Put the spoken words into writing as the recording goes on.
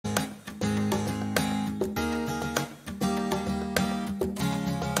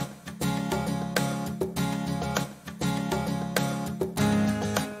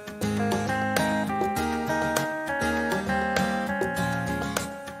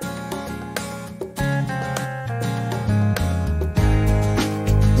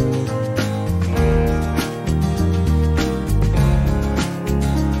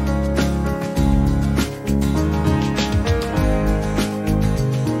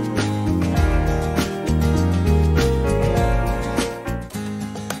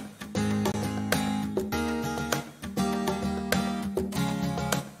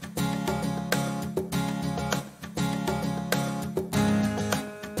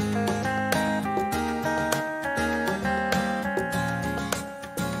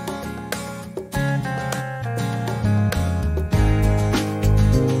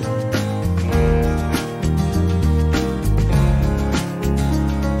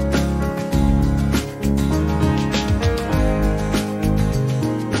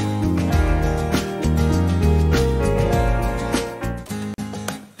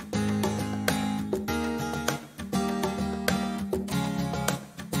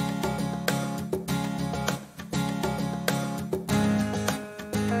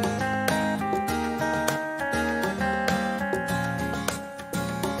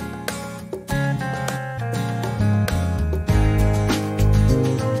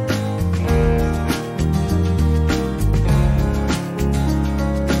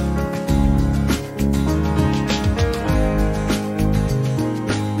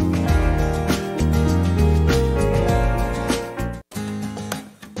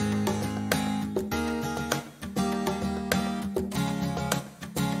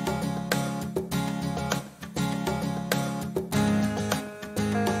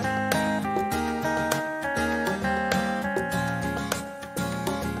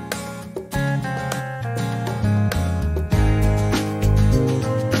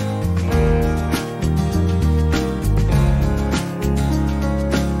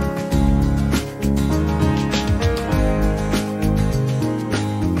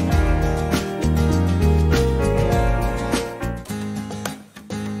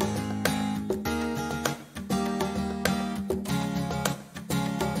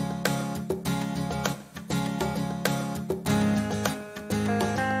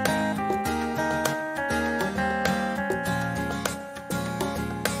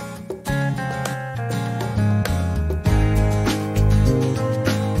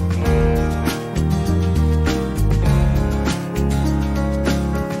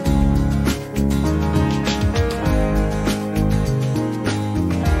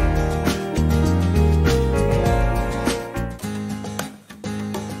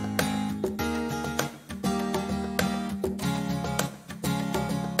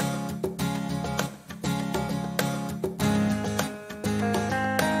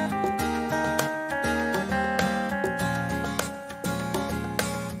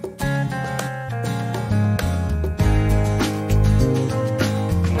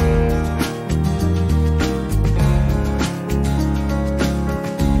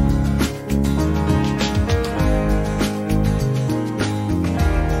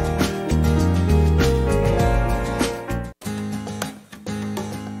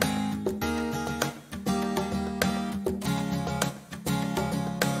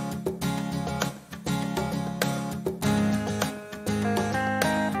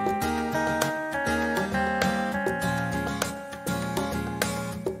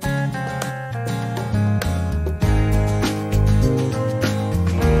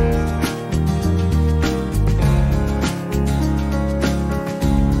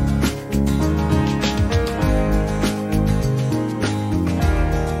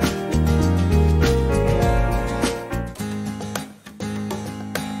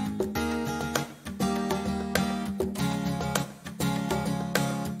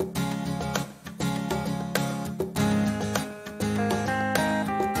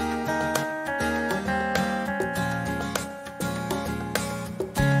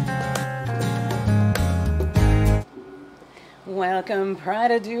Welcome,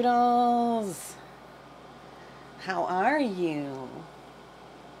 Prada Doodles. How are you?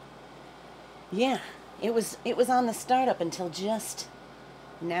 Yeah, it was on the startup until just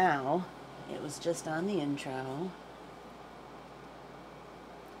now. It was just on the intro.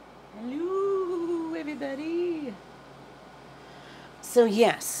 Hello, everybody. So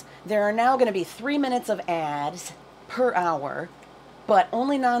yes, there are now going to be 3 minutes of ads per hour, but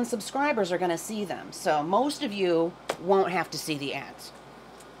only non-subscribers are going to see them. So most of you won't have to see the ads.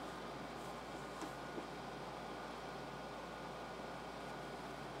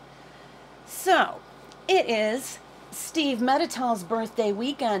 So, it is Steve Mettetal's birthday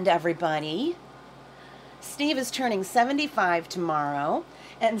weekend, everybody. Steve is turning 75 tomorrow,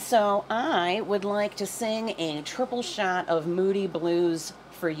 and so I would like to sing a triple shot of Moody Blues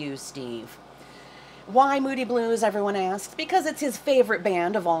for you, Steve. Why Moody Blues, everyone asks? Because it's his favorite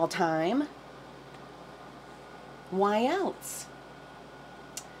band of all time. Why else?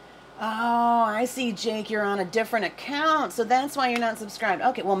 Oh, I see, Jake, you're on a different account, so that's why you're not subscribed.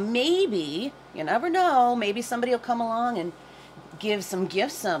 Okay, well, maybe, you never know, maybe somebody will come along and give some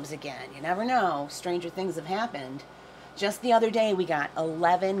gift subs again. You never know. Stranger things have happened. Just the other day, we got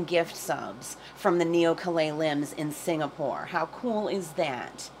 11 gift subs from the Neo Calais Limbs in Singapore. How cool is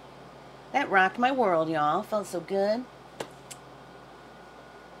that? That rocked my world, y'all. Felt so good.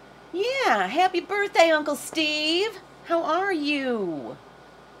 Yeah, happy birthday, Uncle Steve. How are you?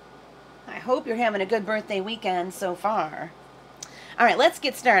 I hope you're having a good birthday weekend so far. All right, let's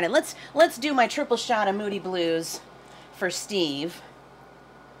get started. Let's do my triple shot of Moody Blues for Steve,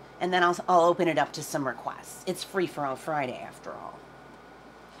 and then I'll open it up to some requests. It's Free for All Friday, after all.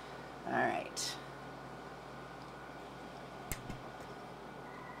 All right.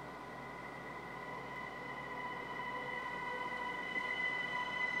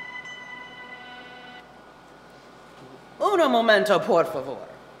 Uno momento, por favor.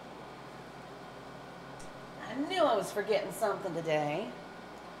 I knew I was forgetting something today.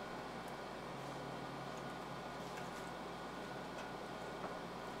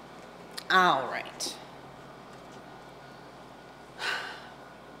 All right.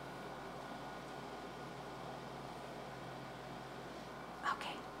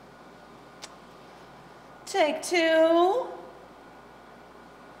 Okay. Take two.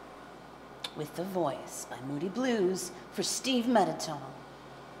 With the Voice by Moody Blues for Steve Mettetal.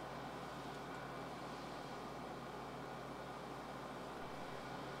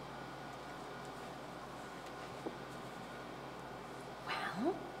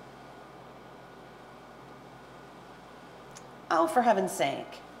 Well, oh, for heaven's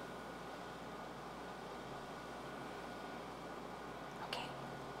sake. Okay,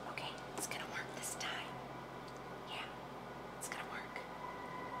 it's gonna work this time. Yeah, it's gonna work.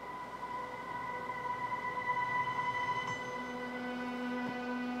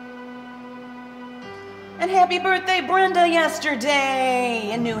 And happy birthday, Brenda,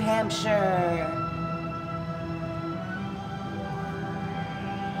 yesterday in New Hampshire.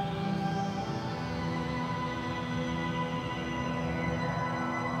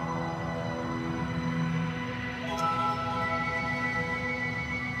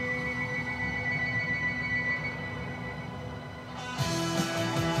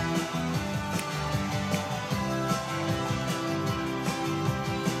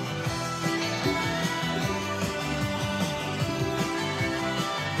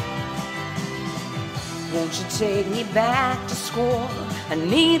 Won't you take me back to school? I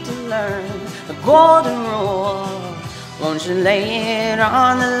need to learn the golden rule. Won't you lay it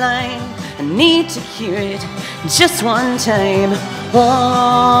on the line? I need to hear it just one time.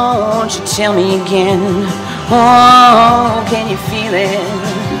 Won't you tell me again? Oh, can you feel it?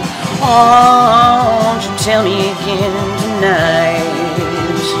 Oh, won't you tell me again tonight?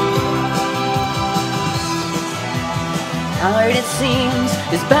 Heart, it seems,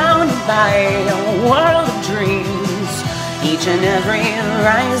 is bounded by a world of dreams. Each and every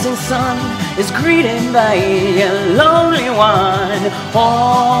rising sun is greeted by a lonely one.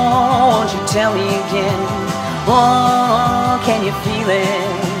 Oh, won't you tell me again? Oh, can you feel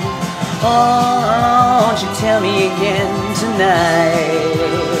it? Oh, won't you tell me again tonight?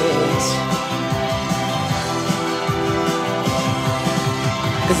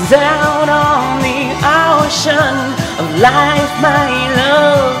 'Cause out on the ocean of life, my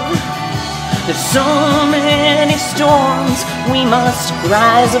love, there's so many storms we must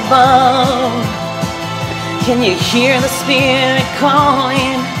rise above. Can you hear the spirit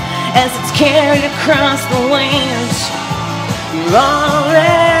calling as it's carried across the waves? You're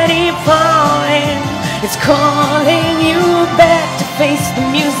already falling. It's calling you back to face the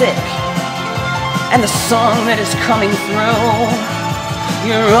music. and the song that is coming through.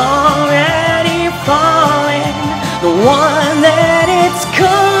 You're already falling. The one that it's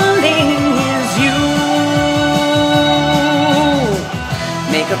calling is you.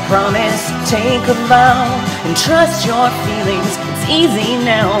 Make a promise, take a vow, and trust your feelings. It's easy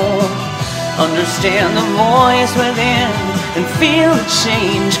now. Understand the voice within and feel the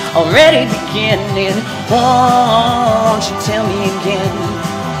change already beginning. Won't you tell me again?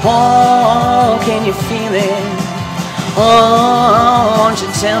 Oh, can you feel it? Oh, won't you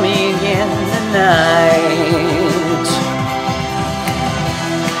tell me again tonight?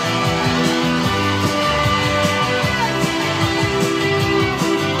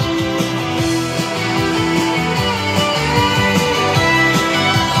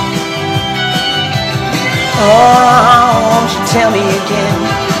 Oh, won't you tell me again?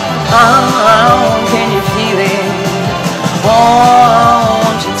 Oh, can you feel it? Oh,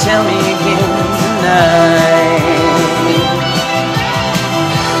 won't you tell me again tonight?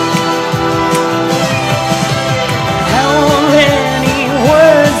 How many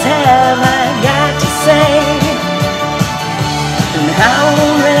words have I got to say? And how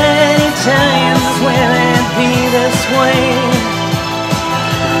many times will it be this way?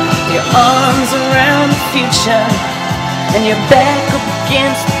 Your arms around the future and your back up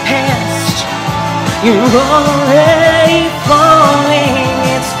against the past. You're already falling.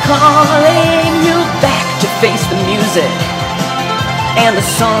 It's calling you back to face the music and the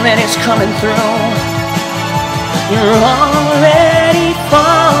song that is coming through. You're already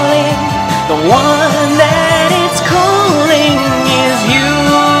falling. The one that it's calling is you.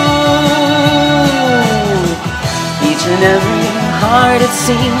 Each and every heart, it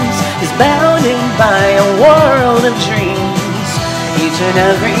seems, is bounded by a world of dreams. Each and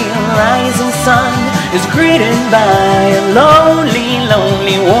every rising sun is greeted by a lonely,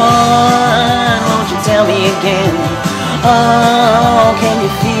 lonely one. Won't you tell me again? Oh, can you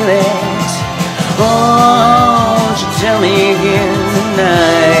feel it? Oh, won't you tell me again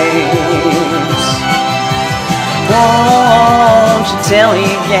tonight? Oh, won't you tell me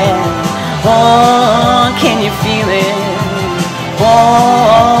again? Oh, can you feel it?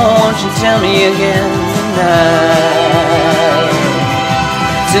 Oh, won't you tell me again tonight?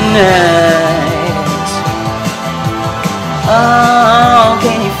 Tonight. Oh,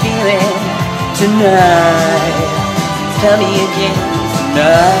 can you feel it? Tonight. Tell me again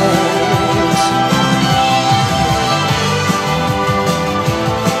tonight.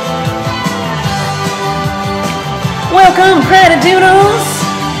 Welcome, Cratadoodles.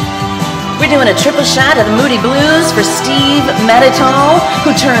 We're doing a triple shot of the Moody Blues for Steve Mettetal,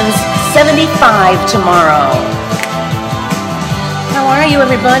 who turns 75 tomorrow. How are you,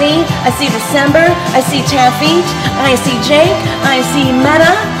 everybody? I see December, I see Taffy, I see Jake, I see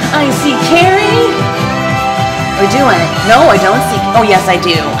Meta, I see Carrie. Or do I? No, I don't see. Oh, yes, I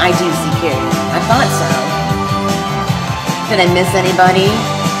do. I do see Carrie. I thought so. Did I miss anybody?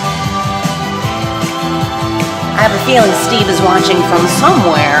 I have a feeling Steve is watching from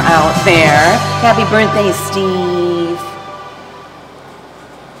somewhere out there. Happy birthday, Steve.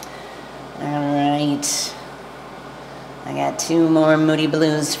 All right. I got 2 more Moody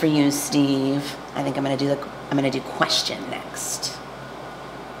Blues for you, Steve. I think I'm gonna do question next.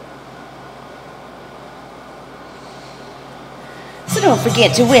 So don't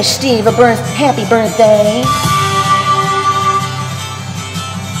forget to wish Steve a happy birthday.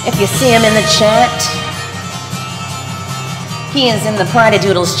 If you see him in the chat, he is in the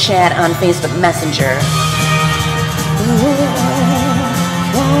Cratadoodles chat on Facebook Messenger.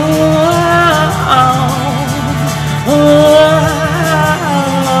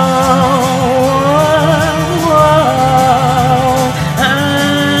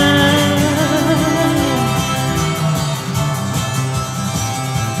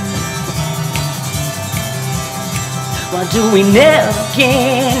 Why do we never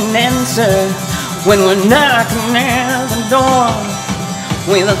get an answer when we're knocking at the door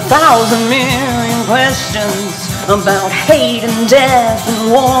with 1,000 million questions about hate and death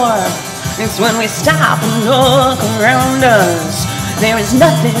and war? It's when we stop and look around us. There is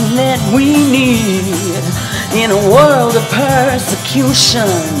nothing that we need in a world of persecution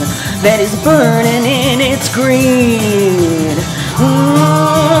that is burning in its greed.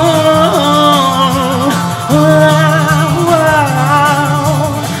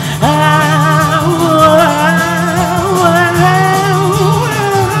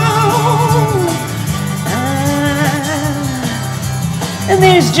 And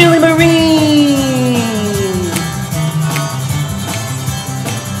there's Julie Marie.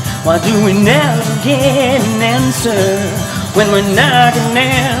 Why do we never get an answer when we're knocking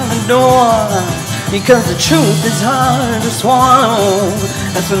at the door? Because the truth is hard to swallow.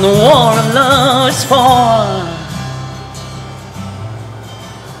 That's what the war of love is for.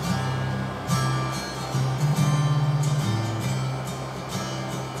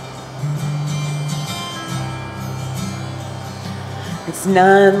 It's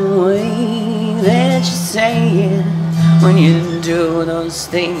not the way that you say it when you do those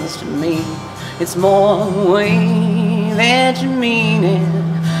things to me. It's more the way that you mean it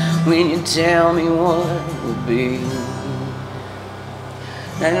when you tell me what it will be.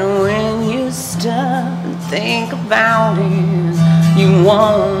 And when you stop and think about it, you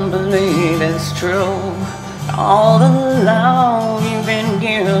won't believe it's true. All the love you've been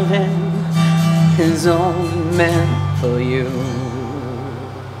given is only meant for you.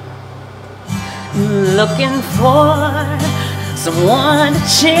 Looking for someone to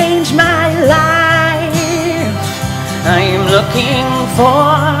change my life. I am looking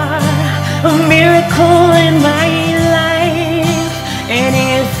for a miracle in my life. And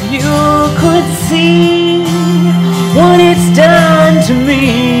if you could see what it's done to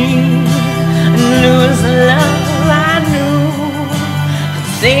me, and lose the love I knew could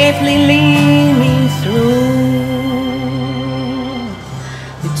safely lead me through.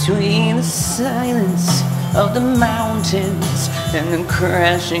 Between the silence of the mountains and the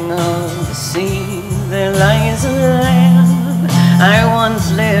crashing of the sea, there lies a land I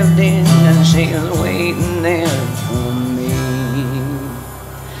once lived in, and she's waiting there for me.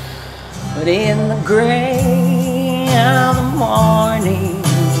 But in the gray of the morning,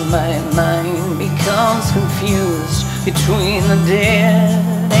 my mind becomes confused between the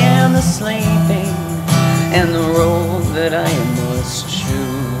dead and the sleeping, and the road that I must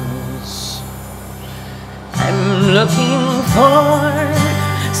choose. I'm looking for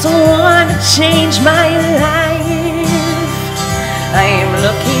someone to change my life. I am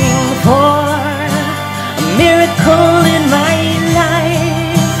looking for a miracle in my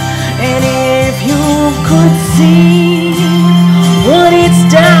life. And if you could see what it's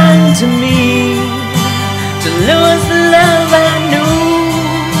done to me, to lose the love I knew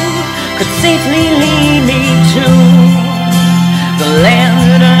could safely lead me to the land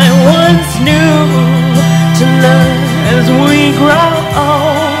that I once knew. To learn as we grow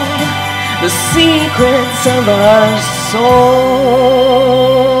old the secrets of our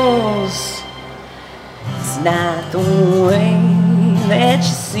souls. It's not the way that you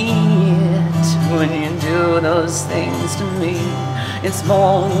see it when you do those things to me. It's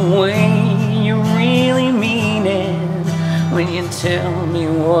more the way you really mean it when you tell me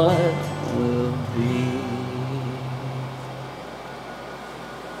what will be.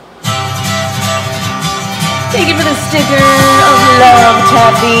 Thank you for the sticker of love,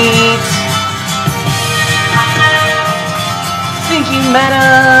 Taffy. Thank you,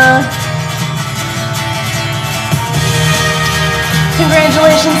 Meta.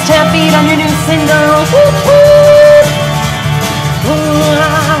 Congratulations, Taffy, on your new single. Woo woo!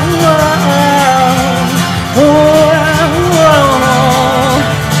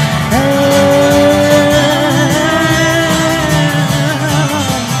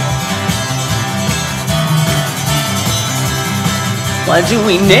 Why do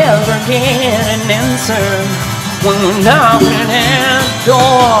we never get an answer when we're knocking at the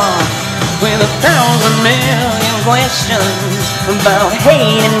door with 1,000 million questions about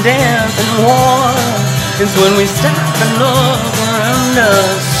hate and death and war? It's when we stop and look around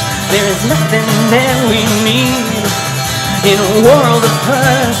us, there is nothing that we need in a world of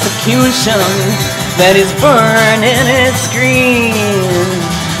persecution that is burning its green.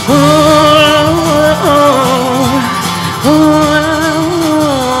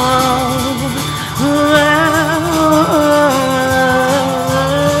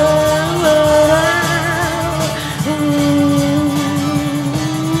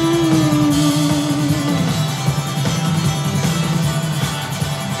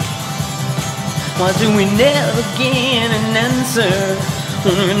 Why do we never get an answer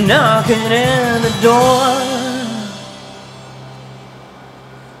when we're knocking at the door?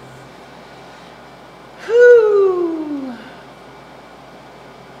 Whew.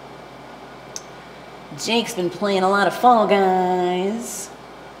 Jake's been playing a lot of Fall Guys.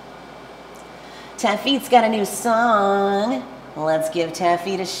 Taffy's got a new song. Let's give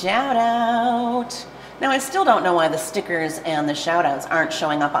Taffy a shout out. Now, I still don't know why the stickers and the shout-outs aren't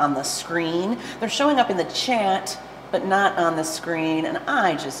showing up on the screen. They're showing up in the chat, but not on the screen, and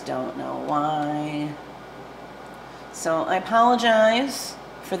I just don't know why. So I apologize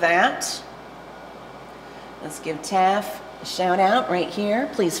for that. Let's give Taff a shout-out right here.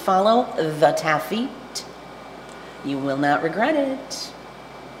 Please follow the Taffy. You will not regret it.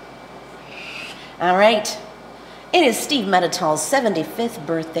 All right. It is Steve Mettetal's 75th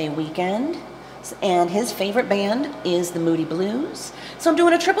birthday weekend, and his favorite band is the Moody Blues. So I'm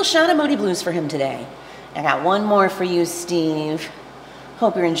doing a triple shot of Moody Blues for him today. I got one more for you, Steve.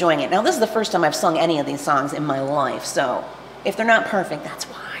 Hope you're enjoying it. Now, this is the first time I've sung any of these songs in my life, so if they're not perfect, that's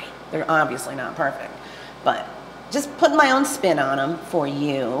why. They're obviously not perfect. But just putting my own spin on them for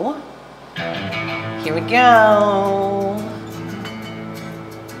you. Here we go.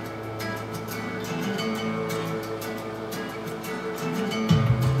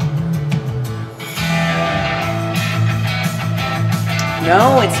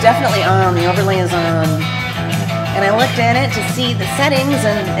 No, it's definitely on. The overlay is on. And I looked at it to see the settings,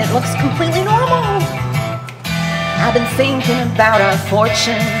 and it looks completely normal. I've been thinking about our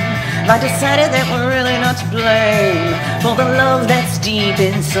fortune. I decided that we're really not to blame. For the love that's deep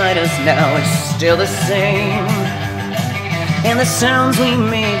inside us now is still the same. And the sounds we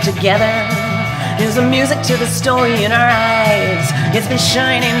made together is the music to the story in our eyes. It's been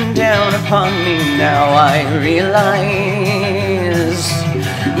shining down upon me, now I realize.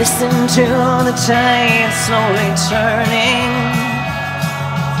 Listen to the tide slowly turning.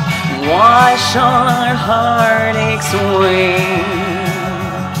 Wash all our heartaches away.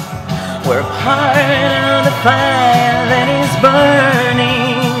 We're part of the fire that is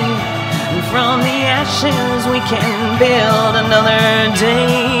burning. And from the ashes we can build another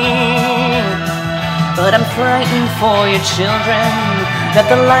day. But I'm frightened for your children, that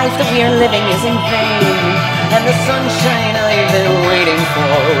the life that we are living is in vain. And the sunshine I've been waiting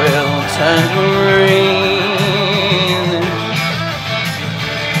for will turn to rain.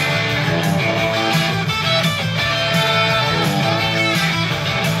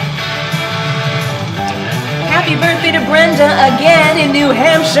 Happy birthday to Brenda again in New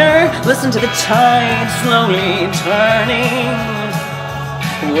Hampshire. Listen to the tide slowly turning.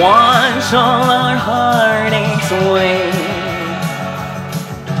 Wash all our heartaches away.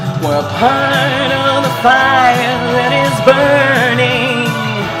 We're part of the fire that is burning.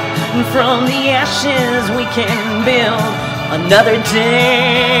 And from the ashes we can build another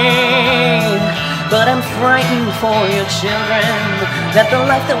day. But I'm frightened for your children, that the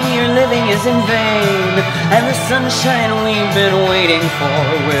life that we are living is in vain. And the sunshine we've been waiting for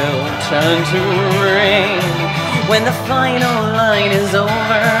will turn to rain. When the final line is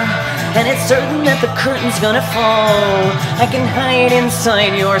over, and it's certain that the curtain's gonna fall, I can hide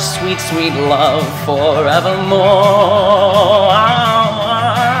inside your sweet, sweet love forevermore.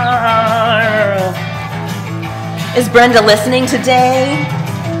 Is Brenda listening today?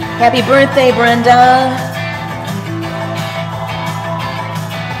 Happy birthday, Brenda.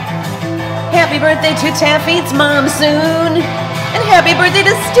 Happy birthday to Taffy's mom soon. And happy birthday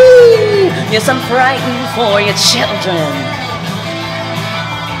to Steve. Yes, I'm frightened for your children.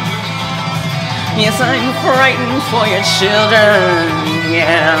 Yes, I'm frightened for your children.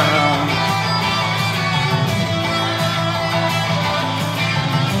 Yeah.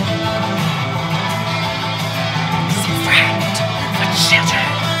 So frightened for children.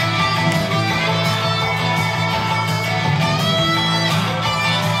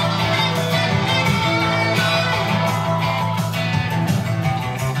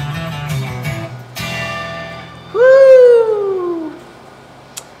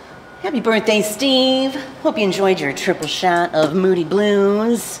 Happy birthday, Steve. Hope you enjoyed your triple shot of Moody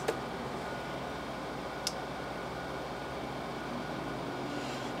Blues.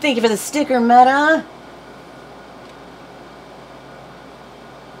 Thank you for the sticker, Meta.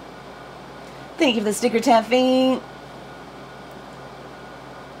 Thank you for the sticker, Taffy.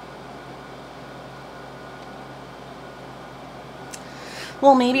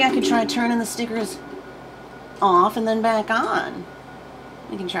 Well, maybe I could try turning the stickers off and then back on.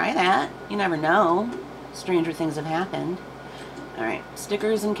 You can try that. You never know. Stranger things have happened. Alright,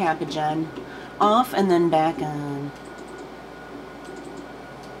 stickers and Capagen. Off and then back on.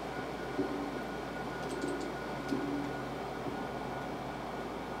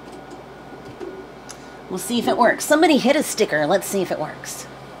 We'll see if it works. Somebody hit a sticker. Let's see if it works.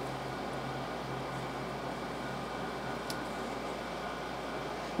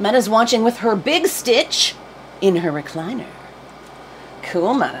 Meta's watching with her big Stitch in her recliner.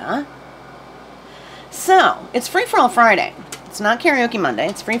 Cool, Meta. So, it's Free-for-All Friday. It's not Karaoke Monday.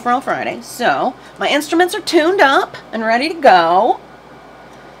 It's Free-for-All Friday. So, my instruments are tuned up and ready to go.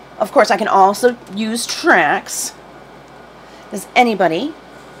 Of course, I can also use tracks. Does anybody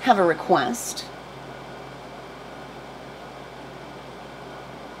have a request?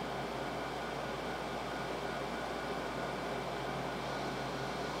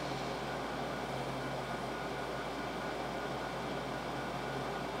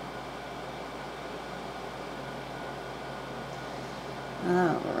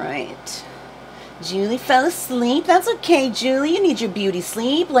 All right. Julie fell asleep. That's okay, Julie. You need your beauty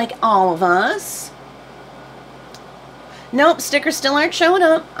sleep like all of us. Nope, stickers still aren't showing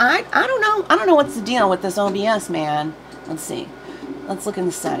up. I don't know. I don't know what's the deal with this OBS, man. Let's see. Let's look in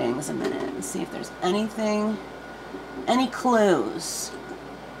the settings a minute and see if there's anything, any clues.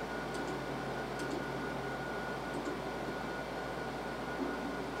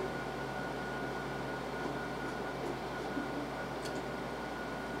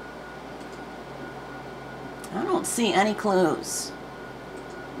 I don't see any clues.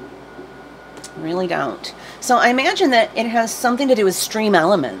 Really don't. So I imagine that it has something to do with stream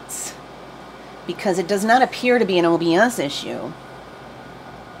elements, because it does not appear to be an OBS issue.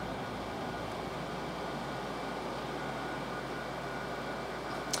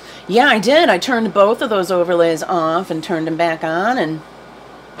 Yeah, I did. I turned both of those overlays off and turned them back on, and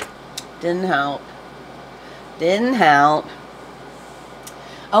didn't help. Didn't help.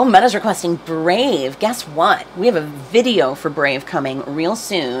 Oh, Meta's requesting Brave. Guess what? We have a video for Brave coming real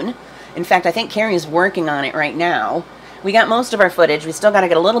soon. In fact, I think Carrie's working on it right now. We got most of our footage. We still got to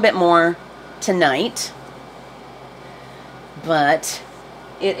get a little bit more tonight. But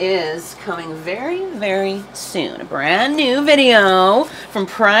it is coming very, very soon. A brand new video from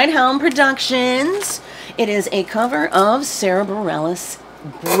Pride Helm Productions. It is a cover of Sarah Bareilles'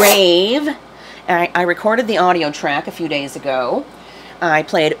 Brave. I recorded the audio track a few days ago. I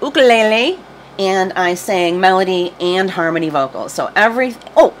played ukulele, and I sang melody and harmony vocals. So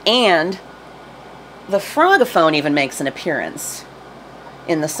oh, and the frogophone even makes an appearance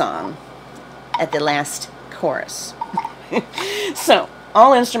in the song at the last chorus. So,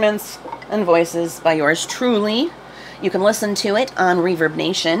 all instruments and voices by yours truly. You can listen to it on Reverb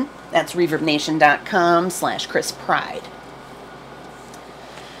Nation. That's reverbnation.com/Chris Pride.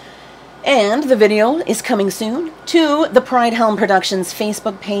 And the video is coming soon to the Pride Helm Productions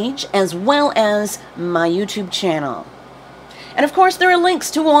Facebook page, as well as my YouTube channel. And of course, there are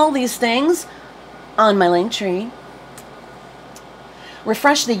links to all these things on my link tree.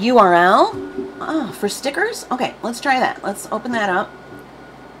 Refresh the URL. Oh, for stickers? Okay, let's try that. Let's open that up.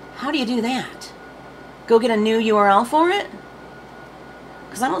 How do you do that? Go get a new URL for it?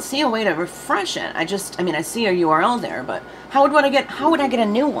 Because I don't see a way to refresh it. I mean, I see a URL there, but how would I get a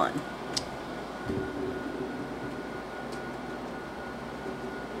new one?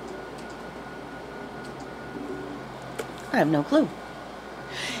 I have no clue.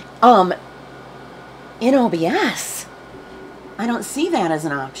 In OBS, I don't see that as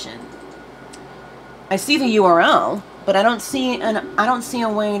an option. I see the URL, but I don't see a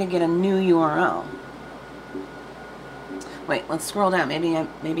way to get a new URL. Wait, let's scroll down. Maybe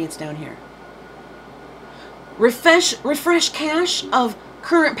it's down here. Refresh cache of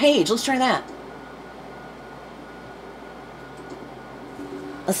current page. Let's try that.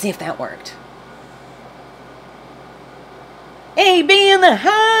 Let's see if that worked. AB in the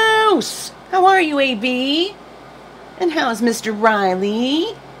house! How are you, AB? And how's Mr.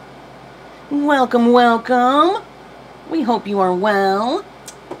 Riley? Welcome, welcome. We hope you are well.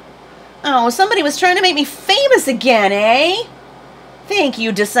 Oh, somebody was trying to make me famous again, eh? Thank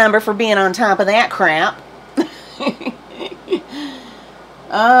you, December, for being on top of that crap.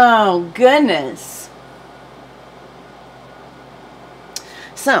 Oh, goodness.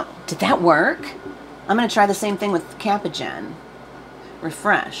 So, did that work? I'm going to try the same thing with Capagen.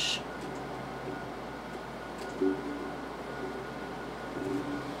 Refresh.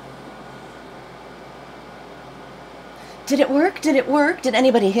 Did it work? Did it work? Did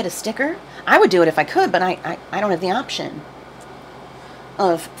anybody hit a sticker? I would do it if I could, but I don't have the option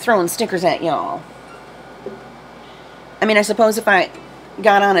of throwing stickers at y'all. I mean, I suppose if I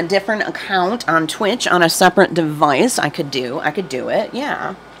got on a different account on Twitch on a separate device, I could do it,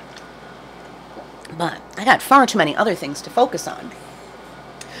 yeah. But I got far too many other things to focus on.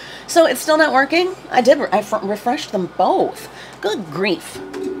 So it's still not working? I refreshed them both. Good grief.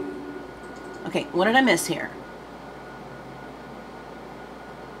 Okay, what did I miss here?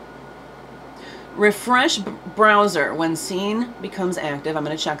 Refresh browser when scene becomes active. I'm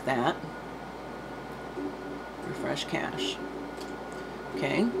going to check that. Refresh cache.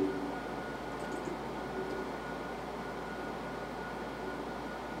 Okay.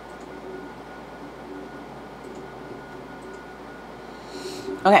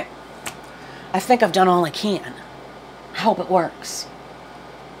 Okay. I think I've done all I can. I hope it works.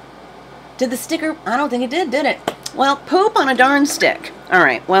 Did the sticker? I don't think it did it? Well, poop on a darn stick.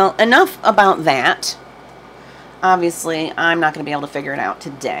 Alright, well, enough about that. Obviously, I'm not going to be able to figure it out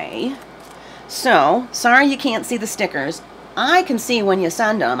today. So, sorry you can't see the stickers. I can see when you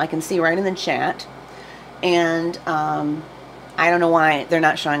send them. I can see right in the chat. And I don't know why they're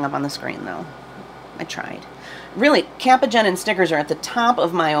not showing up on the screen, though. I tried. Really, Capagen and stickers are at the top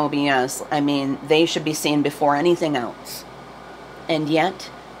of my OBS. I mean, they should be seen before anything else. And yet,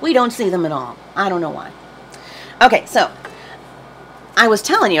 we don't see them at all. I don't know why. Okay, so, I was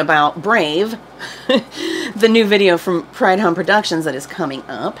telling you about Brave, the new video from Pride Hum Productions that is coming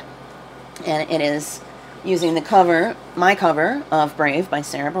up. And it is using the cover, my cover of Brave by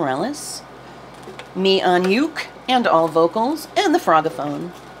Sarah Bareilles, me on uke and all vocals, and the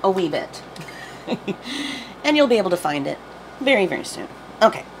frogophone a wee bit. And you'll be able to find it very, very soon.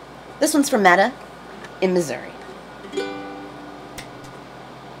 Okay, this one's from Mettetal in Missouri.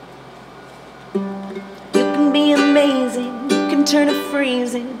 You can be amazing, you can turn a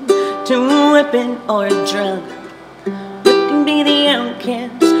freezing to a weapon or a drug. You can be the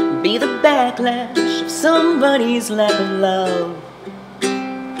outcast, be the backlash of somebody's lack of love.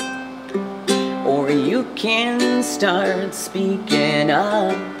 Or you can start speaking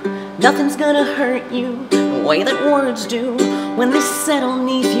up. Nothing's gonna hurt you the way that words do when they settle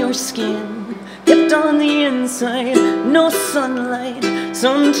neath your skin. Kept on the inside, no sunlight,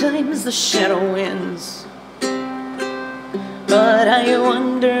 sometimes the shadow wins. But I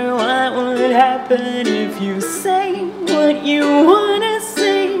wonder what would happen if you say what you wanna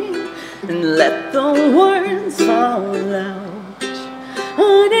say and let the words fall out.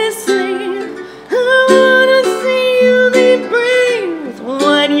 Honestly, I wanna see you be brave with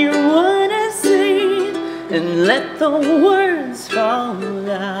what you wanna say and let the words fall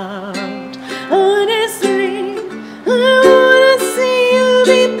out. Honestly, I wanna see you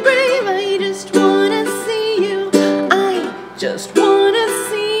be brave. I just wanna see you. I just wanna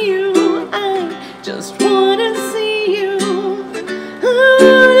see you. I just wanna see you. I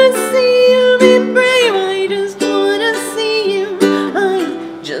wanna see you be brave. I just wanna see you.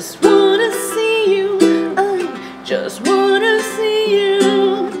 I just wanna see you. I just wanna see you.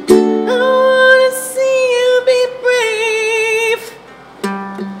 I wanna see you be brave.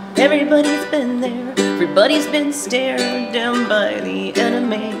 Everybody's been there. Everybody's been stared down by the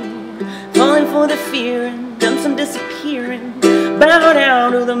enemy, falling for the fear and done some disappearing, bow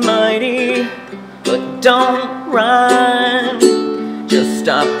down to the mighty. But don't run, just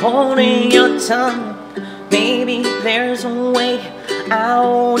stop holding your tongue. Maybe there's a way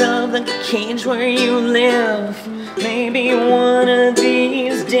out of the cage where you live. Maybe one of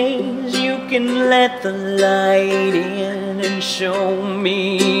these days you can let the light in and show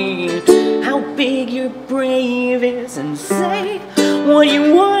me how big your brave is, and say what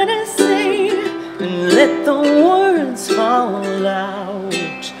you wanna say and let the words fall out.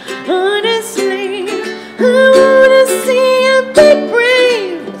 Honestly, I wanna see you be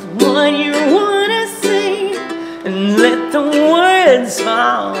brave with what you wanna say and let the words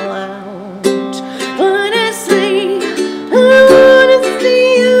fall out. Honestly, I wanna see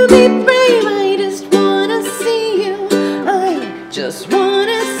you be brave. I just wanna see you. I just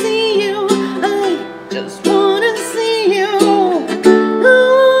wanna see you. I just wanna see you. I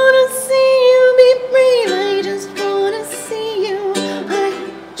wanna see you be brave. I just wanna see you. I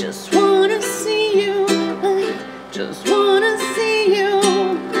just wanna see you. I just wanna see you.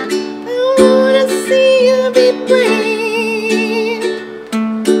 I wanna see you be brave.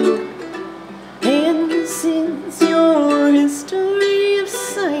 And since your history of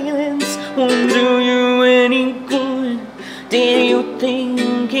silence won't do you any good, did you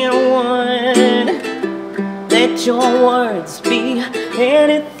think it would? Let your words be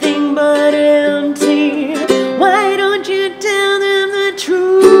anything but empty. Why don't you tell them the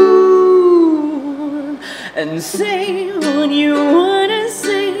truth and say what you wanna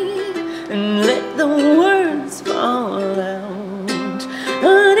say and let the words fall out?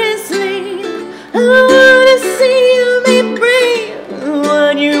 Honestly, I wanna see you be brave with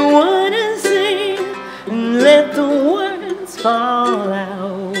what you wanna say and let the words fall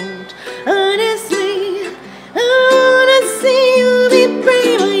out. Honestly, I wanna see you be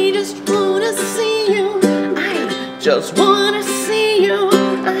brave. I just wanna see you. I just wanna see you.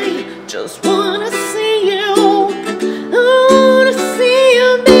 I just wanna see you. I wanna see you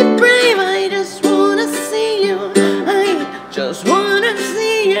be brave. I just wanna see you. I just wanna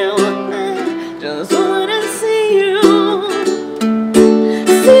see you. I just wanna see you.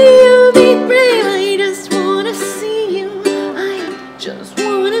 See you be brave. I just wanna see you. I just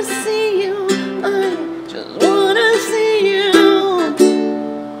wanna see you. I just wanna see you.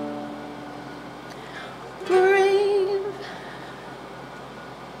 Brave.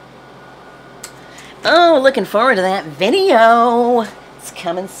 Oh, looking forward to that video. It's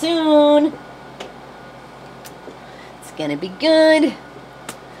coming soon. It's gonna be good.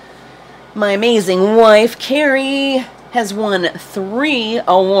 My amazing wife, Carrie, has won 3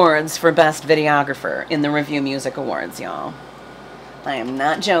 awards for Best Videographer in the Review Music Awards, y'all. I am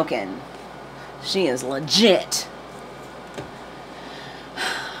not joking. She is legit.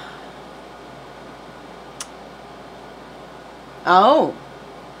 Oh.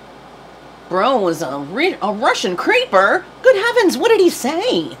 Bro was a Russian creeper? Good heavens, what did he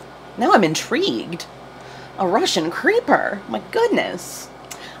say? Now I'm intrigued. A Russian creeper? My goodness.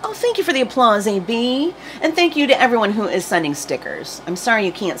 Oh, thank you for the applause, AB. And thank you to everyone who is sending stickers. I'm sorry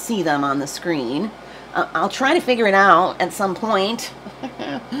you can't see them on the screen. I'll try to figure it out at some point.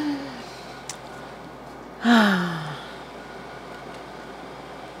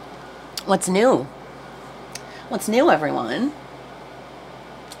 What's new? What's new, everyone?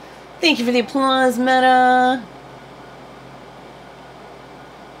 Thank you for the applause, Meta.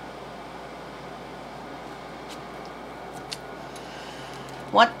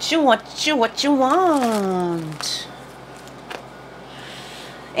 What you want?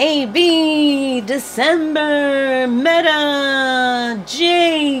 AB, December, Meta,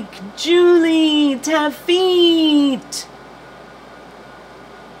 Jake, Julie, Tafit.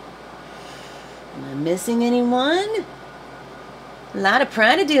 Am I missing anyone? A lot of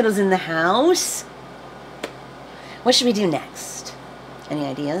Pradadoodles in the house. What should we do next? Any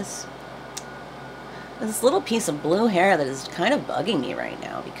ideas? This little piece of blue hair that is kind of bugging me right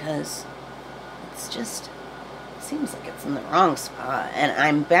now because it's just, seems like it's in the wrong spot. And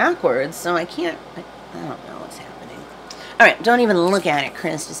I'm backwards, so I can't, I don't know what's happening. Alright, don't even look at it,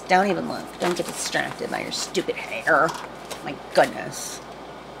 Chris. Just don't even look. Don't get distracted by your stupid hair. My goodness.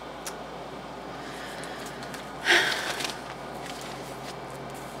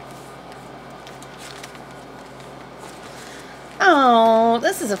 Oh,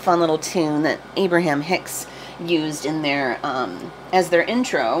 this is a fun little tune that Abraham Hicks used in their, as their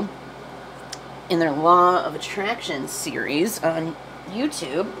intro in their Law of Attraction series on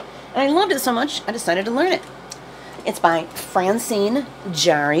YouTube. And I loved it so much, I decided to learn it. It's by Francine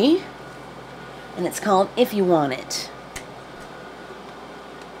Jari, and it's called If You Want It.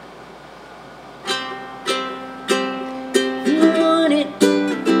 If you want it,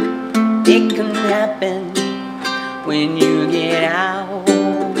 it can happen. When you get out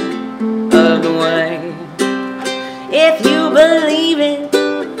of the way, if you believe it,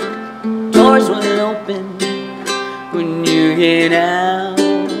 doors will open. When you get out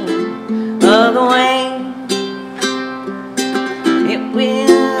of the way, it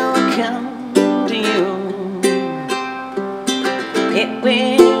will come to you. It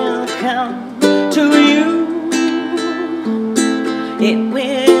will come to you. It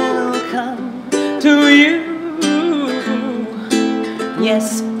will come to you.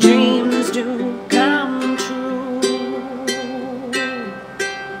 Yes, dreams do come true.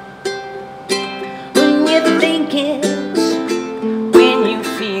 When you think it, when you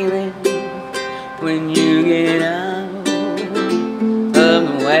feel it, when you get out of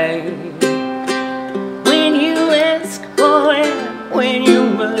the way, when you ask for it, when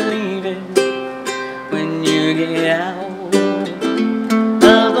you believe it, when you get out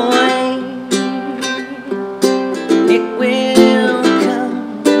of the way, it will.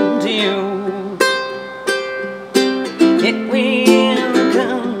 It will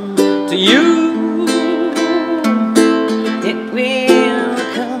come to you. It will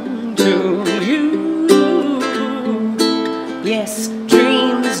come to you. Yes,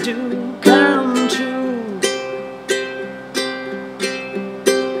 dreams do come true.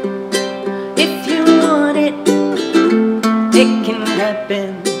 If you want it, it can happen.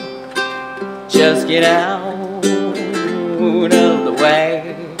 Just get out of the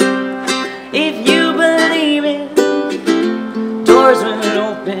way. If you believe it, doors will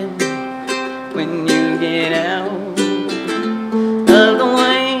open when you get out of the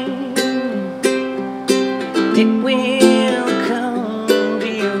way. It will come to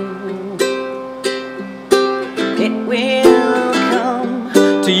you. It will come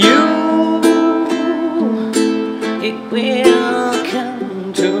to you. It will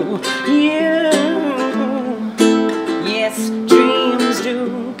come to you. Yes, dreams do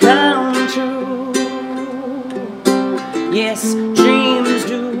come true. Yes, dreams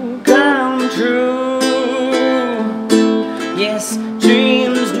do come true. Yes,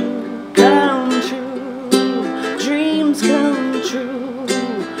 dreams do come true. Dreams come true.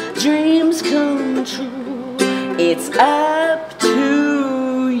 Dreams come true. It's up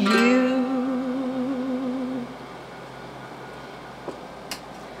to you.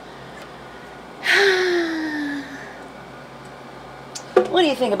 What do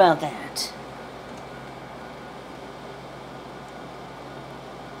you think about that?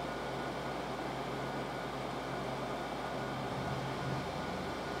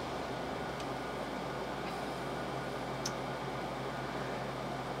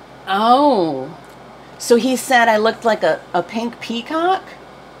 Oh. So he said I looked like a pink peacock?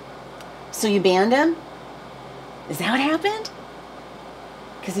 So you banned him? Is that what happened?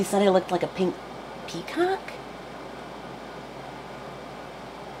 Because he said I looked like a pink peacock?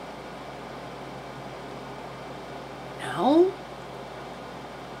 No?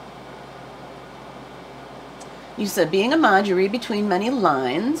 You said, being a mod, you read between many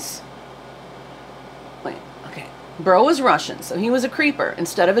lines. Wait, okay. Bro was Russian, so he was a creeper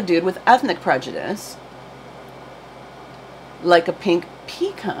instead of a dude with ethnic prejudice. Like a pink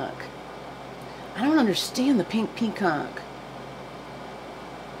peacock. I don't understand the pink peacock.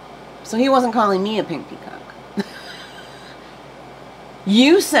 So he wasn't calling me a pink peacock.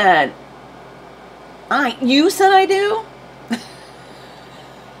 You said I do?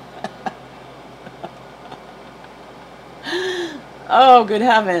 Oh, good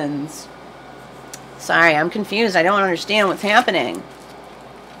heavens. Sorry, I'm confused. I don't understand what's happening.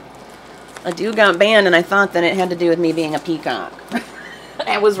 A dude got banned and I thought that it had to do with me being a peacock.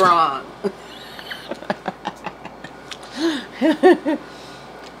 I was wrong.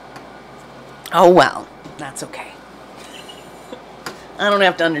 Oh well, that's okay. I don't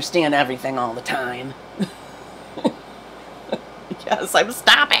have to understand everything all the time. Yes, I'm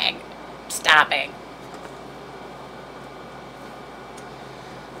stopping. Stopping.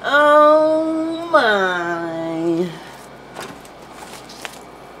 Oh my.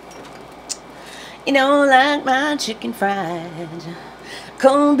 You know, like my chicken fried,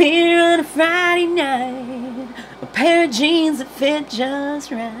 cold beer on a Friday night, a pair of jeans that fit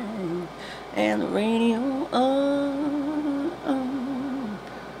just right, and the radio on.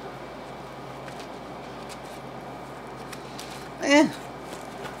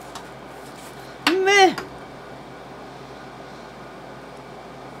 Meh.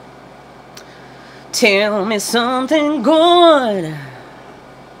 Tell me something good.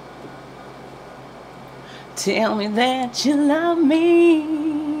 Tell me that you love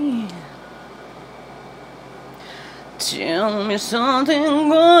me. Tell me something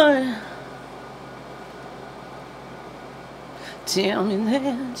good. Tell me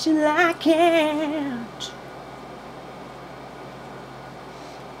that you like it.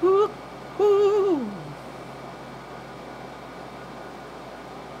 Ooh, ooh.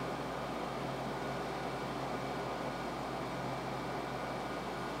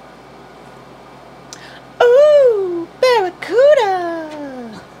 Ooh,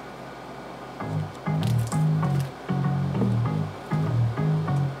 barracuda.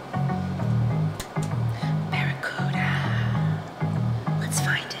 Barracuda. Let's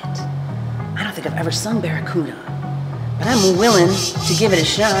find it. I don't think I've ever sung Barracuda, but I'm willing to give it a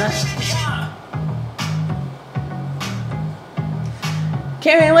shot.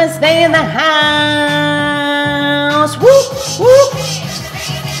 Carrie West, stay in the house. Whoop, whoop.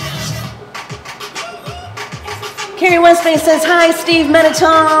 Carrie Westbay says, hi, Steve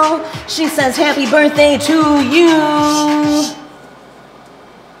Mettetal. She says, happy birthday to you.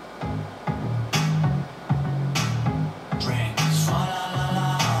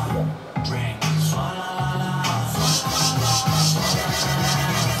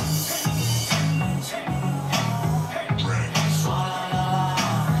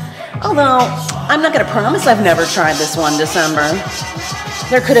 Although, I'm not going to promise I've never tried this one December.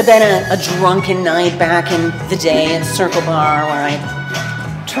 There could have been a drunken night back in the day at Circle Bar where I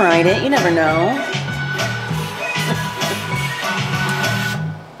tried it. You never know.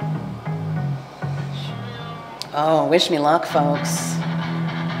 Oh, wish me luck, folks.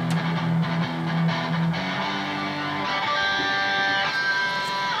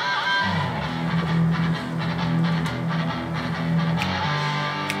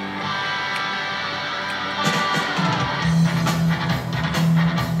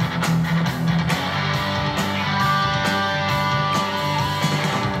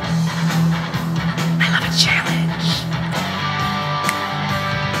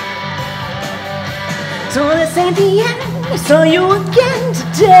 So this ain't the end, I saw you again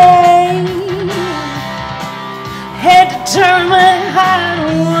today. Had to turn my heart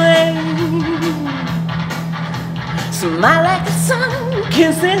away. Smile like the sun,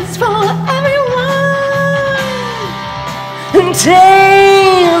 kisses for everyone, and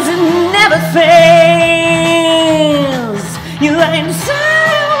tales it never fails. You like the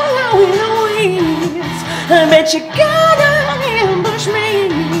sun in the weeds. I bet you gotta ambush me.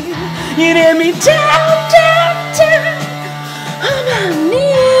 You let me down, down, down on my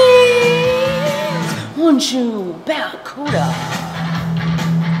knees. Won't you, barracuda?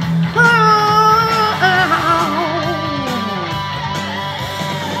 Oh.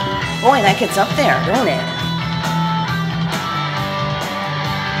 Boy, that gets up there, don't it?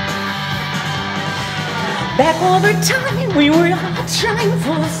 Back all the time we were all trying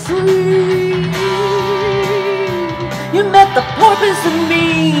for free. You met the purpose of me.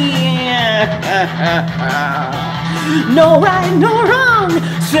 No right, no wrong,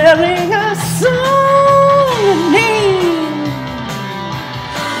 selling a song name.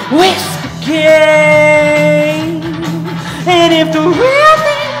 Whisper game. And if the real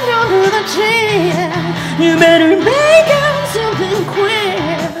thing's under the chair, you better make out something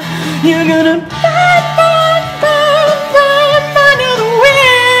quick. You're gonna under the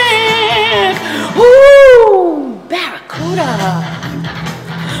wick. Ooh, Barracuda.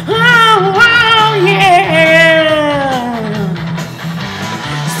 Oh, wow, yeah.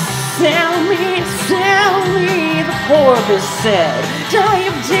 Sell me, the porpoise said.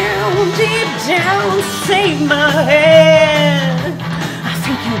 Dive down, deep down, save my head. I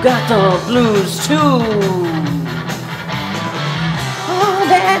think you got the blues too. All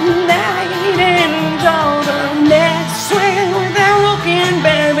that night and all the next swing without looking,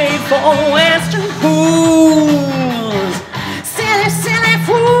 baby, for Western pools. Silly, silly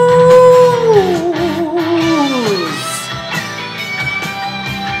fools.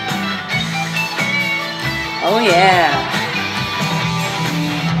 Oh yeah.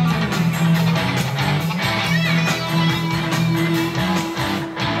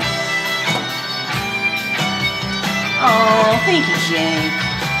 Oh, thank you, Jake.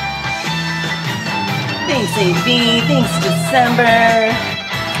 Thanks, AB. Thanks, December.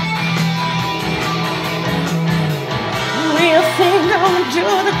 Real thing don't do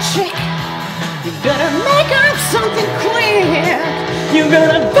the trick. You better make up something quick. You're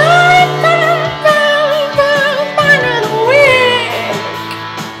gonna burn under the wick.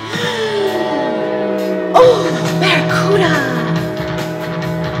 Oh, Barracuda.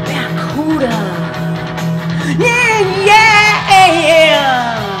 Barracuda. Yeah, yeah.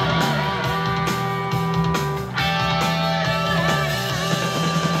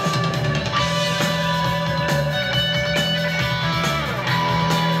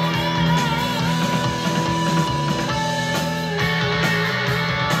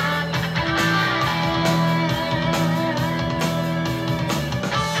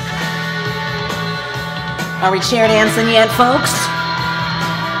 Are we chair dancing yet, folks?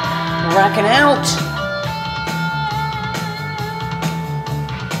 Rocking out.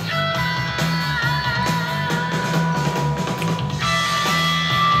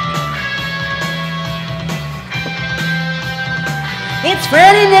 It's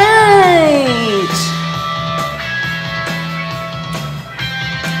Friday night.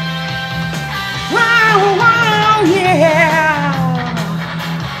 Wow, wow, yeah.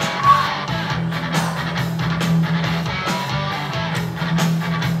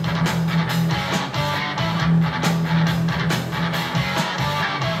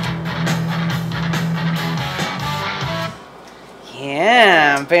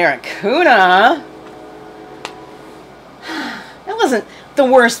 Yeah, Barracuda. That wasn't the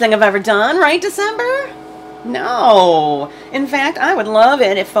worst thing I've ever done, right, December? No. In fact, I would love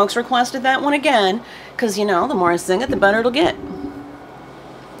it if folks requested that one again, because, you know, the more I sing it, the better it'll get.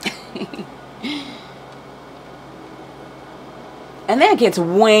 And that gets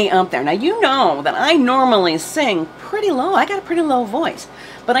way up there. Now, you know that I normally sing pretty low. I got a pretty low voice,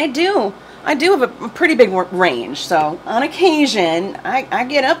 but I do have a pretty big range, so on occasion, I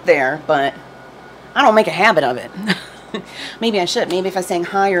get up there, but I don't make a habit of it. Maybe I should. Maybe if I sang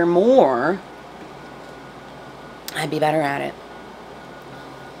higher more, I'd be better at it.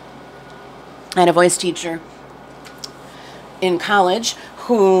 I had a voice teacher in college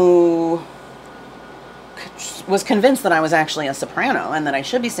who was convinced that I was actually a soprano and that I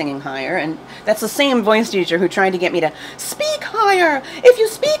should be singing higher, and that's the same voice teacher who tried to get me to speak higher. If you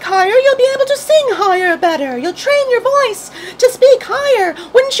speak higher, you'll be able to sing higher better. You'll train your voice to speak higher.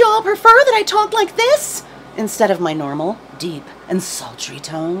 Wouldn't you all prefer that I talked like this instead of my normal, deep, and sultry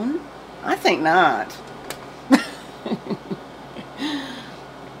tone? I think not.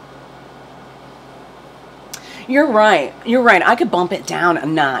 You're right. You're right. I could bump it down a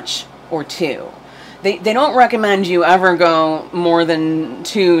notch or two. They don't recommend you ever go more than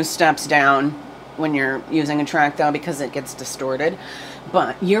 2 steps down when you're using a track, though, because it gets distorted.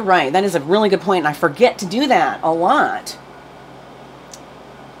 But you're right. That is a really good point, and I forget to do that a lot.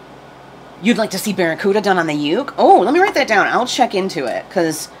 You'd like to see Barracuda done on the uke? Oh, let me write that down. I'll check into it,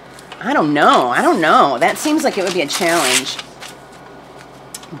 because I don't know. I don't know. That seems like it would be a challenge.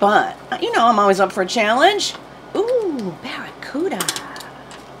 But, you know, I'm always up for a challenge. Ooh, Barracuda.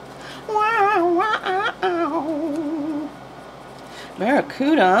 Wow, wow.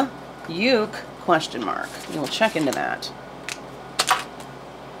 Barracuda, uke, question mark. We'll check into that.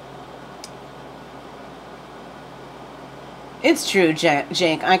 It's true,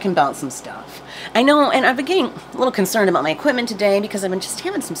 Jake. I can belt some stuff. I know, and I've been getting a little concerned about my equipment today because I've been just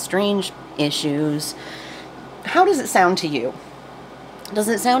having some strange issues. How does it sound to you? Does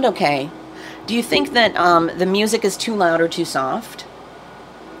it sound okay? Do you think that the music is too loud or too soft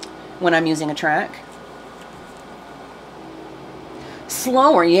when I'm using a track?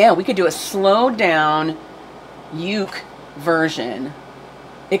 Slower, yeah. We could do a slowed down uke version.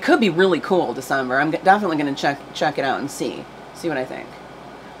 It could be really cool, December. I'm definitely going to check it out and see what I think.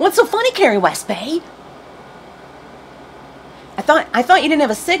 What's so funny, Carrie West Bay? I thought you didn't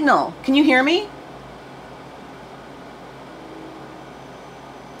have a signal. Can you hear me?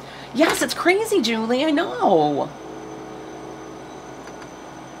 Yes, it's crazy, Julie. I know.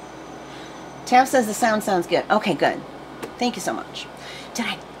 Taff says the sound sounds good. Okay, good. Thank you so much.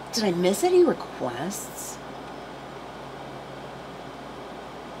 Did I miss any requests?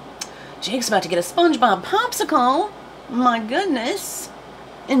 Jake's about to get a SpongeBob popsicle. My goodness.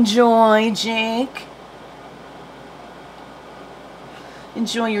 Enjoy, Jake.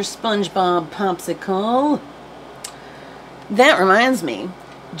 Enjoy your SpongeBob popsicle. That reminds me.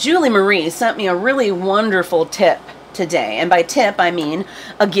 Julie Marie sent me a really wonderful tip today. And by tip, I mean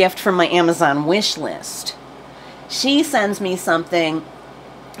a gift from my Amazon wish list. She sends me something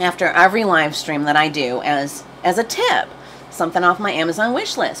after every live stream that I do as a tip. Something off my Amazon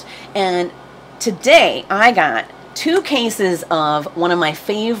wish list. And today I got 2 cases of one of my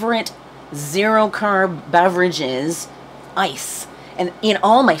favorite zero-carb beverages, ice. And in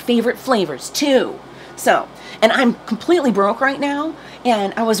all my favorite flavors, too. So, and I'm completely broke right now.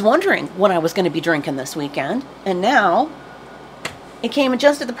 And I was wondering what I was going to be drinking this weekend. And now it came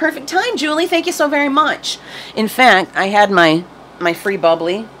just at the perfect time, Julie. Thank you so very much. In fact, I had my free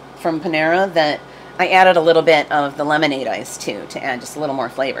bubbly from Panera that I added a little bit of the lemonade ice, too, to add just a little more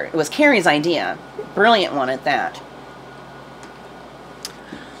flavor. It was Carrie's idea. Brilliant one at that.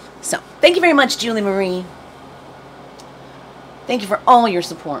 So, thank you very much, Julie Marie. Thank you for all your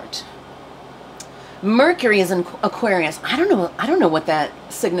support. Mercury is in Aquarius. I don't know what that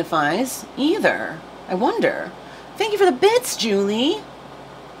signifies either. I wonder. Thank you for the bits, Julie.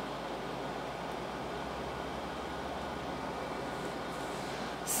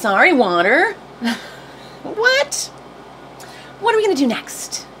 Sorry, water. What? What are we going to do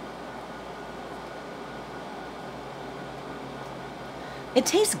next? It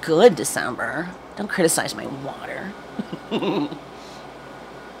tastes good, December. Don't criticize my water.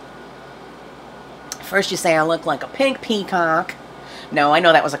 First you say I look like a pink peacock. No, I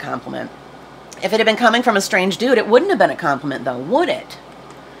know that was a compliment. If it had been coming from a strange dude, it wouldn't have been a compliment, though, would it?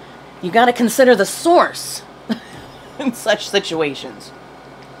 You got to consider the source in such situations.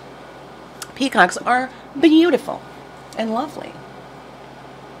 Peacocks are beautiful and lovely.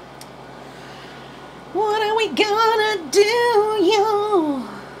 What are we gonna do, yo?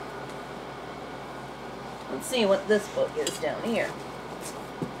 Let's see what this book is down here.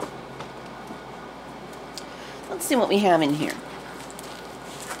 Let's see what we have in here.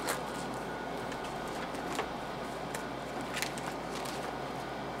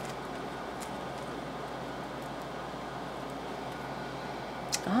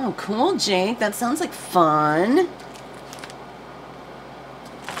 Oh, cool, Jake. That sounds like fun.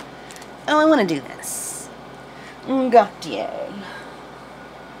 Oh, I want to do this. Gautier.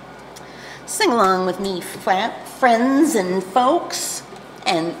 Sing along with me, friends and folks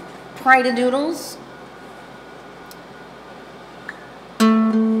and pride-a-doodles.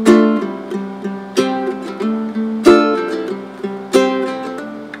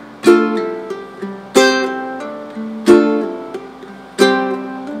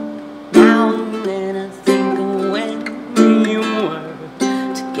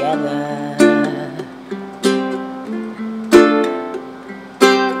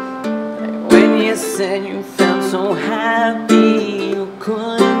 Said you felt so happy you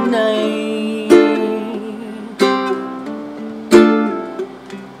couldn't name.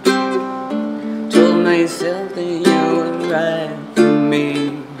 Told myself that you were right for me.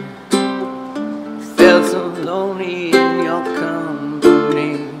 Felt so lonely in your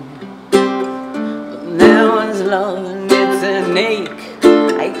company. But now it's love and it's an ache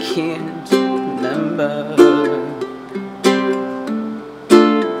I can't remember.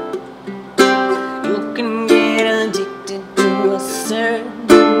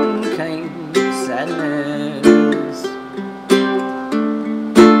 Certain kind of sadness,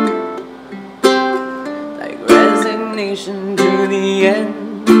 like resignation to the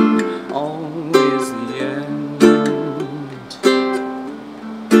end, always the end.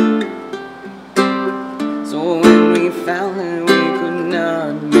 So when we found that we could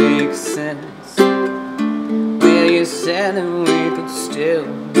not make sense, well, you said said that we could still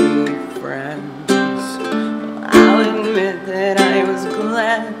be friends. I'll admit that I was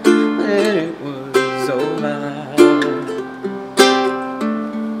glad that it was over.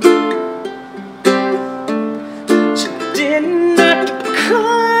 But you didn't have to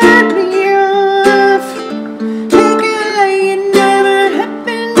cut me off, make it like it never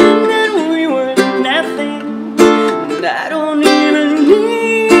happened and that we were nothing. And I don't even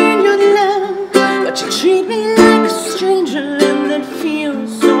need your love, but you treat me like a stranger and that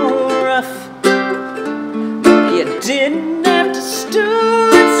feels so rough. You didn't have to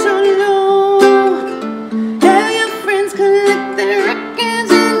stoop so low. Now your friends collect their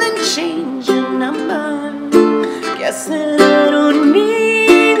records and then change your number. Guess that I don't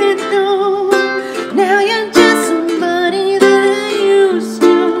need it though. Now you're just somebody that I used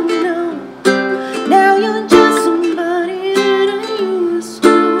to know. Now you're just somebody that I used to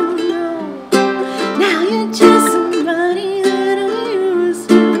know. Now you're just somebody that I used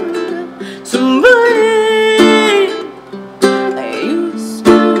to know. Somebody I used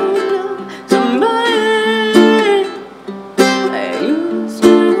to know. Somebody I used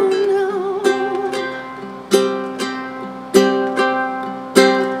to know.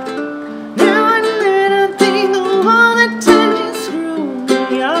 Now and then I think of all the times you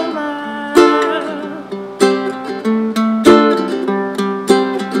screwed me over.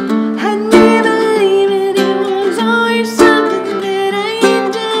 I never believed it was always something that I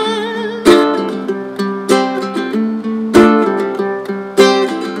did.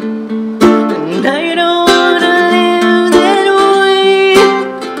 And I don't wanna live that way,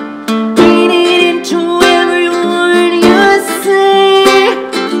 reading into every word you say.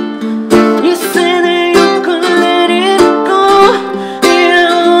 You said that you could let it go, and I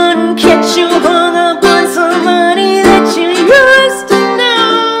wouldn't catch you hung up on somebody that you used to know.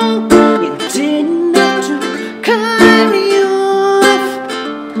 You didn't have to cut me off,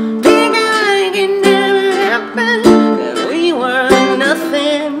 make it like it never happened, that we were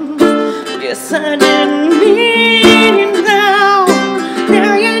nothing. Guess I didn't need you now.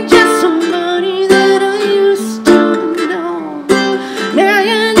 Now you're just somebody that I used to know. Now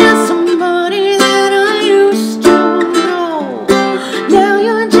you're just somebody that I used to know. Now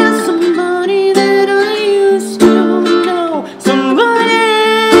you're just somebody that I used to know. Somebody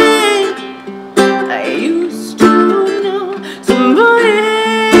I used to know. Somebody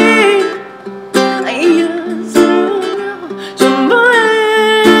I used to know. Somebody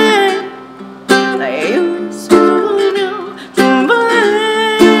I used to know. Somebody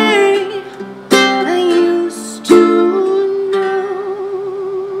I used to know.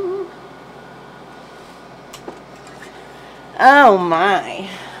 Oh my.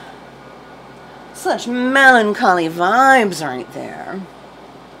 Such melancholy vibes right there.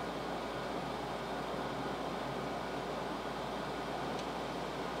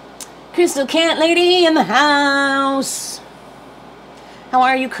 Crystal Cat Lady in the house. How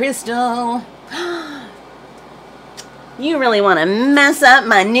are you, Crystal? You really want to mess up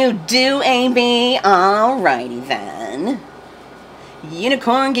my new do, AB? Alrighty then.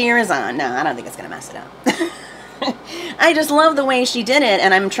 Unicorn gear is on. No, I don't think it's going to mess it up. I just love the way she did it,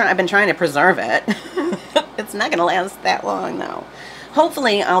 and I've been trying to preserve it. It's not going to last that long, though.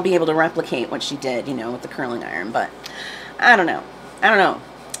 Hopefully, I'll be able to replicate what she did, you know, with the curling iron, but I don't know. I don't know.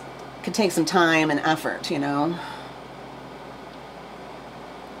 Could take some time and effort, you know.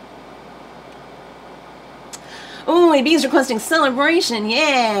 Ooh, AB's requesting celebration,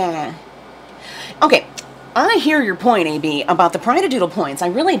 yeah. Okay, I hear your point, AB, about the Pride-a-Doodle points. I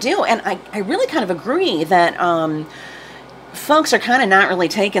really do, and I really kind of agree that folks are kind of not really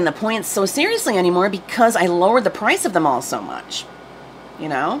taking the points so seriously anymore because I lowered the price of them all so much, you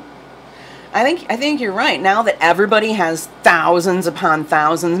know? I think you're right. Now that everybody has thousands upon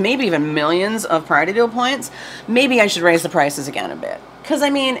thousands, maybe even millions of Pride-a-Doodle points, maybe I should raise the prices again a bit. Because, I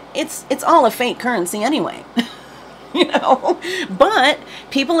mean, it's all a fake currency anyway. You know, but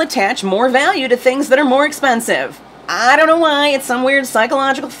people attach more value to things that are more expensive. I don't know why, it's some weird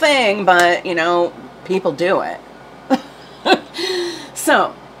psychological thing, but, you know, people do it.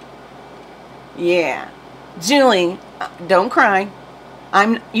 So, yeah. Julie, don't cry.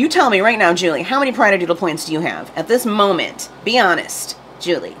 You tell me right now, Julie, how many Pride-a-Doodle points do you have at this moment? Be honest,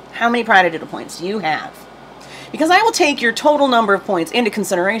 Julie. How many Pride-a-Doodle points do you have? Because I will take your total number of points into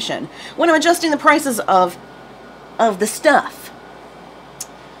consideration when I'm adjusting the prices of the stuff.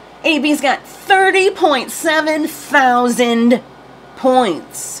 AB's got 30.7 thousand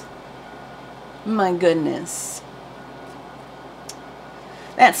points. My goodness.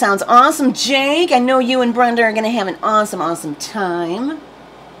 That sounds awesome, Jake. I know you and Brenda are going to have an awesome, awesome time.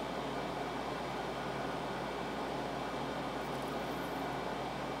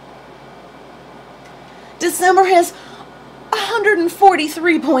 December has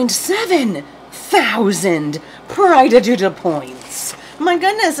 143.7 thousand Pride points. My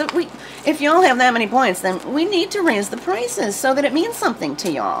goodness, if y'all have that many points, then we need to raise the prices so that it means something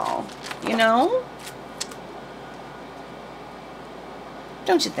to y'all. You know?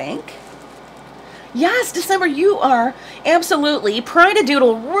 Don't you think? Yes, December, you are absolutely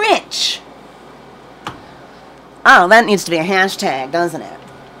Pride-a-doodle rich. Oh, that needs to be a hashtag, doesn't it?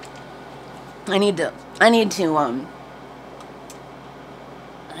 I need to get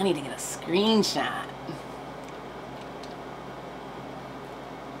a screenshot.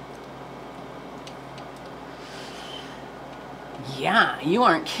 Yeah, you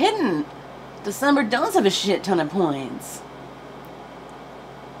aren't kidding. December does have a shit ton of points.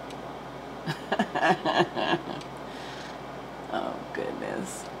 Oh,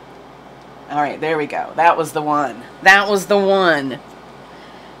 goodness. All right, there we go. That was the one. That was the one.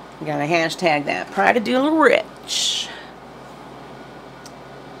 We gotta hashtag that. Pride-a-doodle rich.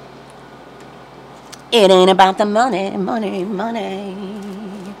 It ain't about the money, money,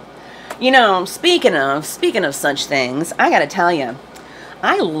 money. You know, speaking of such things, I gotta tell you,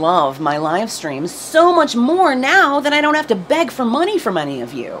 I love my live streams so much more now that I don't have to beg for money from any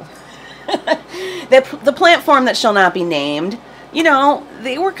of you. The platform that shall not be named, you know,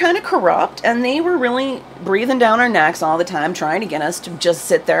 they were kind of corrupt, and they were really breathing down our necks all the time, trying to get us to just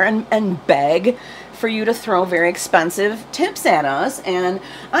sit there and beg for you to throw very expensive tips at us. And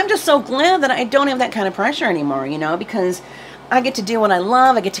I'm just so glad that I don't have that kind of pressure anymore, you know, because I get to do what I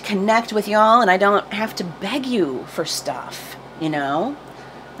love, I get to connect with y'all, and I don't have to beg you for stuff, you know?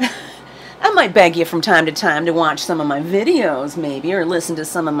 I might beg you from time to time to watch some of my videos, maybe, or listen to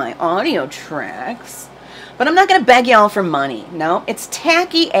some of my audio tracks. But I'm not going to beg y'all for money. No, it's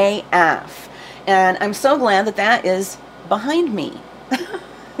tacky AF. And I'm so glad that that is behind me.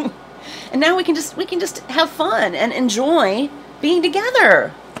 And now we can just have fun and enjoy being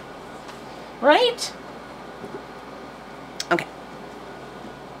together. Right? Okay.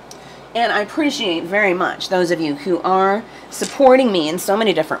 And I appreciate very much those of you who are supporting me in so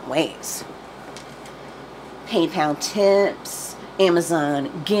many different ways. PayPal tips,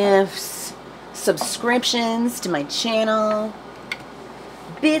 Amazon gifts, subscriptions to my channel,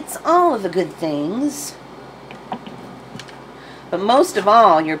 bits, all of the good things. But most of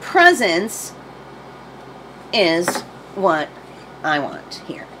all, your presence is what I want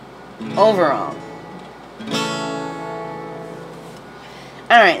here, overall.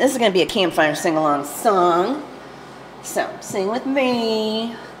 Alright, this is going to be a campfire sing-along song. So, sing with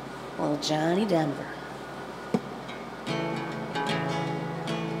me, little Johnny Denver.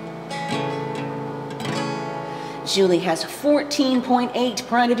 Julie has 14.8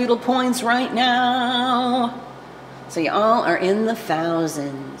 Pride-a-doodle points right now. So you all are in the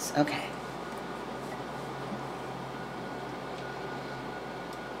thousands. Okay.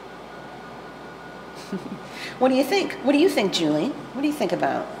 What do you think? What do you think, Julie? What do you think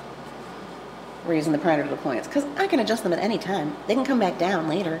about raising the Pride-a-doodle points? Because I can adjust them at any time. They can come back down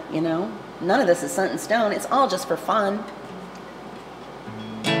later, you know? None of this is set in stone. It's all just for fun.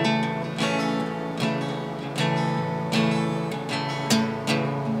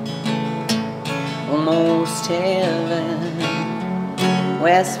 Almost heaven,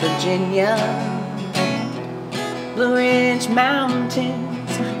 West Virginia, Blue Ridge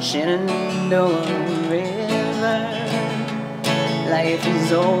Mountains, Shenandoah River. Life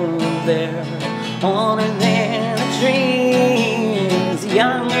is over there, older than the trees,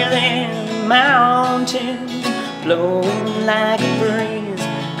 younger than the mountains, blowing like a breeze.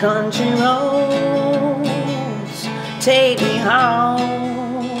 Country roads take me home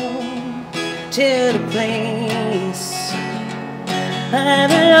to the place I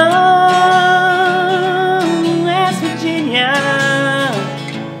belong, West Virginia,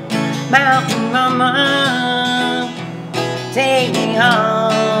 Mountain Mama, take me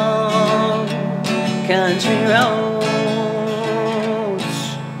home, country roads,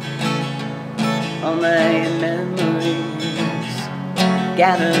 all my memories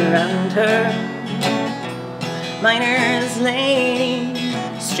gather around her, miner's lady,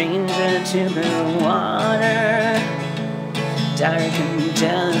 stranger to the water, dark and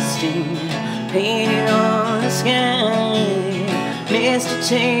dusty, painted on the sky, missed a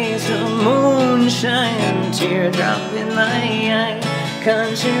taste of moonshine, teardrop in my eye.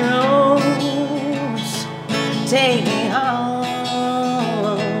 Country roads take me home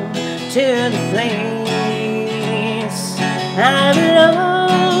to the place I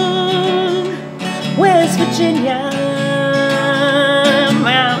belong, West Virginia,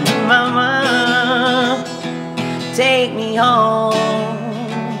 Mountain Mama, take me home,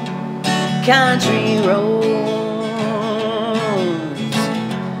 country roads.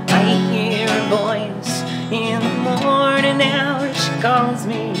 I hear her voice in the morning hours. She calls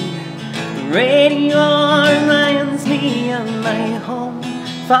me. The radio reminds me of my home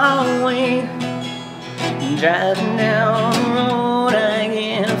far away. Driving down the road, I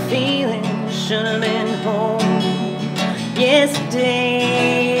get a feeling should have been home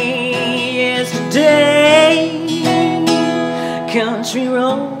yesterday, yesterday. Country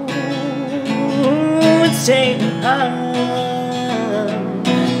roads take me home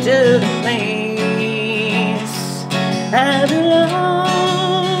to the place I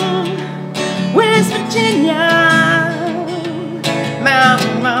belong, West Virginia.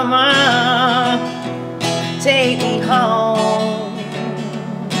 Mountain mama, take me home.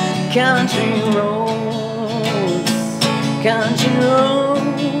 Country roads, country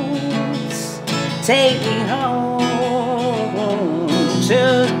roads, take me home to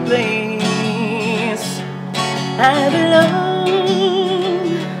the place I belong,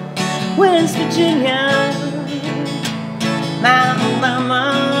 West Virginia. Mountain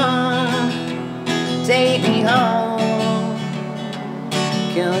mama, take me home.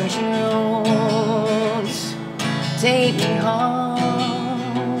 Country roads, take me home.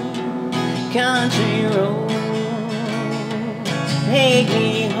 Country roads, take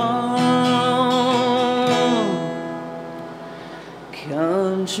me home.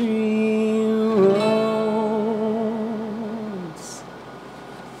 Country roads.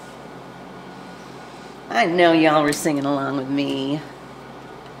 I know y'all were singing along with me.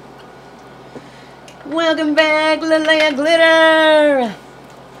 Welcome back, Linnea Glitter.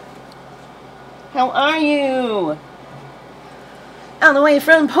 How are you? All the way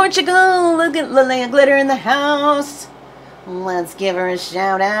from Portugal. Look at Linnea Glitter in the house. Let's give her a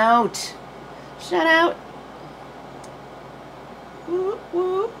shout out. Shout out. Whoop,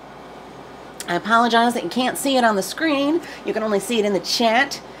 whoop. I apologize that you can't see it on the screen. You can only see it in the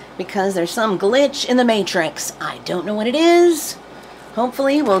chat because there's some glitch in the matrix. I don't know what it is.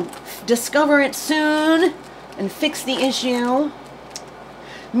 Hopefully we'll discover it soon and fix the issue.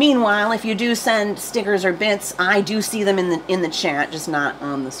 Meanwhile, if you do send stickers or bits, I do see them in the chat, just not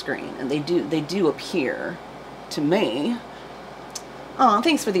on the screen, and they do appear to me. Oh,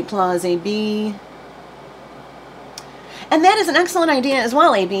 thanks for the applause, AB. And that is an excellent idea as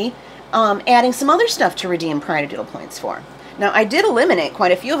well, AB. Adding some other stuff to redeem Pride Doodle points for. Now, I did eliminate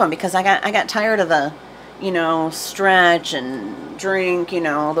quite a few of them because I got tired of the, you know, stretch and drink, you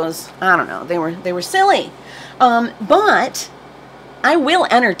know, those, I don't know, they were silly. But I will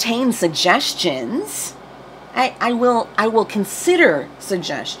entertain suggestions. I will consider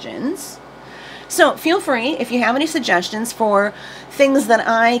suggestions. So feel free, if you have any suggestions for things that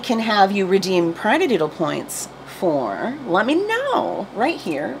I can have you redeem Pride Doodle points for, let me know right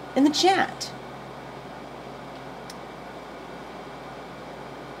here in the chat.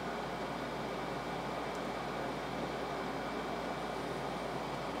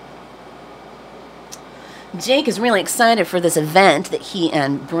 Jake is really excited for this event that he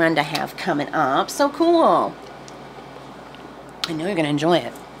and Brenda have coming up. So cool. I know you're going to enjoy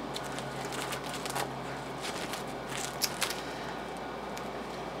it.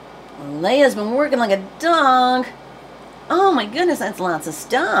 Leia's been working like a dog. Oh my goodness, that's lots of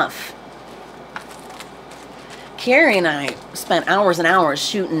stuff. Carrie and I spent hours and hours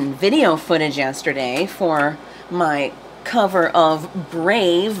shooting video footage yesterday for my cover of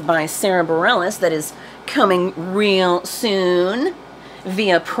Brave by Sarah Bareilles that is coming real soon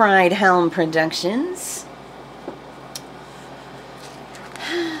via Pride Helm Productions.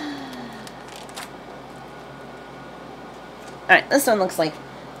 Alright, this one looks like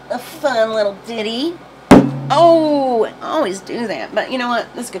a fun little ditty. Oh, I always do that. But you know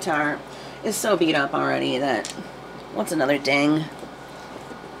what? This guitar is so beat up already that what's another ding?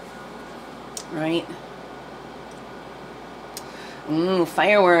 Right? Ooh,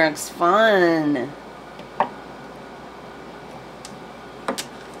 fireworks. Fun.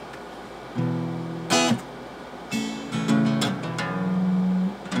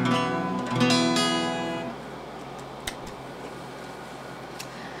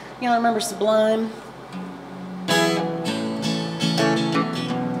 Y'all remember Sublime?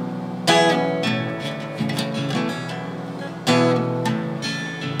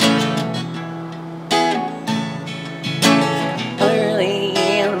 Early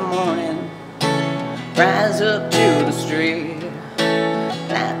in the morning, rise up to the street,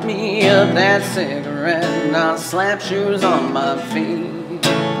 light me up that cigarette, and I'll slap shoes on my feet.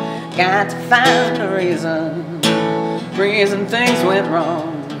 Got to find a reason things went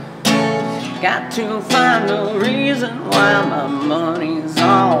wrong. Got to find a reason why my money's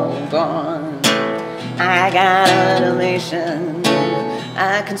all gone. I got elevation,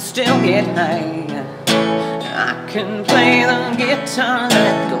 I can still get high. I can play the guitar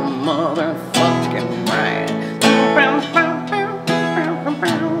like a motherfucking right.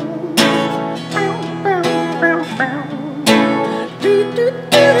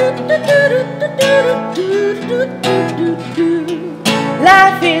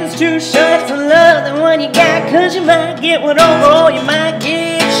 Life is too short to love the one you got, 'cause you might get one over or you might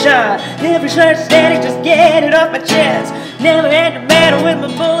get shot. Never search static, just get it off my chest. Never had to battle with my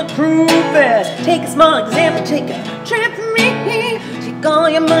bulletproof vest. Take a small example, take a trip from me. Take all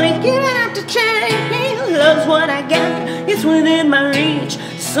your money, give it out to charity. Love's what I got, it's within my reach.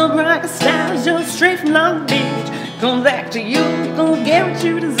 Some rock stars just straight from Long Beach. Come back to you, gonna get what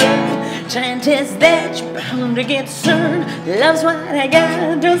you deserve. Try and test that, you're bound to get served. Love's what I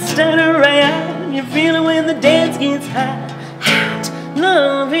got, don't stutter right out. You feel it when the dance gets hot. Hot.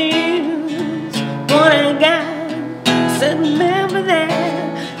 Love is what I got. So remember that.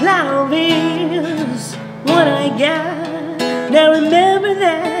 Love is what I got. Now remember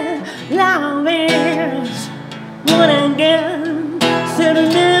that. Love is what I got. So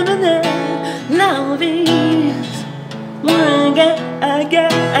remember that. Love is what I got, I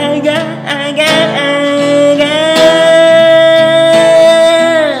got, I got, I got, I got.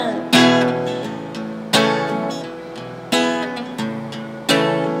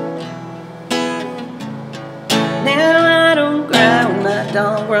 Now I don't cry when my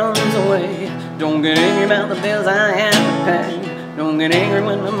dog runs away. Don't get angry about the bills I have to pay. Don't get angry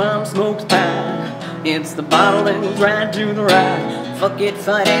when my mom smokes pie. It's the bottle that goes right to the right. Fuck it,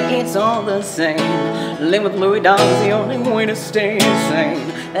 fight it, it's all the same. Live with Louis Dog's the only way to stay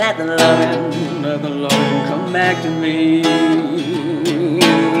sane. Let the loving come back to me.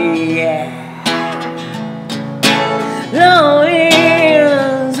 Yeah. Love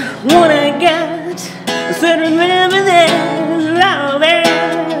is what I got. I said remember that. Love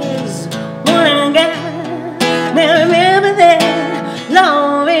is what I got. Now remember that.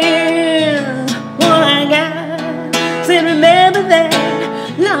 Love is what I got. Said remember that.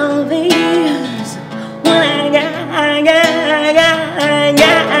 Love is what I got, I got, I got, I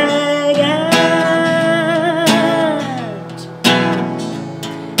got, I got.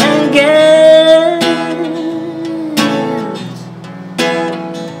 I got.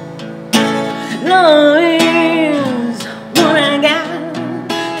 Love is what I got.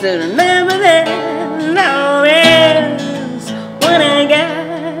 So remember that. Love is what I got.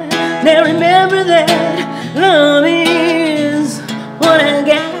 Now remember that. Love is what I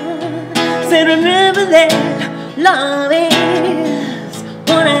got. Said remember that. Love is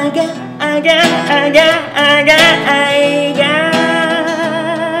what I got, I got, I got, I got, I got.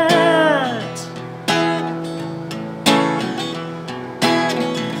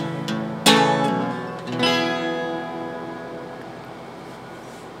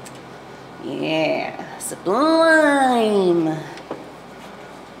 Yeah, sublime.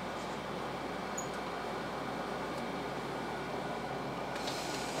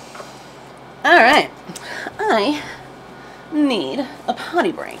 All right, I need a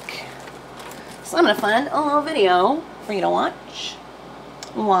potty break. So I'm gonna find a little video for you to watch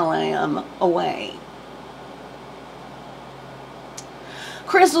while I am away.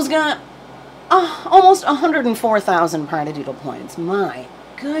 Crystal's got almost 104,000 Party-Doodle points. My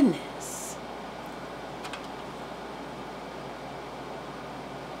goodness.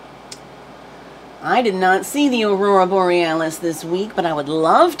 I did not see the Aurora Borealis this week, but I would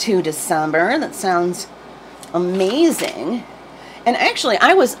love to December. That sounds amazing. And actually,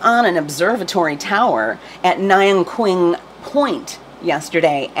 I was on an observatory tower at Nyanquing Point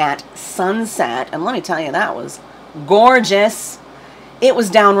yesterday at sunset, and let me tell you, that was gorgeous. It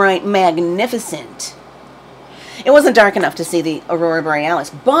was downright magnificent. It wasn't dark enough to see the Aurora Borealis,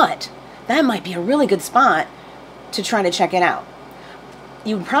 but that might be a really good spot to try to check it out.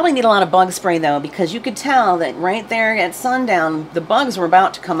 You would probably need a lot of bug spray, though, because you could tell that right there at sundown, the bugs were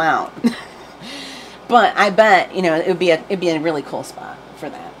about to come out. But I bet, you know, it'd be a really cool spot for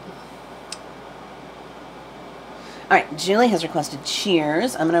that. All right, Julie has requested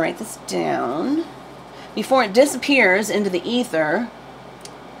cheers. I'm going to write this down. Before it disappears into the ether.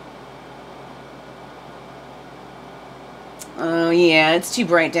 Oh, yeah, it's too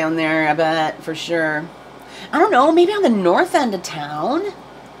bright down there, I bet, for sure. I don't know, maybe on the north end of town?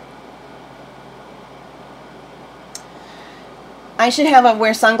 I should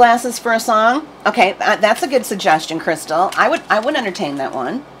wear sunglasses for a song? Okay, that's a good suggestion, Crystal. I would entertain that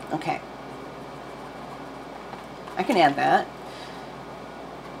one. Okay. I can add that.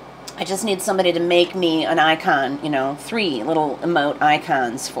 I just need somebody to make me an icon, you know, 3 little emote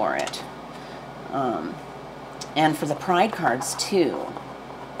icons for it. And for the pride cards too.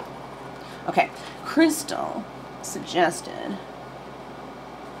 Okay, Crystal suggested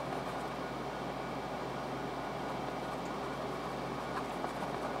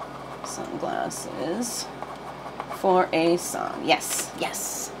sunglasses for a song. Yes,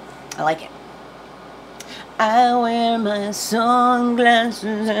 yes, I like it. I wear my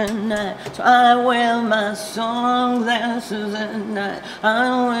sunglasses at night. So I wear my sunglasses at night.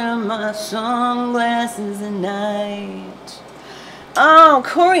 I wear my sunglasses at night. Oh,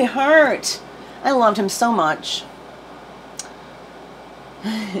 Corey Hart. I loved him so much.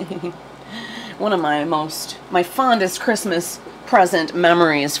 One of my fondest Christmas present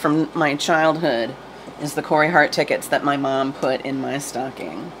memories from my childhood is the Corey Hart tickets that my mom put in my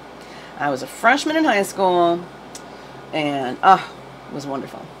stocking. I was a freshman in high school, and it was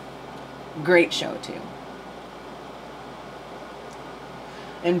wonderful. Great show too.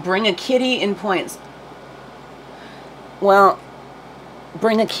 And bring a kitty in points. Well,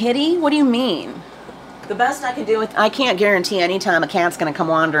 bring a kitty? What do you mean? The best I can do I can't guarantee any time a cat's gonna come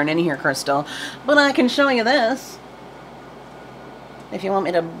wandering in here, Crystal, but I can show you this. If you want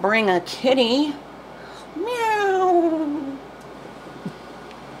me to bring a kitty. Meow.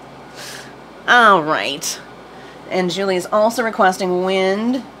 All right. And Julie's also requesting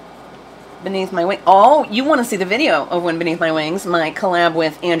Wind Beneath My Wings. Oh, you want to see the video of Wind Beneath My Wings, my collab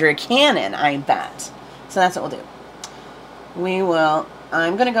with Andrea Cannon, I bet. So that's what we'll do. We will,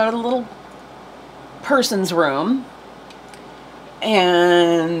 I'm going to go to the little person's room,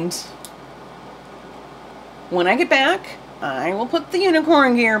 and when I get back, I will put the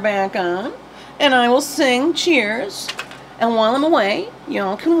unicorn gear back on, and I will sing Cheers, and while I'm away,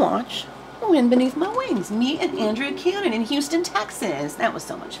 y'all can watch Wind Beneath My Wings. Me and Andrea Cannon in Houston, Texas. That was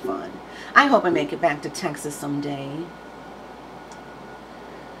so much fun. I hope I make it back to Texas someday.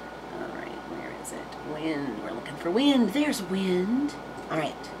 All right, where is it? Wind. We're looking for Wind. There's Wind. All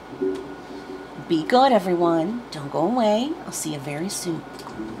right. Be good, everyone. Don't go away. I'll see you very soon.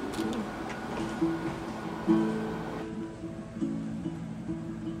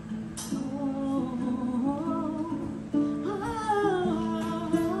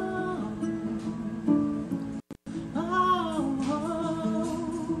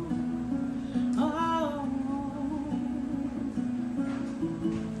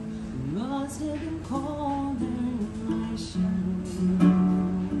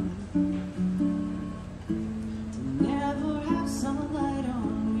 Sunlight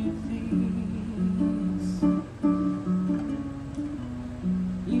on your face.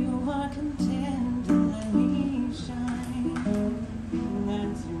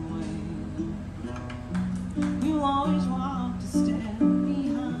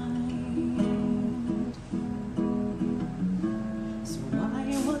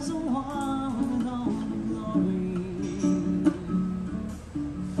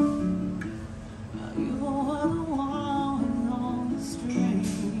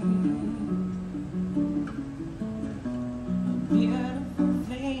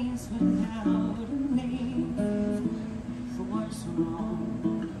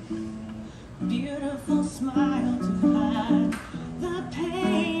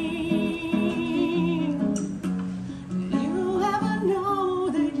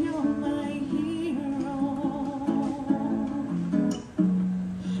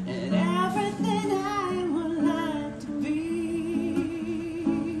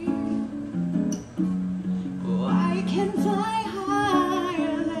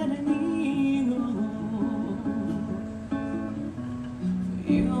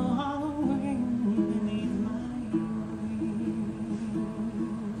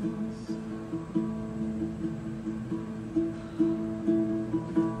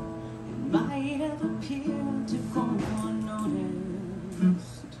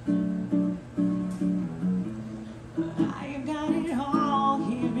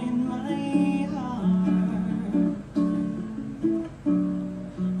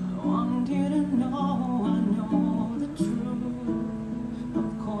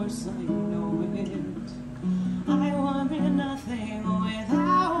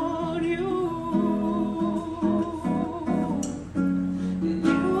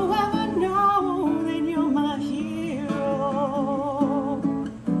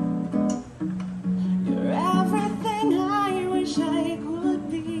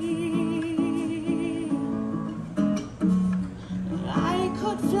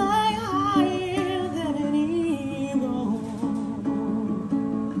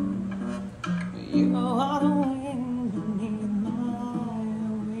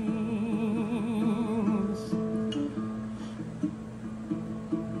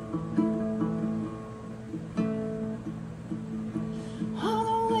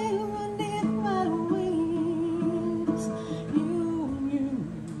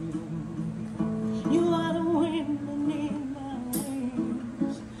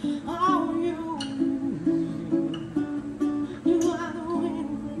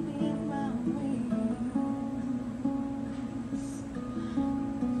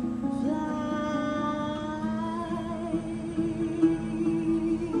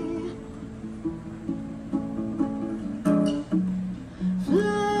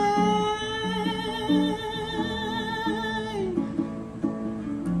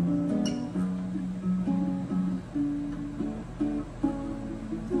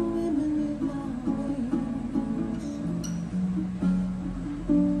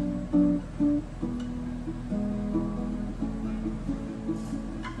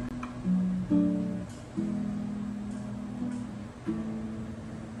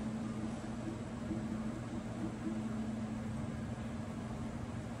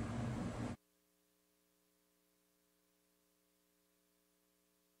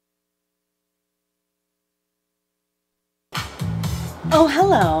 Oh,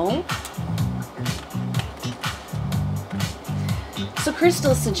 hello. So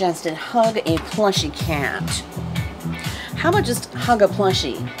Crystal suggested hug a plushie cat. How about just hug a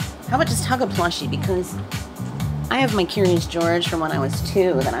plushie? How about just hug a plushie? Because I have my Curious George from when I was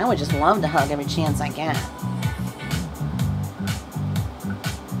 2 that I would just love to hug every chance I get.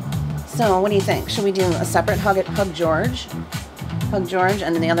 So what do you think? Should we do a separate hug George? Hug George,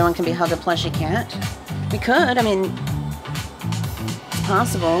 and then the other one can be hug a plushie cat? We could, I mean, it's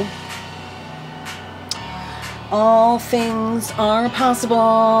possible. All things are possible.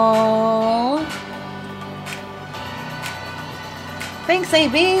 Thanks,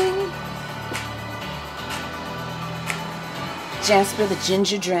 AB. Jasper the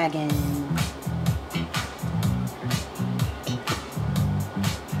Ginger Dragon.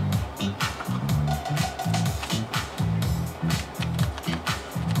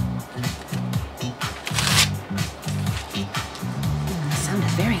 That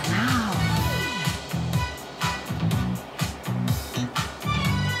sounded very loud.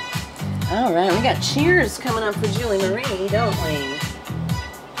 All right, we got cheers coming up for Julie Marie, don't we?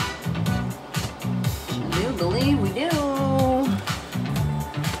 I do believe we do.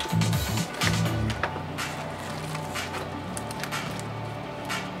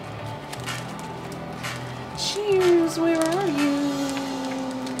 Cheers, where are you?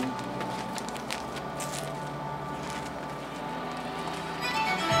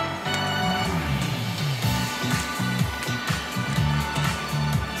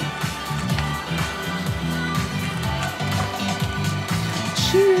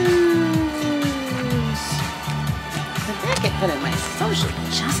 Cheers. Did that get put in my social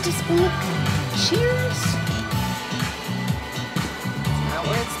justice book? Cheers. It's not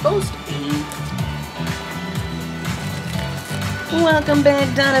where it's supposed to be. Welcome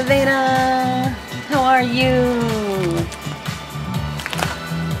back, Donna Veda. How are you?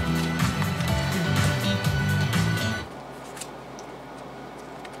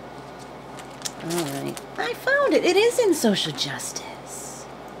 Alright, I found it. It is in social justice.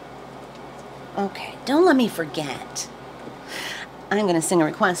 Okay, don't let me forget. I'm going to sing a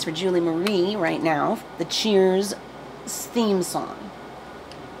request for Julie Marie right now, the Cheers theme song.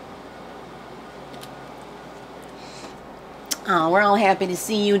 Oh, we're all happy to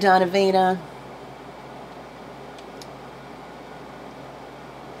see you, Donna Veda.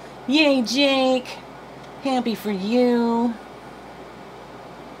 Yay, Jake. Happy for you.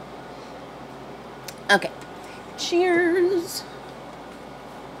 Okay. Cheers.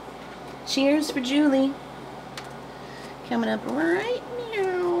 Cheers for Julie. Coming up right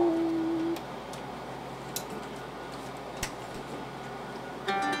now.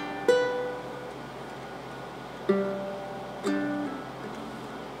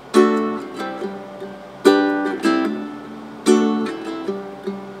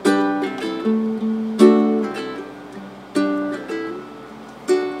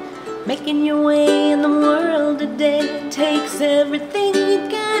 Making your way in the world today takes everything you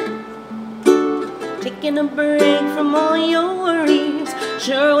got. Taking a break from all your worries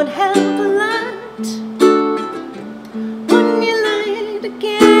sure would help a lot. Wouldn't you like to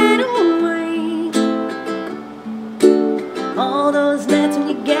get away? All those nights when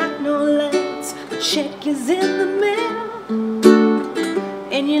you got no lights, the check is in the mail,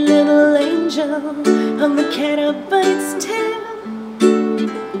 and your little angel on the cat bites tail.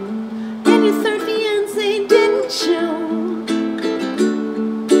 Your third fiancé didn't show.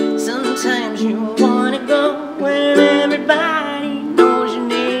 Sometimes you wanna go where everybody knows your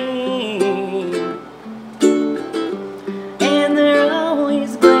name, and they're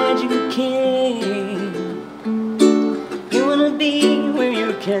always glad you came. You wanna be where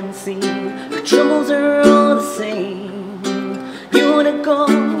you can see the troubles are all the same. You wanna go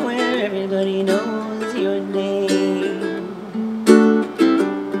where everybody knows your name.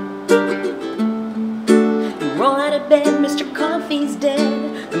 Roll out of bed, Mr. Coffee's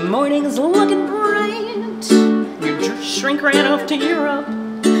dead. The morning's looking bright. You shrink right off to Europe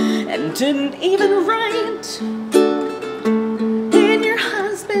and didn't even write. And your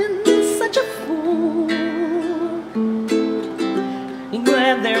husband's such a fool. You're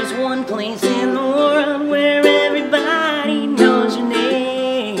glad there's one place in the world where everybody knows your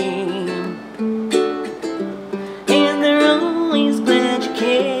name, and they're always glad you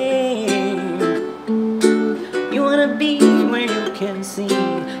came. Be where you can see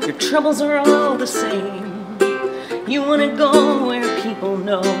your troubles are all the same. You wanna go where people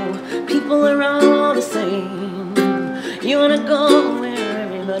know people are all the same. You wanna go where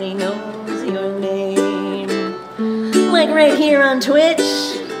everybody knows your name. Like right here on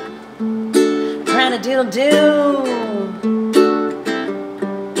Twitch. Prat-a-doodle-doo.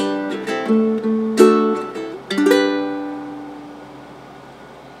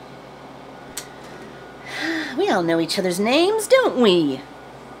 all know each other's names, don't we?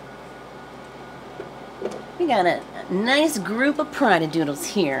 We got a nice group of Pride-a-Doodles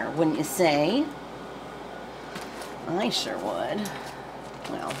here, wouldn't you say? I sure would.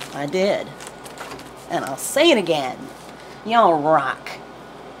 Well, I did. And I'll say it again. Y'all rock.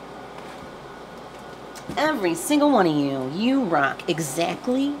 Every single one of you, you rock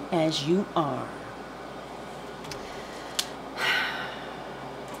exactly as you are.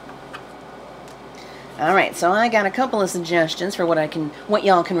 All right, so I got a couple of suggestions for what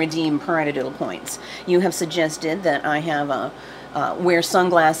y'all can redeem Pride-a-Doodle points. You have suggested that I have wear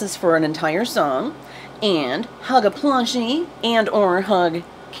sunglasses for an entire song, and hug a plushie, and or hug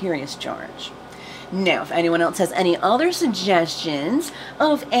Curious George. Now, if anyone else has any other suggestions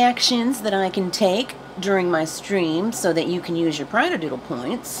of actions that I can take during my stream so that you can use your Pride-a-Doodle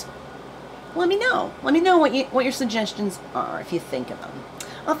points, let me know. Let me know what your suggestions are if you think of them.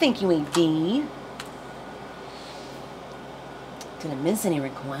 Oh, thank you, AD. Did I miss any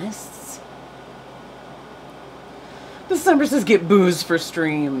requests? December says get booze for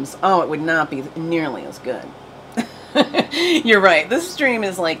streams. Oh, it would not be nearly as good. You're right. This stream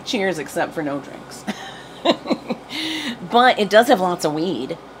is like cheers except for no drinks. But it does have lots of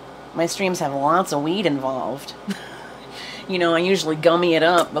weed. My streams have lots of weed involved. You know, I usually gummy it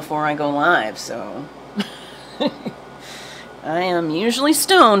up before I go live, so... I am usually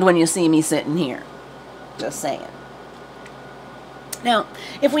stoned when you see me sitting here. Just saying. Now,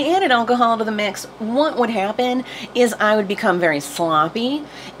 if we added alcohol to the mix, what would happen is I would become very sloppy,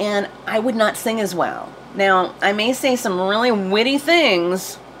 and I would not sing as well. Now, I may say some really witty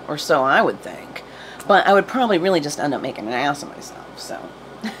things, or so I would think, but I would probably really just end up making an ass of myself, so...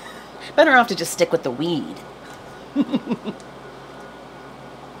 Better off to just stick with the weed.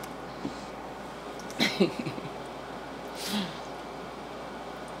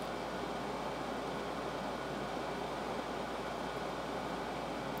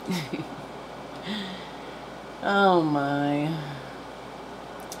 Oh my.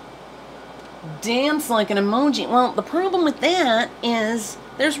 Dance like an emoji. Well, the problem with that is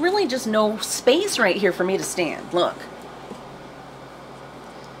there's really just no space right here for me to stand. Look.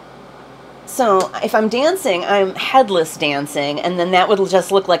 So if I'm dancing, I'm headless dancing, and then that would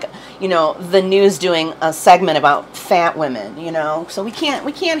just look like, you know, the news doing a segment about fat women, you know? So we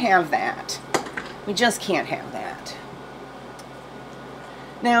can't have that. We just can't have that.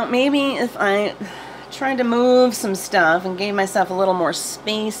 Now, maybe if I tried to move some stuff and gave myself a little more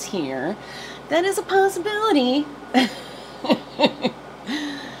space here, that is a possibility.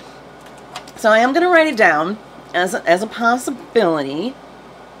 So I am going to write it down as a possibility.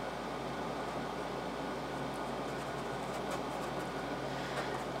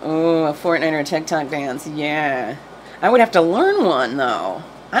 Oh, a Fortnite or a TikTok dance. Yeah. I would have to learn one, though.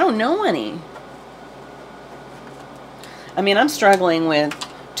 I don't know any. I mean, I'm struggling with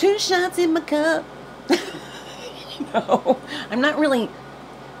 2 shots in my cup. You know, I'm not really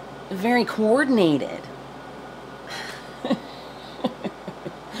very coordinated.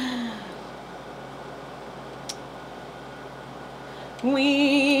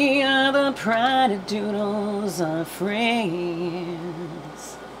 We are the Pride-a-Doodles, our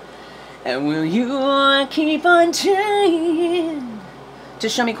friends. And will you keep on trying to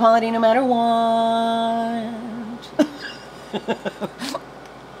show me quality no matter what?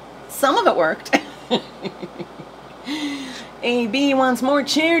 Some of it worked. AB wants more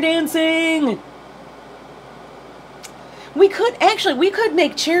chair dancing. We could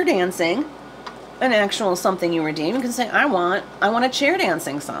make chair dancing an actual something you redeem. You can say, I want a chair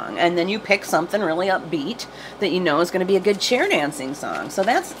dancing song, and then you pick something really upbeat that you know is going to be a good chair dancing song. So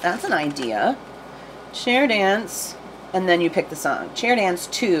that's an idea. Chair dance, and then you pick the song. Chair dance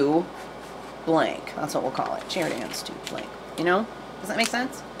to blank. That's what we'll call it. Chair dance to blank. You know? Does that make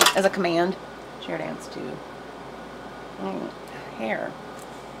sense? As a command. Chair dance to hair.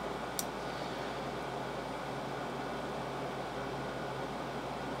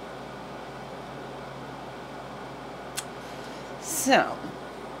 So,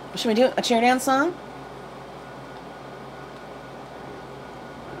 should we do a chair dance song?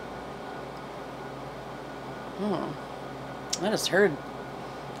 I just heard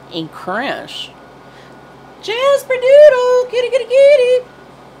a crash. Jasper Doodle! Kitty, kitty, kitty!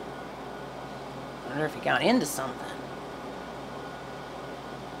 I wonder if he got into something.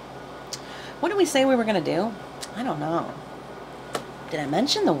 What did we say we were going to do? I don't know. Did I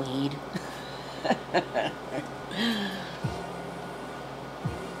mention the weed?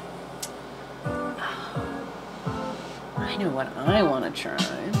 I know what I want to try.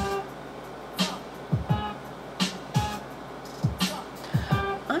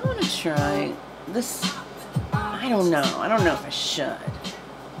 I want to try this. I I don't know. I don't know if I should.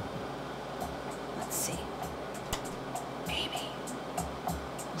 Let's see. Maybe.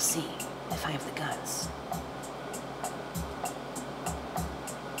 We'll see if I have the guts.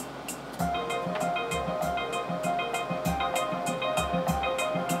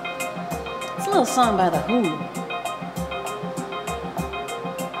 It's a little song by The Who.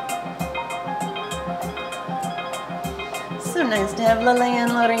 So nice to have Lily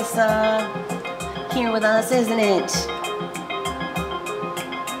and Larissa here with us, isn't it?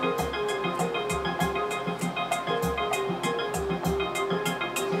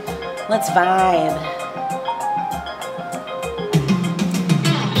 Let's vibe.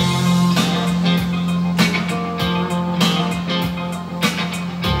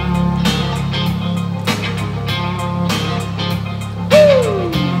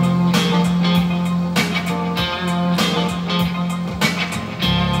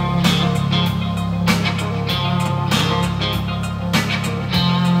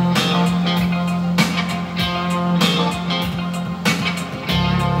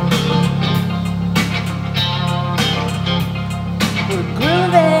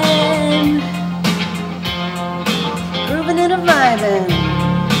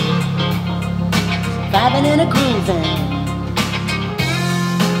 Vibing and a grooving.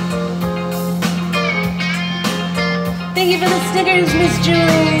 Thank you for the stickers, Miss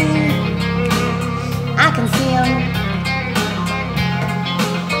Julie. I can see them.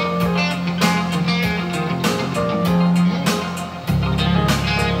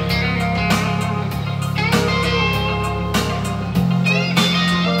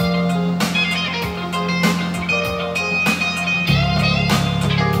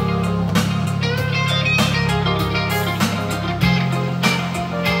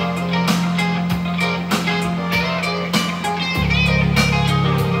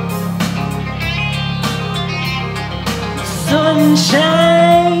 Sun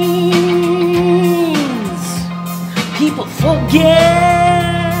shines, people forget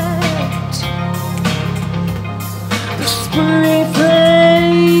the spray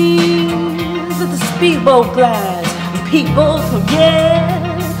flames of the speedboat glides. People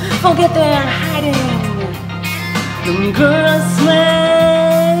forget they're hiding. The girls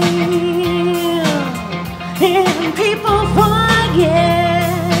smile, and people forget.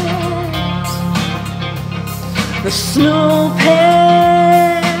 The snow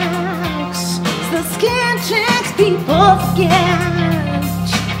packs, the skin checks, people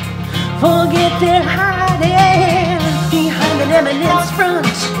forget they're hiding behind an eminence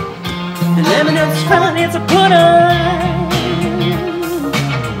front. An eminence front is a put on.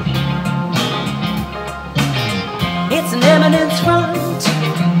 It's an eminence front.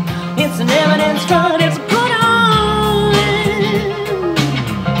 It's an eminence front. It's a put on.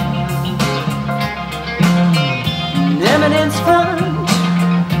 Eminence front,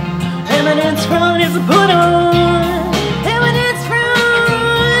 eminence front is a put on. Eminence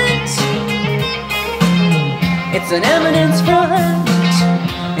front, it's an eminence front.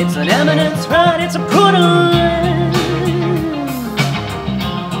 It's an eminence front, it's a put on.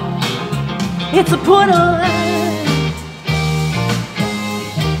 It's a put on.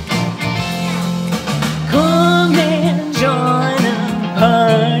 Come and join the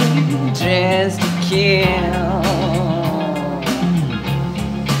party, just to kill.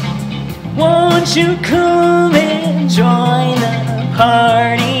 Won't you come and join the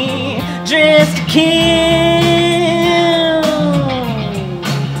party, just to kill,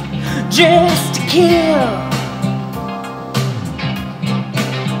 just to kill.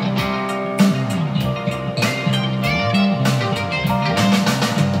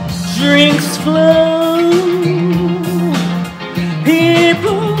 Drinks flow,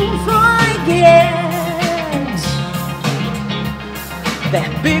 people forget. That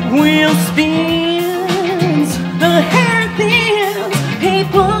big wheel spins, the hair thins,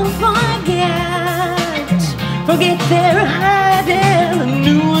 people forget they're hiding the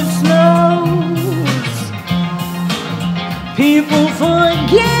newest snows. People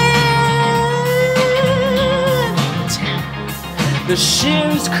forget the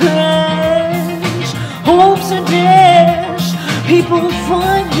shares crash, hopes are dashed. People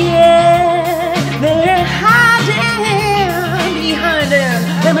forget they're hiding behind an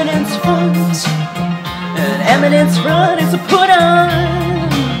eminence front. An eminence front is a put on.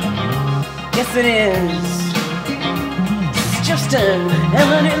 Yes, it is. It's just an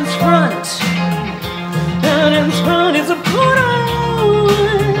eminence front. Eminence front is a put on.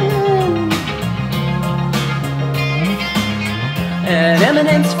 An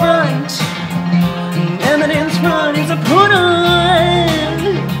eminence front. An eminence front is a put on.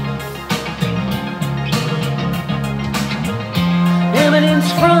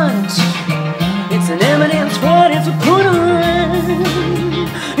 front. It's an eminence front, it's a put on.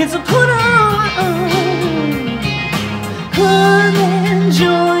 It's a put on. Come and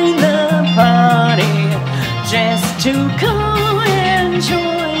join the party. Just to come and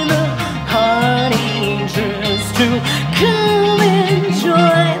join the party. Just to come and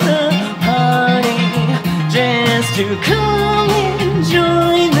join the party. Just to come and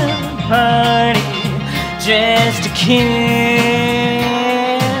join the party. Just to kill.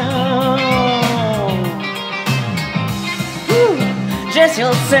 Just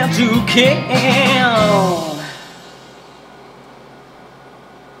yourself to kill.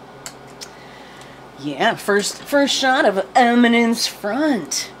 Yeah, first shot of Eminence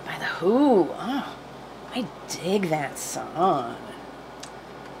Front by The Who. Oh, I dig that song.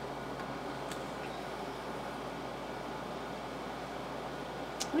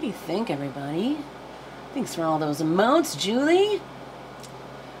 What do you think, everybody? Thanks for all those emotes, Julie.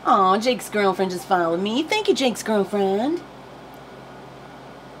 Aw, Jake's girlfriend just followed me. Thank you, Jake's girlfriend.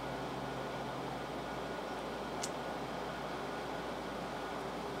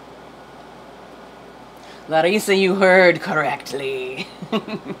 Larissa, you heard correctly.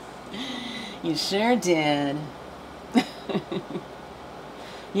 You sure did.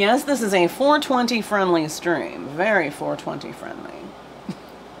 Yes, this is a 420 friendly stream. Very 420 friendly.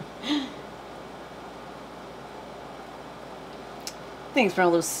 Thanks for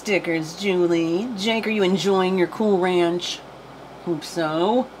all those stickers, Julie. Jake, are you enjoying your cool ranch? Hope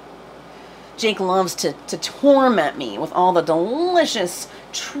so. Jake loves to torment me with all the delicious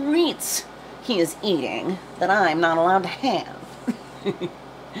treats he is eating that I'm not allowed to have.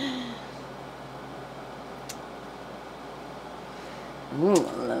 Ooh,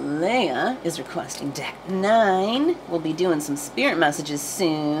 Leia is requesting deck 9. We'll be doing some spirit messages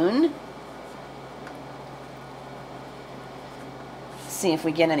soon. See if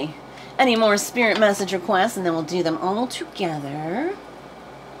we get any more spirit message requests, and then we'll do them all together.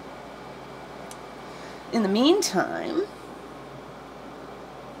 In the meantime,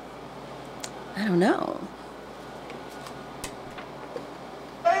 I don't know.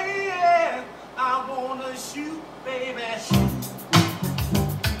 Hey, I wanna shoot, baby.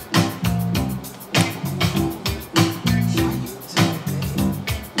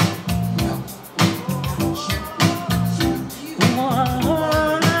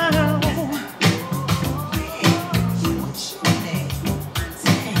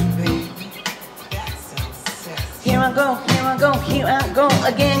 Here I go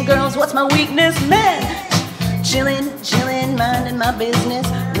again, girls, what's my weakness? Man, chillin', minding my business.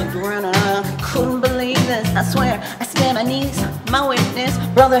 Looked around and I couldn't believe this. I swear, I stand my knees, my witness.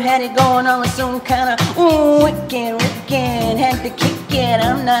 Brother had it going on with some kind of wicked. Had to kick it,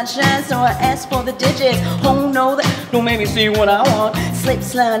 I'm not shy, so I asked for the digits. Oh no, that don't make me see what I want. Slip,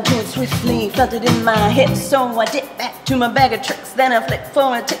 slide to it swiftly, felt it in my hips. So I dipped back to my bag of tricks. Then I flipped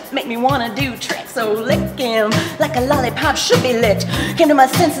for a tip, make me wanna do tricks. So lick him like a lollipop should be lit. Came to my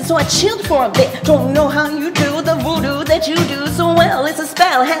senses, so I chilled for a bit. Don't know how you do the voodoo that you do so well. It's a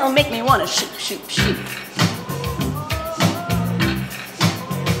spell, hell, make me wanna shoot.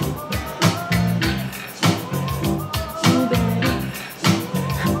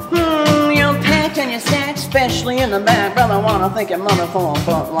 And you're stacked, especially in the back. Brother, wanna think your mother for a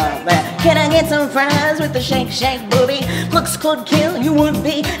butt like that. Can I get some fries with the shake, booby? Looks could kill, you would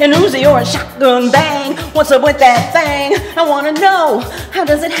be an Uzi or a shotgun bang. What's up with that thing? I wanna know, how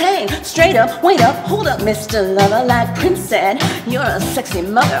does it hang? Straight up, wait up, hold up, Mr. Lover. Like Prince said, you're a sexy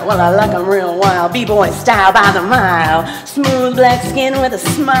mother. Well, I like 'em real wild, B-boy style by the mile. Smooth black skin with a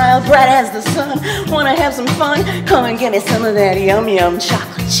smile, bright as the sun. Wanna have some fun? Come and give me some of that yum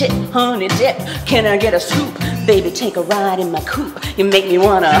chocolate chip, honey dip. Can I get a scoop? Baby, take a ride in my coupe. You make me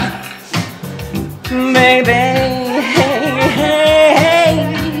wanna, baby, hey.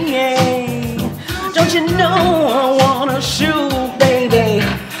 Don't you know I wanna shoot, baby?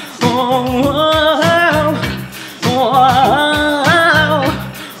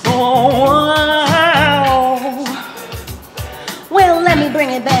 Well, let me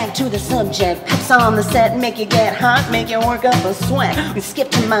bring it back to the subject. Pips on the set, make you get hot, make you work up a sweat. We skip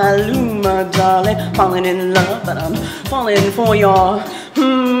to my luma, darling. Falling in love, but I'm falling for your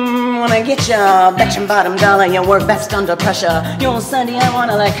when I get ya, bet your bottom dollar, you work best under pressure. You're Sunday, I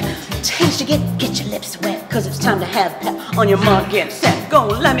wanna like taste you, get your lips wet, cause it's time to have pep. On your mark, get set, go.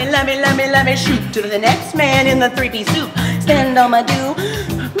 Let me shoot to the next man in the three-piece suit. Spend all my due,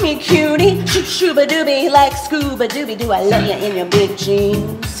 me cutie, shoot shooba doobie like scuba doobie doo. I love you in your big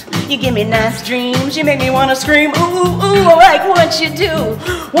jeans. You give me nice dreams, you make me wanna scream. Ooh, I like what you do.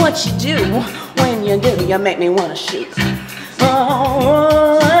 When you do, you make me wanna shoot.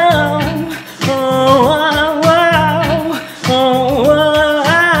 Oh.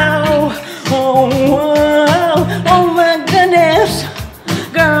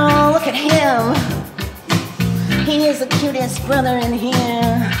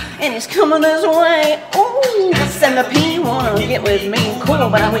 here, and he's coming this way. Ooh, send the P, wanna get with me. Cool,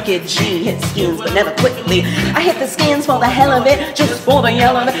 but I'm wicked G. Hit skins, but never quickly. I hit the skins for the hell of it, just for the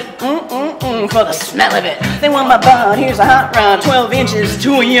yell of it. For the smell of it. They want my bod, here's a hot rod, 12 inches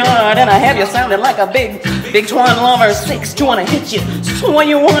to a yard, and I have you sounding like a big twine lover. 6 to wanna hit you. So what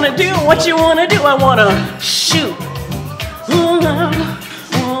you wanna do? What you wanna do? I wanna shoot.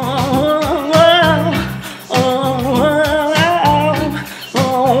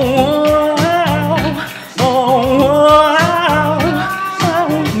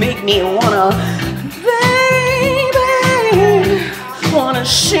 Make me wanna, baby, wanna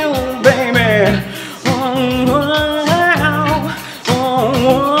shoot, baby.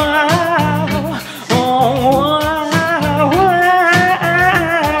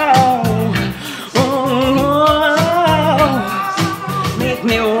 Make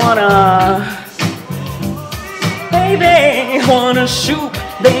me wanna, baby, wanna shoot,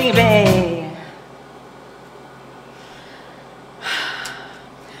 baby.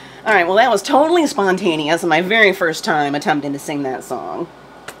 All right, well, that was totally spontaneous, and my very first time attempting to sing that song.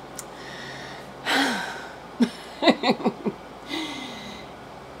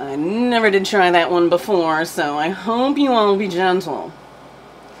 I never did try that one before, so I hope you all will be gentle.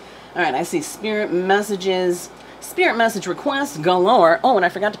 All right, I see spirit messages, spirit message requests galore. Oh, and I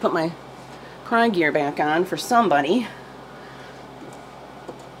forgot to put my cry gear back on for somebody.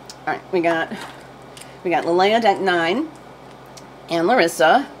 All right, we got Lelea deck 9 and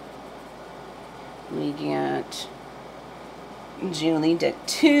Larissa. We got Julie deck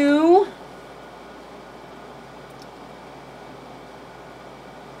 2.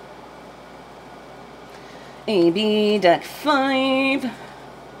 AB deck 5.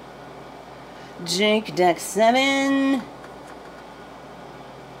 Jake deck 7.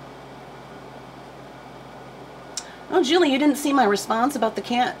 Oh, Julie, you didn't see my response about the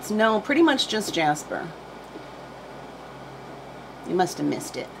cats? No, pretty much just Jasper. You must have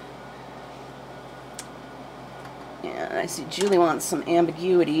missed it. Yeah, I see Julie wants some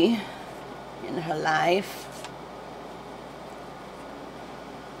ambiguity in her life.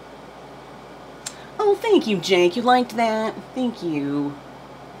 Oh, thank you, Jake. You liked that? Thank you.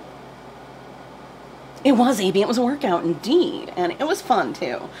 It was, AB. It was a workout indeed. And it was fun,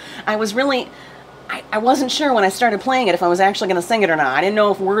 too. I was really... I wasn't sure when I started playing it if I was actually going to sing it or not. I didn't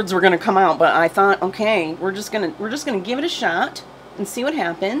know if words were going to come out, but I thought, okay, we're just gonna give it a shot and see what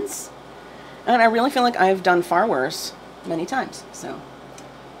happens. And I really feel like I've done far worse many times, so.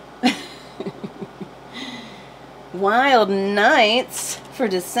 Wild Nights for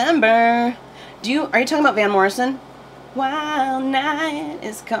December. Are you talking about Van Morrison? Wild Night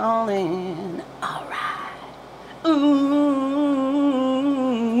is calling. All right. Ooh.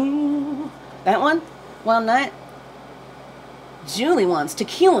 That one? Wild Night? Julie wants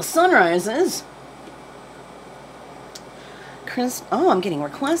Tequila Sunrises. Chris, oh, I'm getting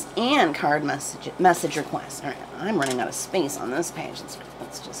requests and card message requests. All right, I'm running out of space on this page.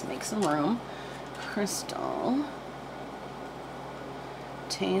 Let's just make some room. Crystal.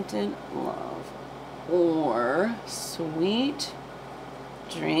 Tainted Love. Or Sweet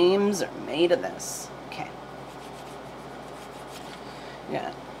Dreams Are Made of This. Okay. We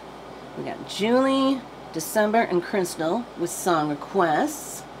got Julie, December, and Crystal with song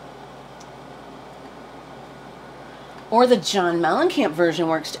requests. Or the John Mellencamp version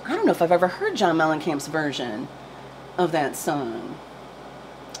works. I don't know if I've ever heard John Mellencamp's version of that song.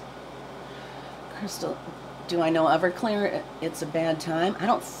 Crystal, do I know Everclear? It's a Bad Time? I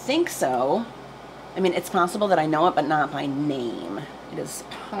don't think so. I mean, it's possible that I know it, but not by name. It is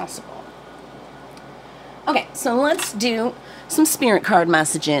possible. Okay, so let's do some spirit card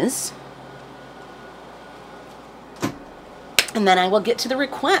messages. And then I will get to the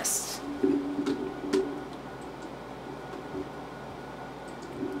requests.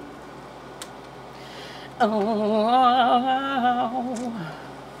 Oh.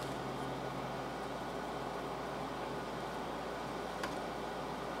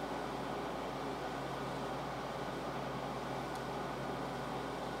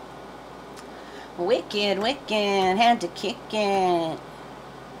 Wicked, wicked, had to kick it.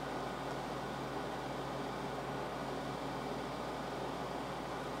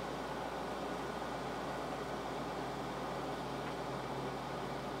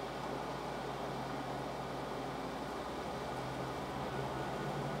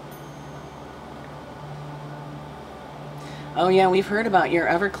 Oh yeah, we've heard about your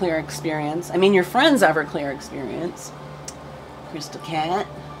Everclear experience. I mean, your friend's Everclear experience. Crystal Cat.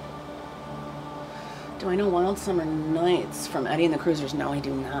 Do I know Wild Summer Nights from Eddie and the Cruisers? No, I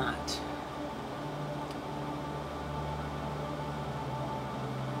do not.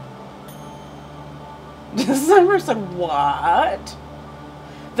 December said what?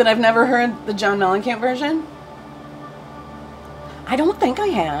 That I've never heard the John Mellencamp version? I don't think I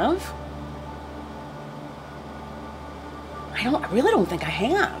have. I really don't think I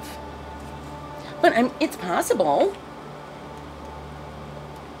have. But it's possible.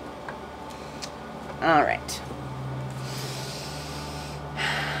 All right.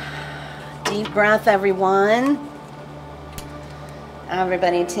 Deep breath, everyone.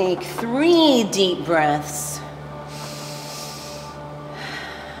 Everybody take 3 deep breaths.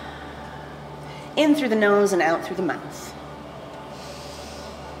 In through the nose and out through the mouth.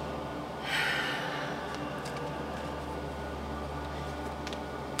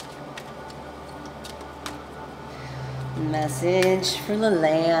 Message for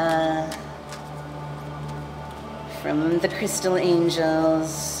Linnea from the Crystal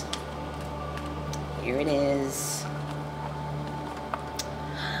Angels. Here it is.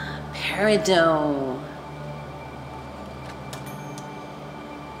 Peridot.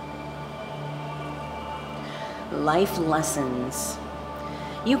 Life lessons.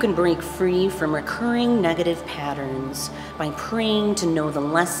 You can break free from recurring negative patterns by praying to know the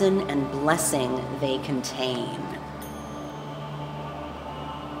lesson and blessing they contain.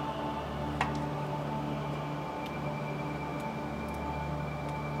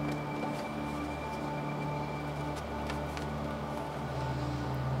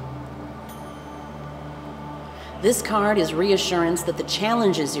 This card is reassurance that the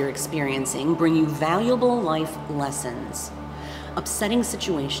challenges you're experiencing bring you valuable life lessons. Upsetting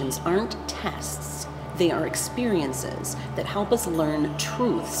situations aren't tests, they are experiences that help us learn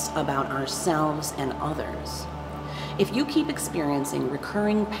truths about ourselves and others. If you keep experiencing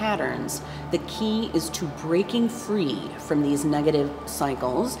recurring patterns, the key is to breaking free from these negative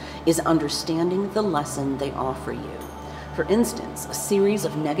cycles is understanding the lesson they offer you. For instance, a series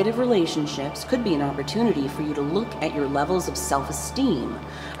of negative relationships could be an opportunity for you to look at your levels of self-esteem.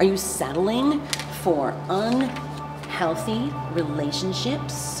 Are you settling for unhealthy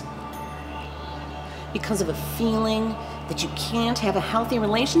relationships because of a feeling that you can't have a healthy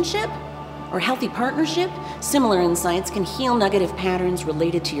relationship or healthy partnership? Similar insights can heal negative patterns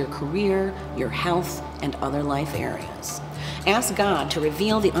related to your career, your health, and other life areas. Ask God to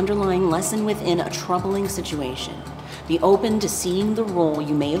reveal the underlying lesson within a troubling situation. Be open to seeing the role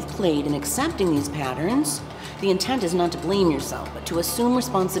you may have played in accepting these patterns. The intent is not to blame yourself, but to assume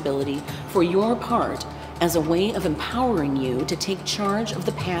responsibility for your part as a way of empowering you to take charge of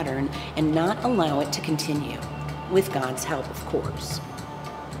the pattern and not allow it to continue, with God's help, of course.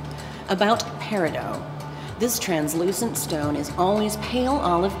 About peridot. This translucent stone is always pale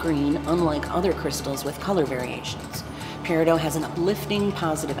olive green, unlike other crystals with color variations. Peridot has an uplifting,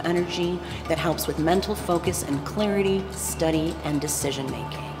 positive energy that helps with mental focus and clarity, study, and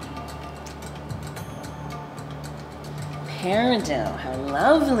decision-making. Peridot, how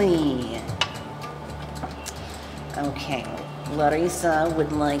lovely. Okay, Larissa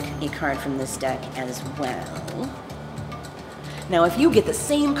would like a card from this deck as well. Now, if you get the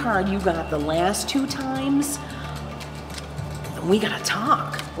same card you got the last 2 times, we gotta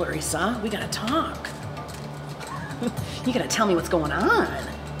talk, Larissa, we gotta talk. You gotta tell me what's going on.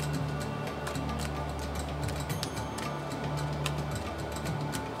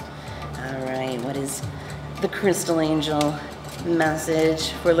 All right, what is the Crystal Angel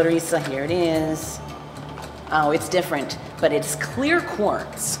message for Larissa? Here it is. Oh, it's different, but it's clear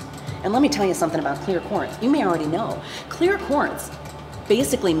quartz. And let me tell you something about clear quartz. You may already know. Clear quartz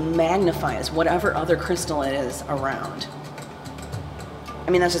basically magnifies whatever other crystal it is around. I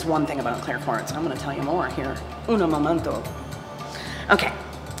mean, that's just one thing about clear quartz. I'm going to tell you more here. Uno momento. Okay,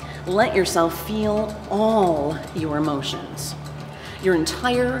 let yourself feel all your emotions. Your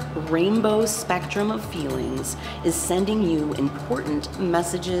entire rainbow spectrum of feelings is sending you important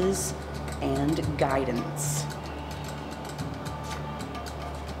messages and guidance.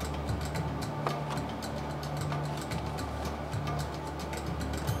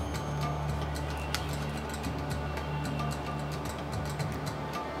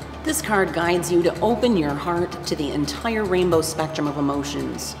 This card guides you to open your heart to the entire rainbow spectrum of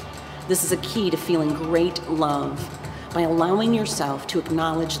emotions. This is a key to feeling great love. By allowing yourself to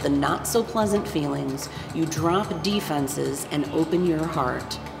acknowledge the not so pleasant feelings, you drop defenses and open your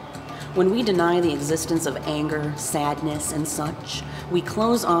heart. When we deny the existence of anger, sadness, and such, we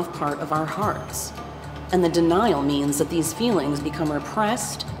close off part of our hearts. And the denial means that these feelings become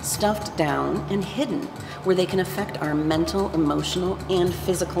repressed, stuffed down, and hidden, where they can affect our mental, emotional, and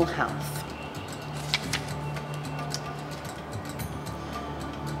physical health.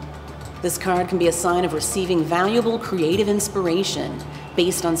 This card can be a sign of receiving valuable creative inspiration.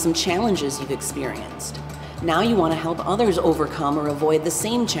 based on some challenges you've experienced. Now you want to help others overcome or avoid the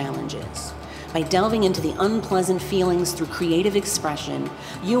same challenges. By delving into the unpleasant feelings through creative expression,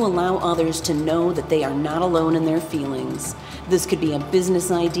 you allow others to know that they are not alone in their feelings. This could be a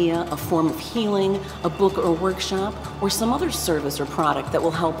business idea, a form of healing, a book or workshop, or some other service or product that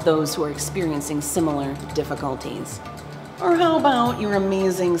will help those who are experiencing similar difficulties. Or how about your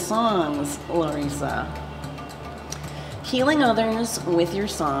amazing songs, Larissa? Healing others with your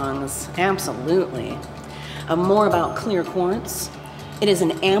songs, absolutely. More about clear quartz. It is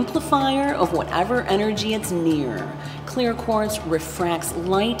an amplifier of whatever energy it's near. Clear quartz refracts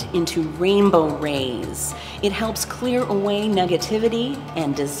light into rainbow rays. It helps clear away negativity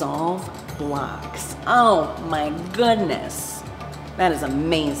and dissolve blocks. Oh my goodness. That is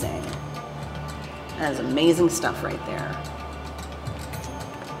amazing. That is amazing stuff right there.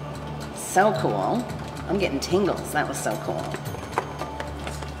 So cool. I'm getting tingles. That was so cool.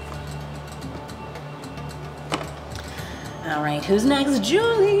 All right, who's next?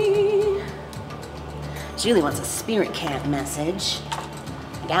 Julie. Julie wants a spirit cat message.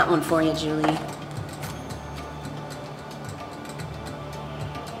 I got one for you, Julie.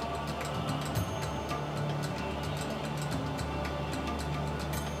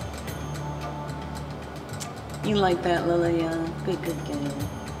 You like that, Lilia? Good, good, good.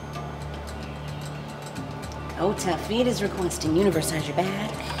 Oh, Tafid is requesting Universe has your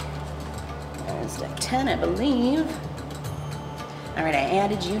back. There's deck 10, I believe. All right, I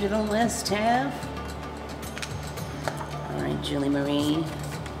added you to the list, Tav. All right, Julie Marie.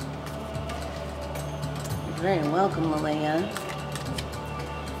 You're very welcome, Lilia.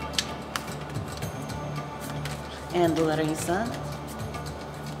 And Larissa.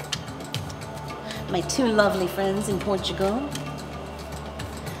 My two lovely friends in Portugal.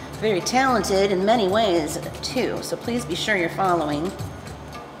 Very talented in many ways, too, so please be sure you're following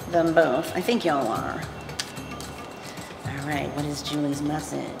them both. I think y'all are. All right, what is Julie's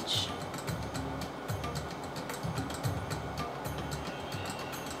message?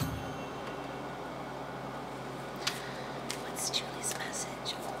 What's Julie's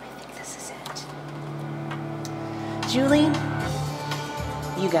message? Oh, I think this is it. Julie,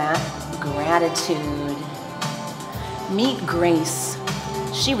 you got gratitude. Meet Grace.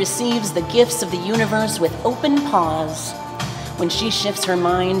 She receives the gifts of the universe with open paws. When she shifts her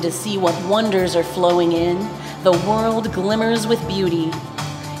mind to see what wonders are flowing in, the world glimmers with beauty.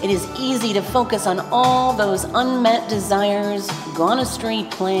 It is easy to focus on all those unmet desires, gone astray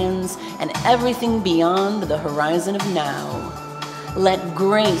plans, and everything beyond the horizon of now. Let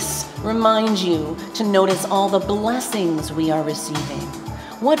grace remind you to notice all the blessings we are receiving.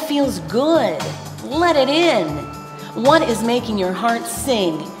 What feels good? Let it in. What is making your heart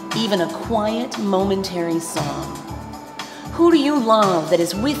sing even a quiet, momentary song? Who do you love that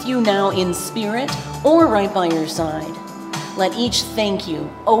is with you now in spirit or right by your side? Let each thank you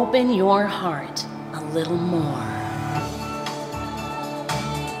open your heart a little more.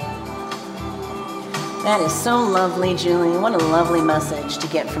 That is so lovely, Julie. What a lovely message to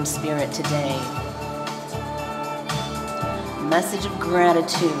get from Spirit today. Message of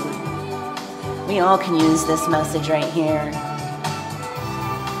gratitude. We all can use this message right here.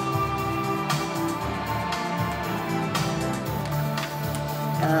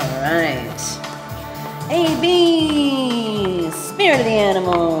 All right. AB, Spirit of the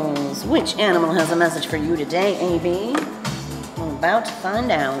Animals. Which animal has a message for you today, AB? We're about to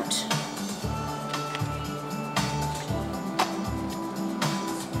find out.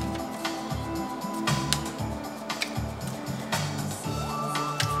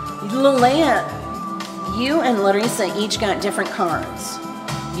 Lilia, you and Larissa each got different cards.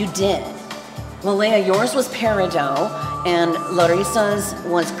 You did. Lilia, yours was peridot, and Larissa's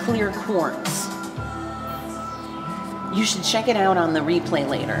was clear quartz. You should check it out on the replay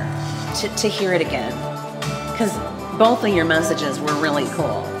later to hear it again, because both of your messages were really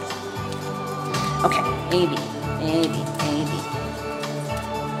cool. Okay, AB.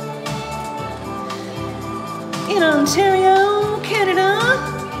 In Ontario, Canada.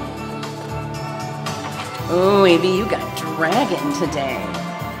 Oh, AB, you got dragon today.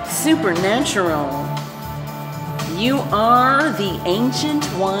 Supernatural. You are the ancient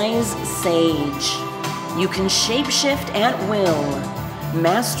wise sage. You can shapeshift at will.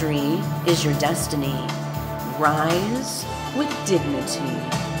 Mastery is your destiny. Rise with dignity.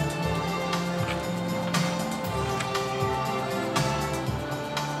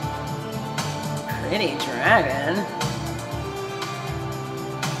 Pretty dragon.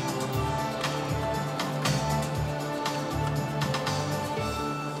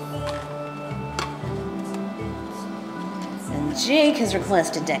 Jake has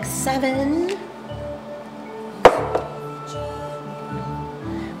requested deck 7,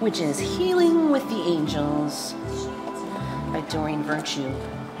 which is Healing with the Angels by Doreen Virtue.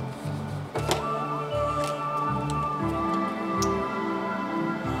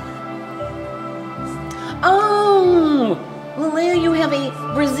 Oh, Lilia, you have a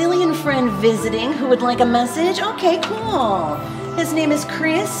Brazilian friend visiting who would like a message? Okay, cool. His name is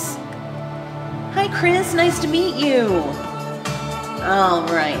Chris. Hi, Chris. Nice to meet you. All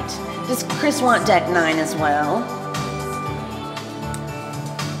right. Does Chris want deck 9 as well?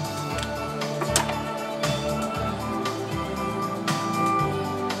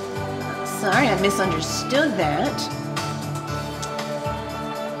 Sorry, I misunderstood that.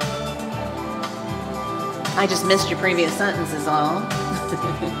 I just missed your previous sentence is all.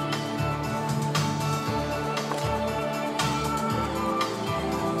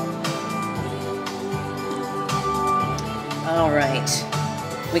 All right.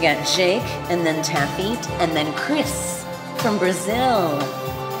 We got Jake, and then Tafit, and then Chris from Brazil.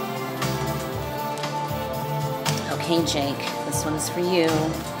 Okay, Jake, this one's for you.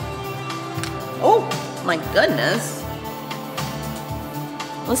 Oh, my goodness.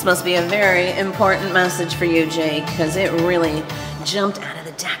 This must be a very important message for you, Jake, because it really jumped out of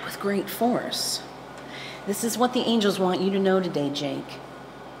the deck with great force. This is what the angels want you to know today, Jake.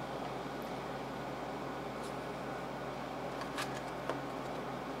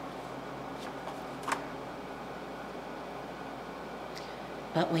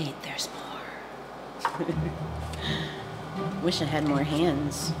 But wait, there's more. Wish I had more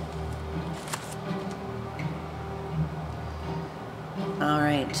hands. All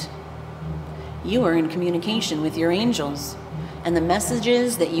right. You are in communication with your angels, and the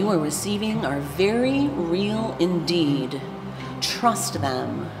messages that you are receiving are very real indeed. Trust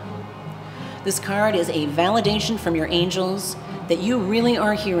them. This card is a validation from your angels that you really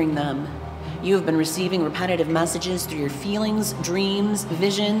are hearing them. You have been receiving repetitive messages through your feelings, dreams,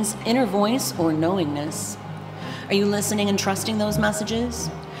 visions, inner voice, or knowingness. Are you listening and trusting those messages?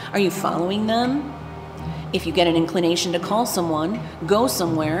 Are you following them? If you get an inclination to call someone, go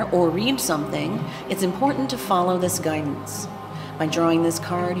somewhere, or read something, it's important to follow this guidance. By drawing this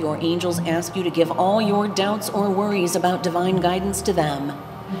card, your angels ask you to give all your doubts or worries about divine guidance to them.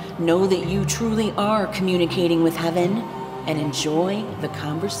 Know that you truly are communicating with heaven, and enjoy the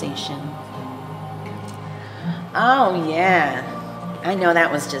conversation. Oh yeah, I know that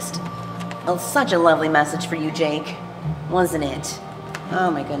was just such a lovely message for you, Jake, wasn't it?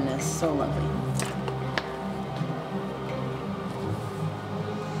 Oh my goodness, so lovely.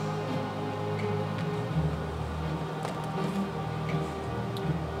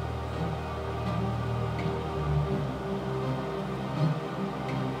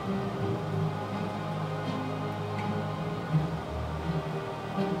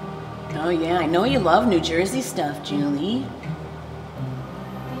 Oh yeah, I know you love New Jersey stuff, Julie.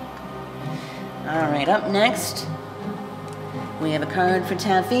 All right, up next, we have a card for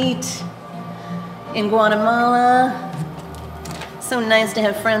Tafit in Guatemala. So nice to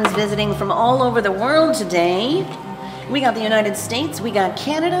have friends visiting from all over the world today. We got the United States, we got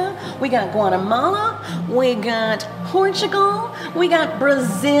Canada, we got Guatemala, we got Portugal, we got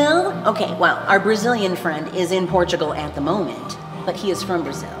Brazil. Okay, well, our Brazilian friend is in Portugal at the moment, but he is from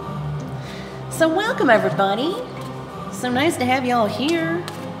Brazil. So welcome, everybody. So nice to have you all here.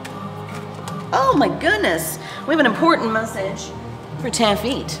 Oh my goodness, we have an important message for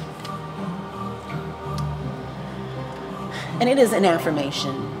Tafit. And it is an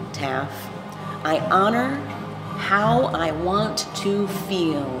affirmation, Taf. I honor how I want to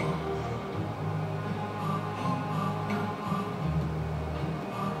feel.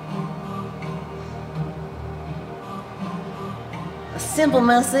 A simple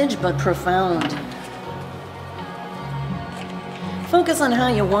message, but profound. Focus on how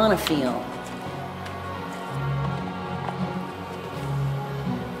you want to feel.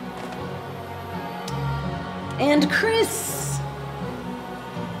 And Chris.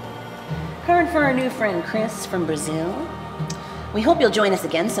 Card for our new friend Chris from Brazil. We hope you'll join us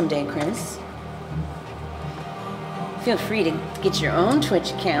again someday, Chris. Feel free to get your own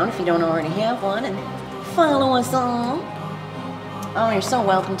Twitch account if you don't already have one and follow us all. Oh, you're so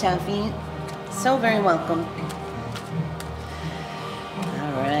welcome, Tafit. So very welcome.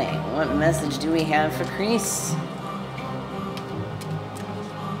 All right, what message do we have for Chris?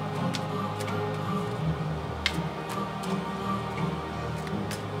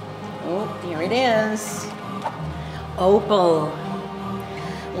 Oh, here it is. Opal.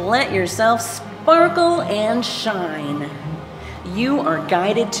 Let yourself sparkle and shine. You are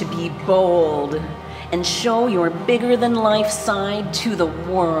guided to be bold and show your bigger-than-life side to the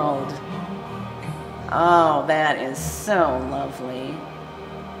world. Oh, that is so lovely.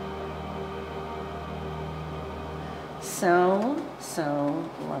 So, so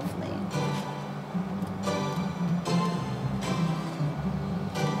lovely.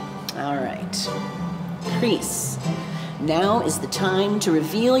 All right. Crease. Now is the time to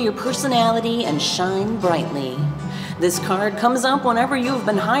reveal your personality and shine brightly. This card comes up whenever you have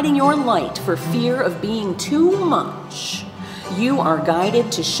been hiding your light for fear of being too much. You are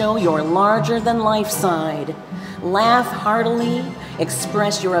guided to show your larger-than-life side. Laugh heartily,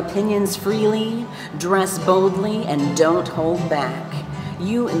 express your opinions freely, dress boldly, and don't hold back.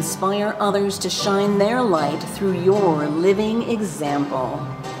 You inspire others to shine their light through your living example.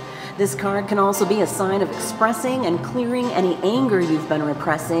 This card can also be a sign of expressing and clearing any anger you've been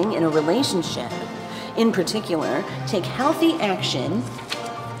repressing in a relationship. In particular, take healthy action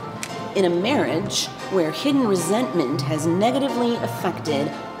in a marriage where hidden resentment has negatively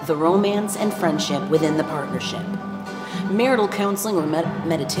affected the romance and friendship within the partnership. Marital counseling or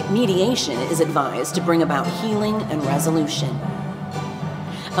mediation is advised to bring about healing and resolution.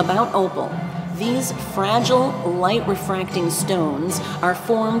 About opal. These fragile, light-refracting stones are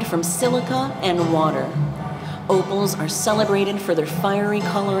formed from silica and water. Opals are celebrated for their fiery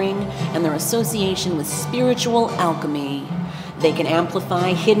coloring and their association with spiritual alchemy. They can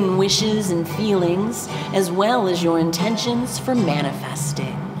amplify hidden wishes and feelings, as well as your intentions for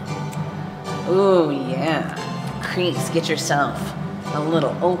manifesting. Oh yeah, Crease, get yourself a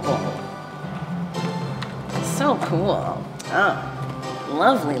little opal. So cool. Oh.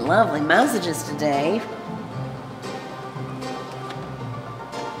 Lovely, lovely messages today.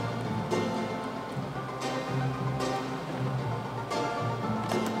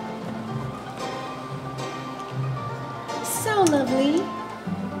 So lovely.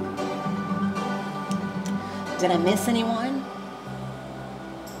 Did I miss anyone?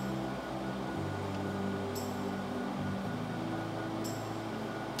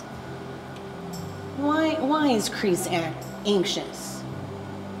 Why is Crease anxious?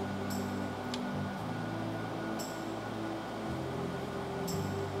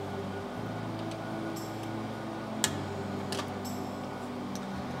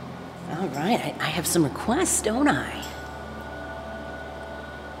 All right, I have some requests, don't I?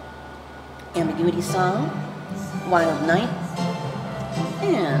 Ambiguity Song, Wild Night,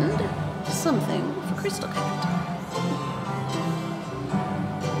 and something for Crystal Cat.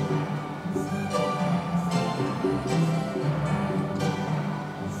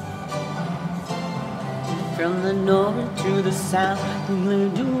 From the north to the south, from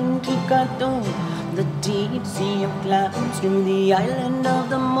Lagoon to Cartoon, the deep sea of clouds to the island of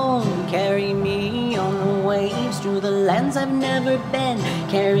the moon. Carry me on the waves through the lands I've never been.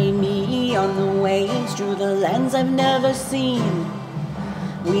 Carry me on the waves through the lands I've never seen.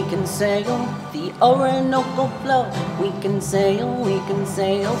 We can sail the Orinoco flow. We can sail,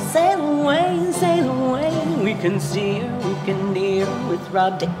 sail away, sail away. We can steer, we can deer with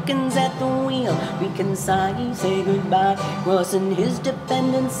Rob Dickens at the wheel. We can sigh, say goodbye, crossing his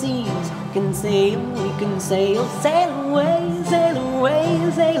dependent seas. We can sail, sail away, sail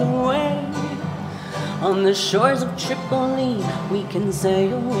away, sail away. On the shores of Tripoli, we can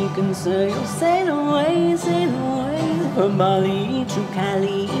sail, sail away, sail away. From Bali to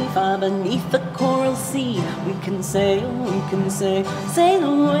Cali, far beneath the coral sea, we can sail, sail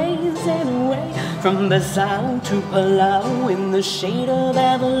away, sail away. From Bissau to Palau, in the shade of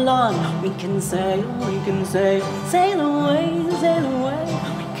Avalon, we can sail, sail away, sail away.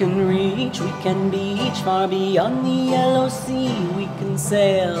 We can reach, we can beach, far beyond the yellow sea, we can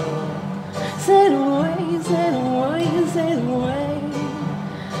sail, sail away, sail away, sail away.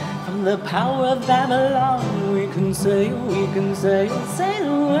 From the power of Babylon, we can sail, sail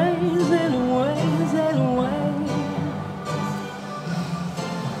away, sail away, sail away.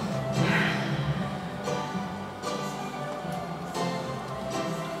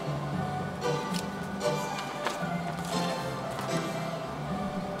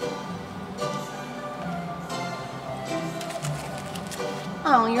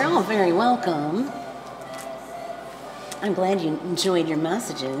 Oh, you're all very welcome. I'm glad you enjoyed your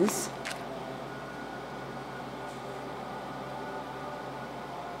messages.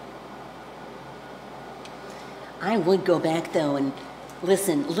 I would go back though and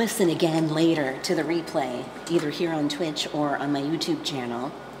listen again later to the replay, either here on Twitch or on my YouTube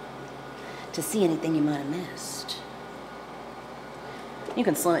channel, to see anything you might have missed. You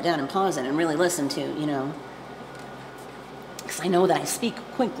can slow it down and pause it and really listen to, you know, because I know that I speak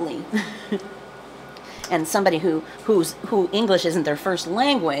quickly. and somebody who English isn't their first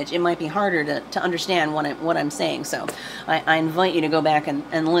language, it might be harder to understand what I'm saying. So I invite you to go back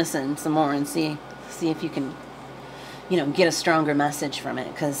and listen some more and see if you can, you know, get a stronger message from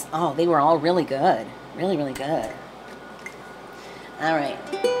it, because they were all really good, really, really good. All right,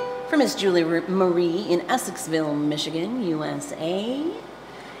 from Miss Julie Marie in Essexville, Michigan, USA.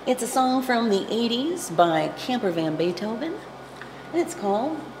 It's a song from the 80s by Camper Van Beethoven, and it's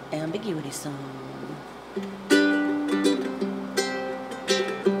called Ambiguity Song. I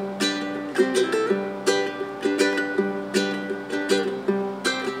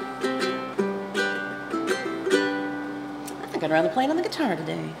think I'd rather play it on the guitar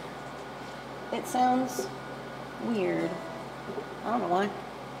today. It sounds weird. I don't know why.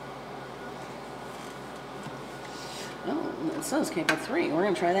 Oh, it says cable 3. We're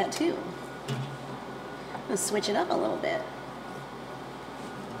going to try that too. Let's switch it up a little bit.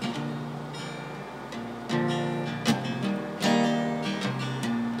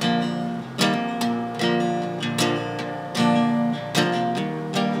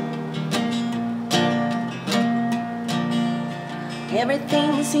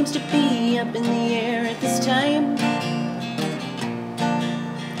 Everything seems to be up in the air at this time.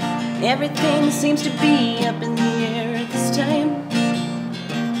 Everything seems to be up in the air at this time.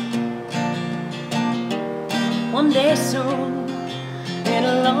 One day soon,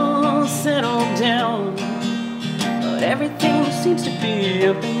 it'll all settle down. But everything seems to be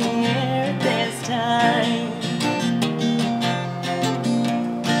up in the air at this time.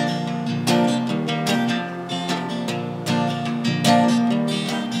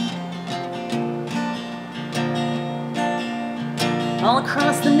 All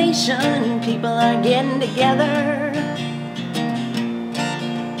across the nation, people are getting together.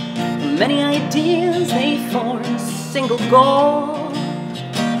 Many ideas, they form a single goal.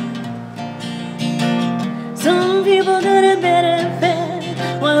 Some people gotta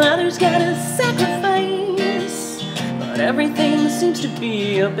benefit, while others gotta sacrifice. But everything seems to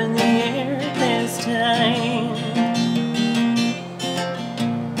be up in the air at this time.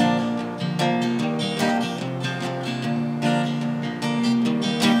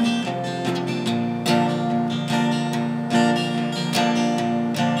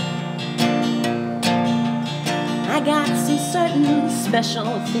 I got some certain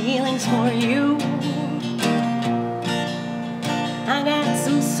special feelings for you. I got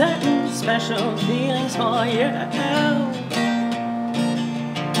some certain special feelings for you.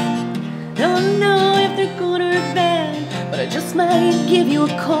 Don't know if they're good or bad, but I just might give you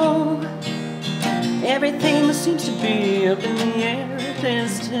a call. Everything seems to be up in the air at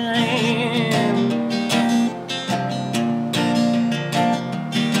this time.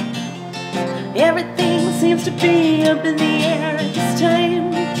 Everything seems to be up in the air at this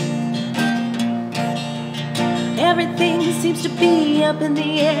time. Everything seems to be up in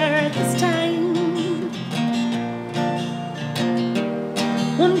the air at this time.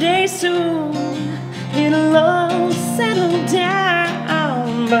 One day soon, it'll all settle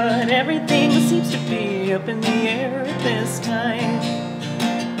down. But everything seems to be up in the air at this time.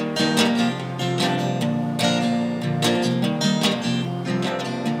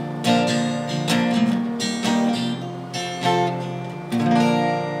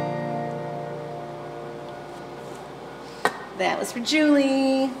 That was for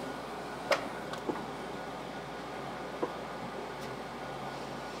Julie.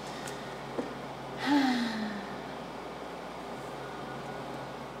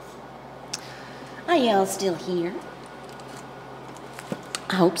 Are y'all still here?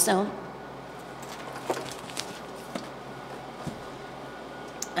 I hope so.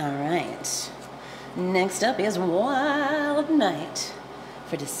 All right. Next up is Wild Night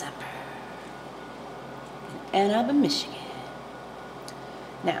for December in Ann Arbor, Michigan.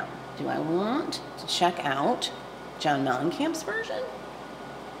 Now, do I want to check out John Mellencamp's version?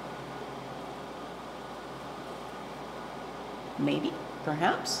 Maybe,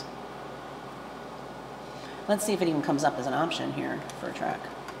 perhaps. Let's see if it even comes up as an option here for a track.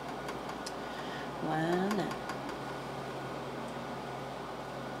 Why not?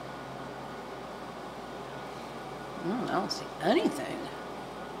 I don't see anything.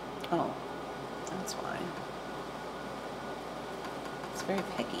 Oh, that's why. It's very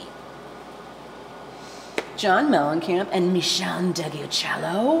picky. John Mellencamp and Michel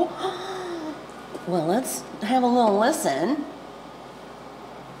Deguccello. Well, let's have a little listen.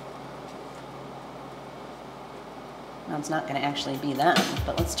 Now, it's not going to actually be them,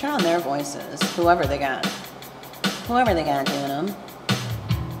 but let's turn on their voices, whoever they got doing them.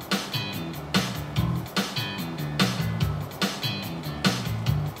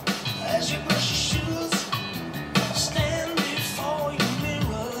 As you brush your shoes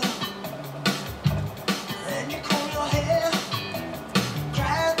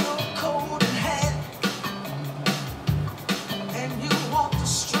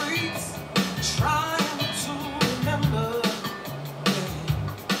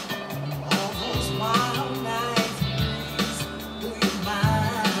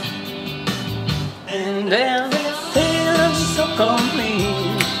everything looks so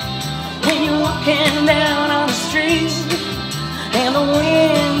complete when you're walking down on the street, and the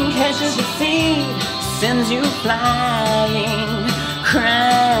wind catches your feet, sends you flying,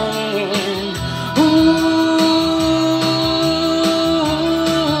 crying. Ooh,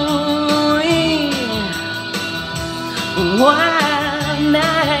 wild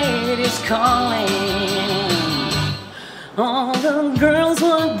night is calling. All the girls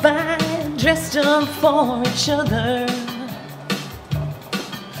walk by dressed up for each other,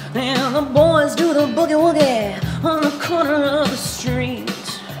 and the boys do the boogie woogie on the corner of the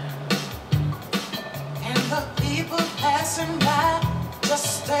street. And the people passing by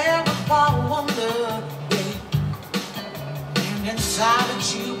just stare without wonder. And inside the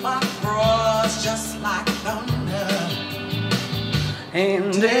jukebox roars just like thunder.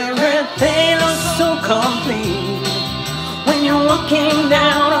 And everything looks so complete when you're walking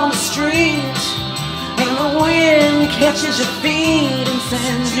down on the street, and the wind catches your feet and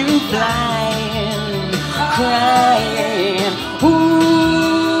sends you flying, crying. Ooh,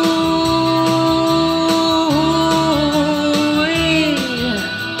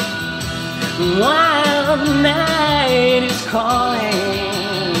 wild night is calling.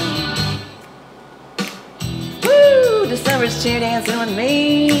 Woo, December's cheer dancing with me.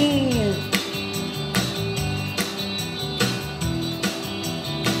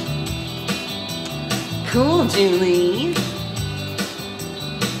 Cool, Julie.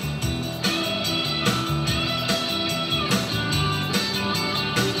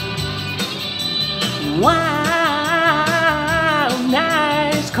 Wild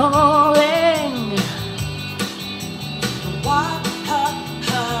night calling. Wild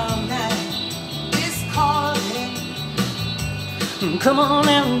night is calling. Come on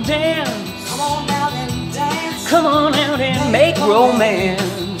out and dance. Come on out and dance. Come on out and make romance.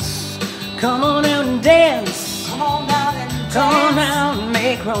 Come on out and dance. Come on out and dance. Come on out and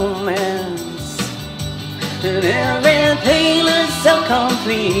make romance. And everything looks so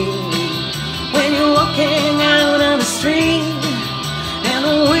complete when you're walking out on the street, and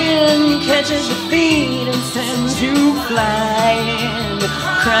the wind catches your feet and sends you flying,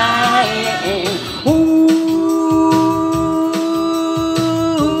 crying. Ooh,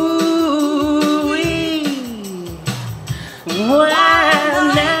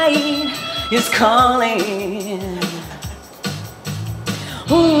 wild night is calling.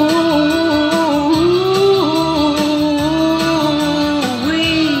 Ooh,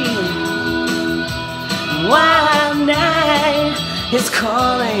 wild night is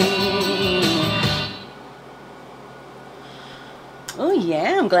calling. Oh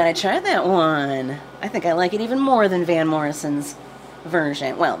yeah, I'm glad I tried that one. I think I like it even more than Van Morrison's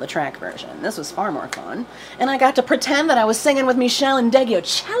version. Well, the track version. This was far more fun. And I got to pretend that I was singing with Michelle and Deggio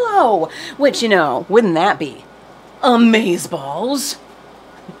cello, which, you know, wouldn't that be amazeballs?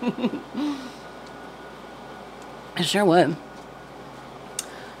 I sure would.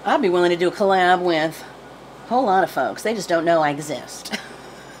 I'd be willing to do a collab with a whole lot of folks. They just don't know I exist.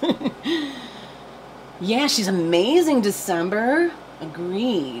 Yeah, she's amazing, December.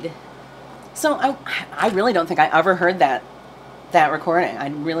 Agreed. So I really don't think I ever heard that recording. I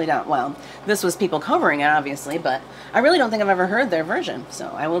really don't. Well, this was people covering it, obviously, but I really don't think I've ever heard their version. So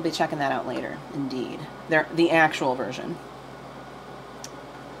I will be checking that out later, indeed. The actual version.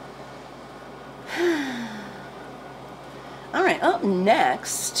 All right, up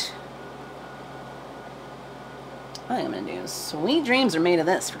next, I think I'm going to do Sweet Dreams Are Made of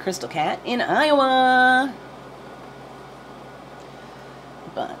This for Crystal Cat in Iowa.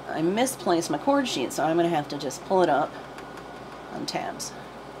 But I misplaced my chord sheet, so I'm going to have to just pull it up on tabs.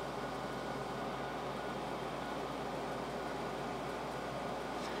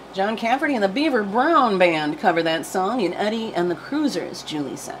 John Cafferty and the Beaver Brown Band cover that song in Eddie and the Cruisers,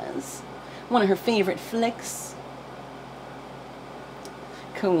 Julie says. One of her favorite flicks.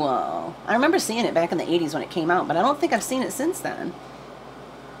 Cool. I remember seeing it back in the 80s when it came out, but I don't think I've seen it since then.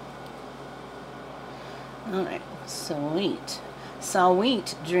 Alright, sweet.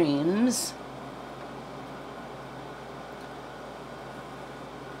 Sweet Dreams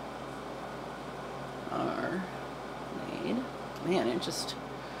are made. Man, it just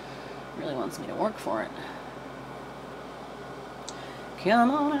really wants me to work for it. Come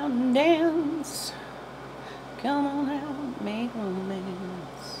on out and dance. Come on out and make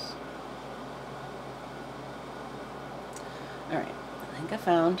romance. Alright, I think I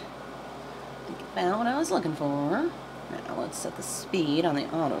found what I was looking for. Now let's set the speed on the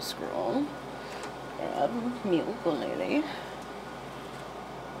auto scroll. Grab my ukulele.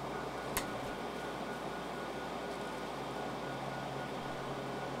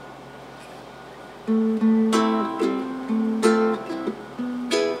 Sweet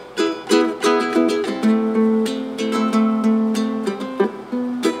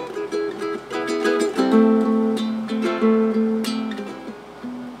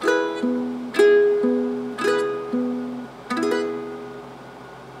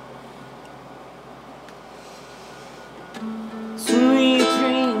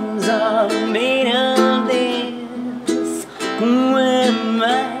dreams are made of this. Who am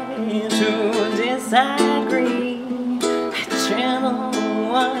I to disagree? I travel the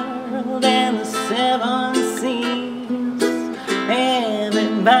world and the seven seas.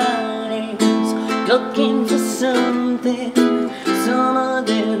 Everybody's looking for something. Some of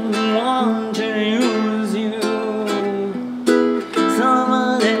them want to use you. Some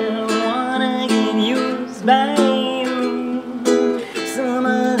of them wanna get used by you. Some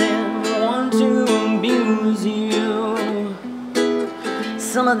of them want to abuse you.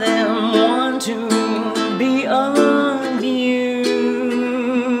 Some of them want to be abused.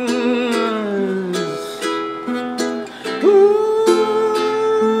 Ooh.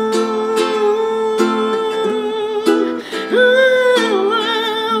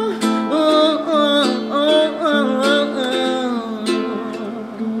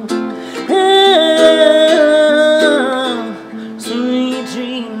 Sweet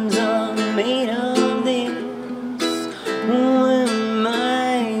dreams are made of this. Who am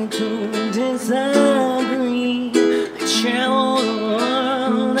I to disagree? I travel the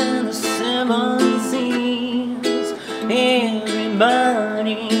world and the seven seas. Everybody's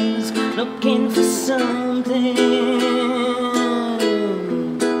looking for something.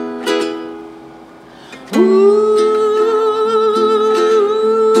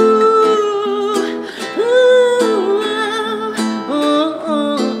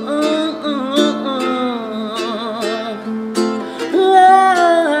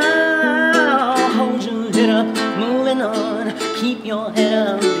 Keep your head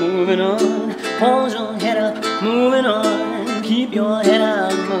up, moving on. Hold your head up, moving on. Keep your head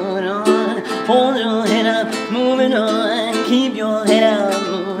up, moving on. Hold your head up, moving on. Keep your head up,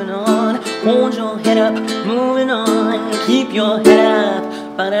 moving on. Hold your head up, moving on. Keep your head up.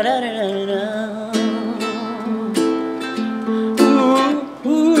 Ba-da-da-da-da-da.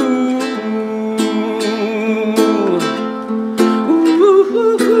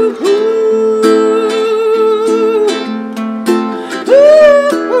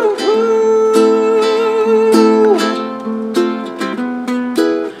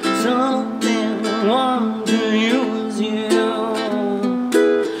 Want to use you.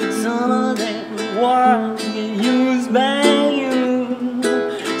 Some of them want to get used by you.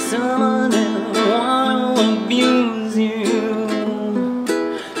 Some of them want to abuse you.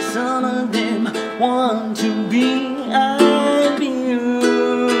 Some of them want to be abused.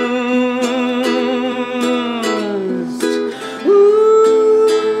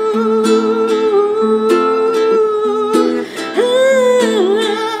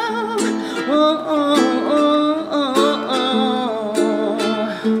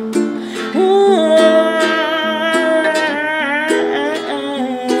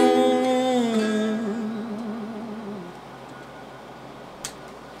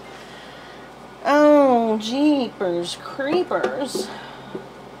 Oh, jeepers creepers.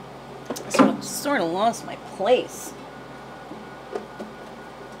 Sort of lost my place.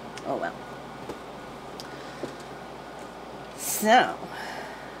 Oh well. So,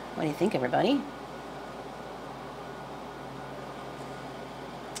 what do you think, everybody?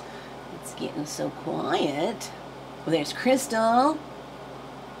 It's getting so quiet. Well, there's Crystal.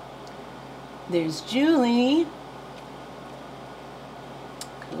 There's Julie.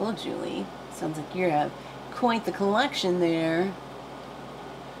 Cool, Julie. Sounds like you have quite the collection there.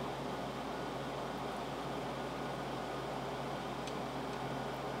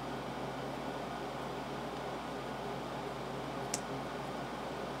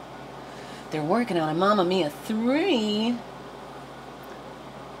 They're working on a Mamma Mia 3.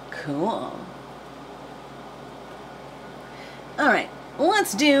 Cool. Alright,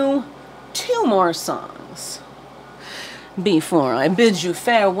 let's do 2 more songs before I bid you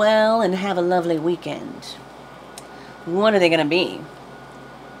farewell and have a lovely weekend. What are they going to be?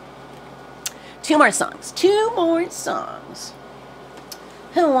 2 more songs. 2 more songs.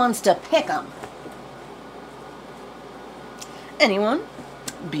 Who wants to pick them? Anyone?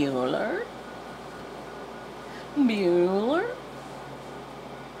 Bueller? Bueller?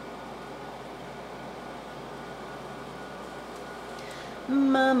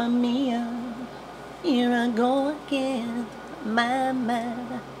 Mamma Mia, here I go again. My,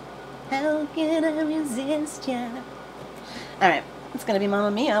 how can I resist ya? Alright, It's going to be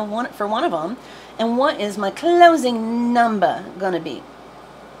Mamma Mia for one of them. And what is my closing number going to be?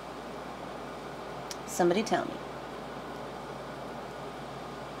 Somebody tell me.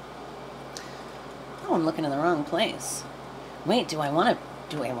 Oh, I'm looking in the wrong place. Wait, do I want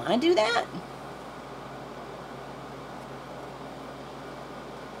to do that?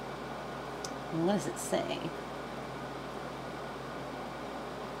 What does it say?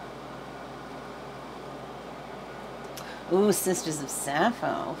 Ooh, Sisters of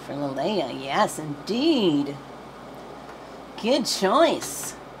Sappho for Lilia. Yes, indeed. Good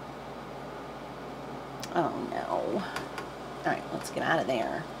choice. Oh, no. All right, let's get out of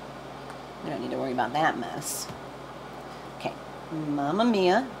there. We don't need to worry about that mess. Okay, Mamma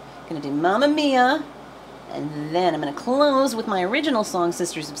Mia. Gonna do Mamma Mia. And then I'm gonna close with my original song,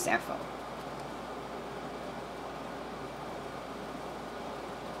 Sisters of Sappho.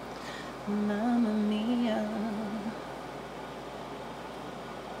 Mamma Mia.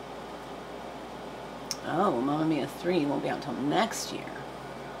 Oh, Mamma Mia 3 won't be out until next year.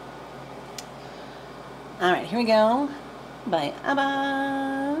 Alright, here we go. By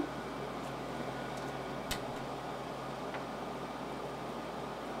ABBA.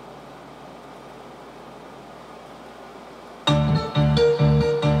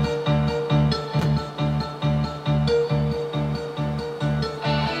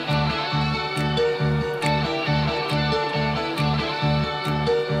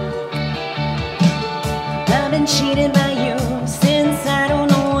 I've been cheated by you since I don't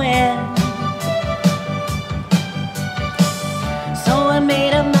know when. So I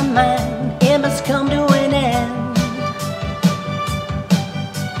made up my mind, it must come to an end.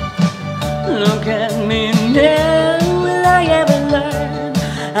 Look at me now, will I ever learn?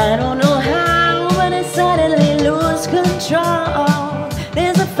 I don't know how, but I suddenly lose control.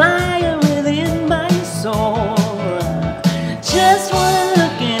 There's a fire within my soul. Just one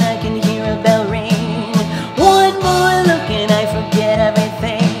look and I can hear a bell ring. One more look and I forget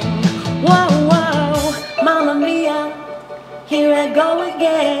everything. Whoa, whoa, Mamma Mia, here I go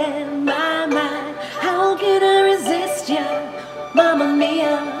again. My, how can I resist ya? Mamma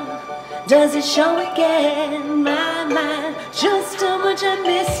Mia, does it show again? My, just how much I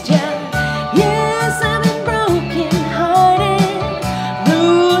missed ya. Yes, I've been broken hearted,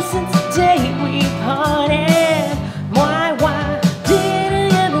 blue since the day we parted. Why did I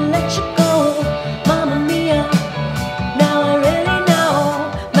ever let you go? Mamma Mia, now I really know.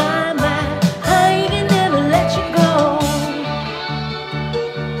 My, I can never let you go.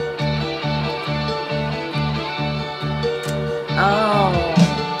 Oh,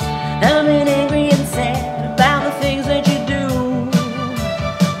 I've been angry and sad about the things that you do.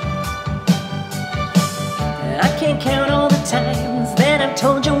 I can't count all the times that I've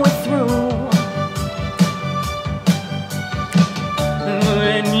told you we're through.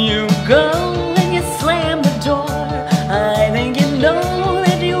 When you go and you slam the door, I think you know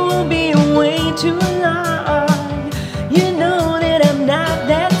that you will be away too long. You know that I'm not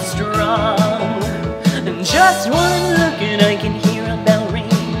that strong. And just one look and I can hear a bell ring.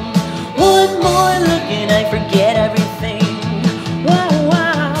 One more look and I forget everything.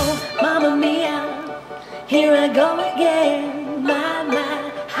 Wow, Mamma Mia, here I go again. My,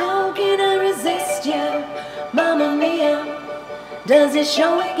 how can I resist you? Mamma Mia, does it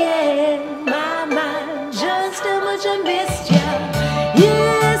show again? My, just how much I missed ya.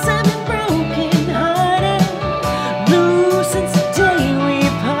 Yes, I've been broken hearted, blue since the day we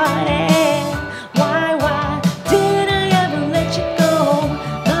parted. Why did I ever let you go?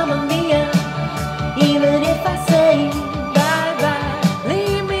 Mamma Mia, even if I say bye-bye,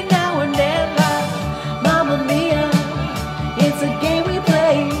 leave me now or never. Mamma Mia, it's a game we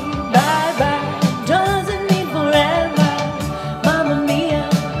play. Bye-bye, doesn't mean forever. Mamma Mia,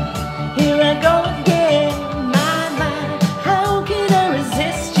 here I go again. My, how can I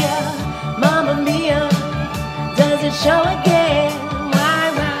resist ya? Mamma Mia, does it show again?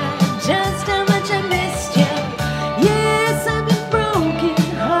 Why, just how much I missed ya. Yes, I've been broken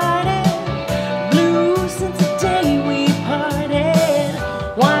hearted, blue since the day we parted.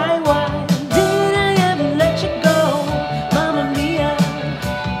 Why did I ever let you go? Mamma Mia,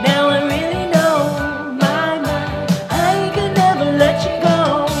 now I really know. My, I could never let you go.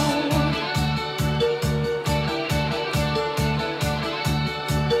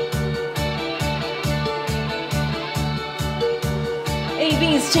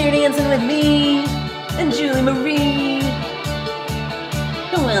 AB's chair dancing with me and Julie Marie.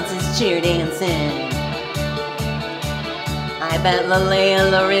 Who else is chair dancing? I bet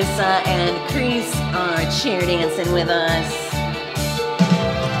Lalea, Larissa, and Chris are chair dancing with us.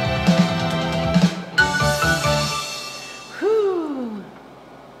 Whew.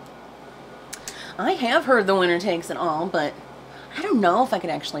 I have heard The Winner Takes It All, but I don't know if I could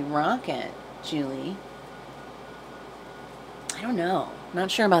actually rock it, Julie. I don't know.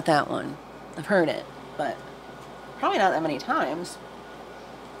 Not sure about that one. I've heard it, but probably not that many times.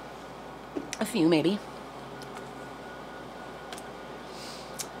 A few, maybe.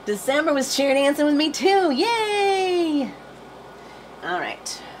 December was cheer dancing with me too. Yay! All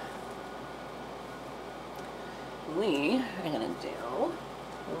right. We are gonna do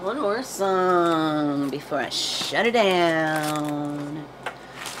one more song before I shut it down.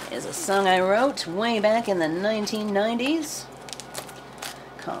 It's a song I wrote way back in the 1990s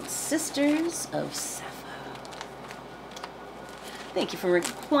called Sisters of Sappho. Thank you for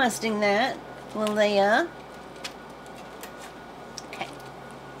requesting that, Leia. Okay.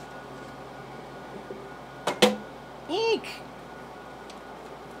 Eek.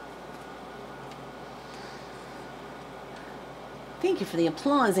 Thank you for the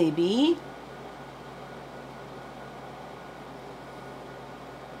applause, AB.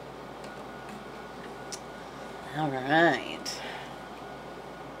 All right.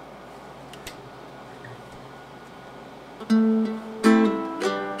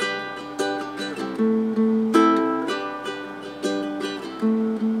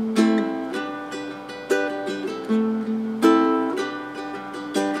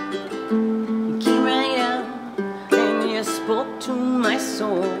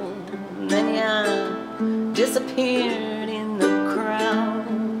 Disappeared in the crowd.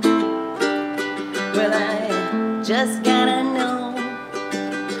 Well, I just gotta know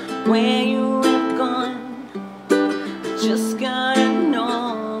where you have gone. I just gotta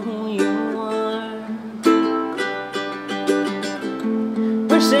know who you are.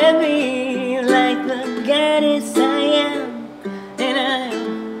 Worship me like the goddess I am, and I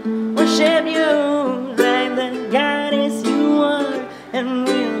worship you like the goddess you are, and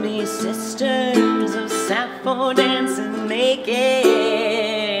we'll be sisters of Sappho dancing naked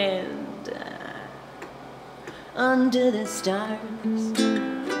under the stars.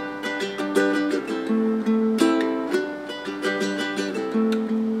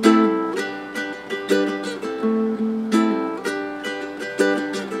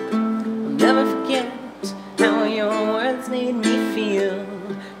 I'll never forget how your words made me feel.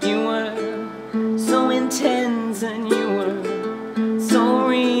 You were so intense and you were so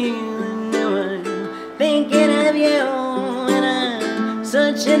real. Thinking of you, and I'm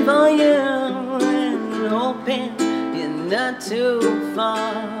searching for you, and hoping you're not too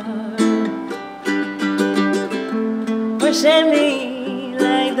far. Worship me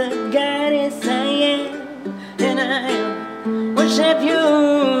like the goddess I am, and I worship you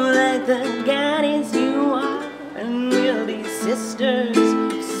like the goddess you are, and we'll be sisters,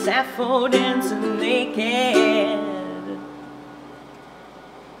 Sappho dancing naked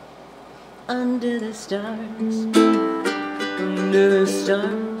under the stars, under the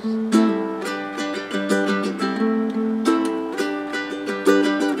stars.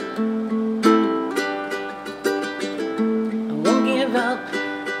 I won't give up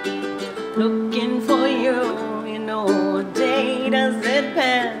looking for you. You know, a day doesn't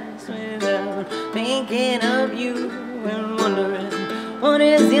pass without thinking of you and wondering what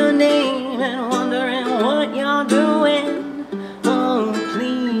is your name and wondering what you're doing. Oh,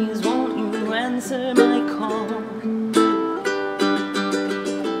 please, won't you answer my call?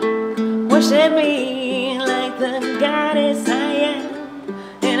 Worship me like the goddess I am,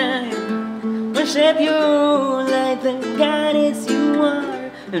 and I worship you like the goddess you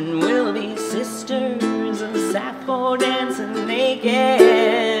are, and we'll be sisters of Sappho dancing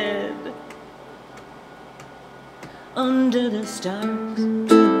naked under the stars,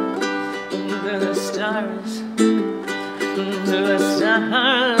 under the stars, under the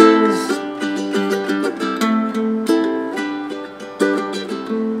stars.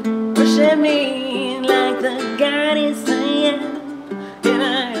 Worship me like the goddess I am, and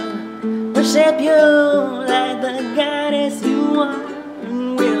I'll worship you like the goddess you are,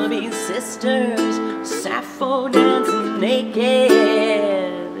 and we'll be sisters, Sappho dancing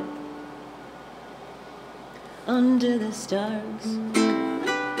naked under the stars,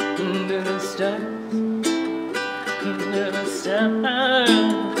 under the stars, under the stars.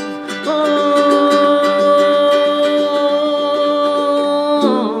 Oh.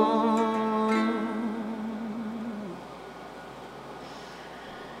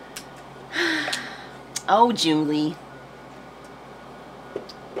 Oh, Julie.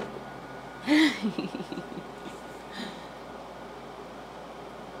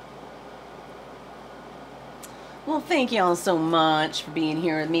 Well, thank you all so much for being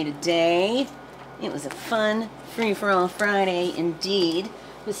here with me today. It was a fun Free-for-All Friday indeed.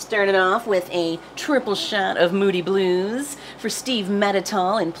 We started off with a triple shot of Moody Blues for Steve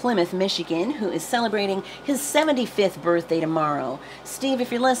Mettetal in Plymouth, Michigan, who is celebrating his 75th birthday tomorrow. Steve,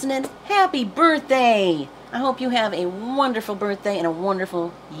 if you're listening, happy birthday! I hope you have a wonderful birthday and a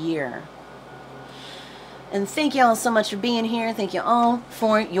wonderful year. And thank you all so much for being here. Thank you all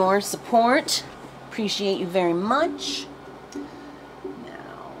for your support. Appreciate you very much.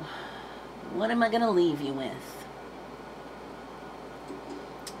 Now, what am I going to leave you with?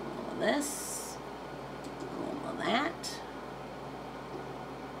 This, all of that.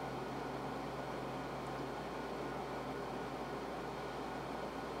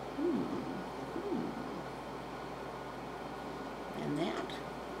 And that,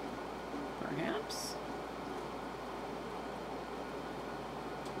 perhaps.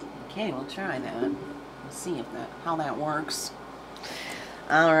 Okay, we'll try that. We'll see if how that works.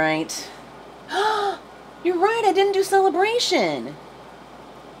 All right. You're right, I didn't do Celebration.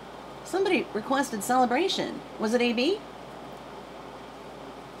 Somebody requested Celebration. Was it AB?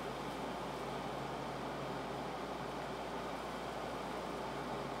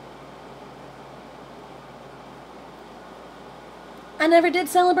 I never did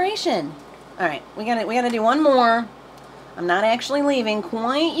Celebration. All right, we gotta do one more. I'm not actually leaving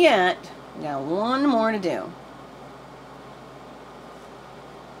quite yet. We got one more to do.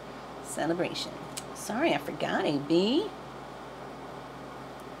 Celebration. Sorry, I forgot, AB.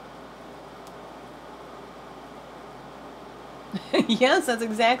 Yes, that's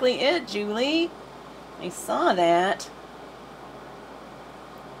exactly it, Julie. I saw that.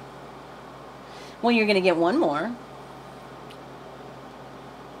 Well, you're going to get one more.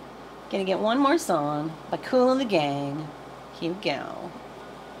 Going to get one more song by Kool and the Gang. Here we go.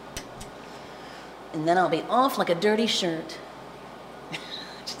 And then I'll be off like a dirty shirt.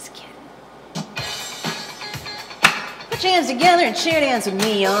 Just kidding. Put your hands together and chair dance with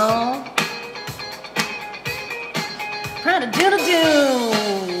me, y'all. Prada-doodle-doo.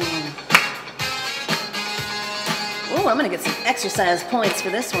 Ooh, I'm gonna get some exercise points for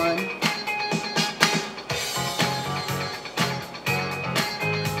this one.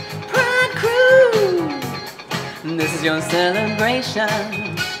 Pride Crew. This is your celebration.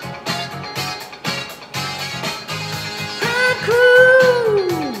 Pride Crew.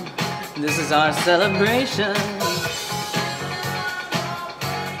 This is our celebration.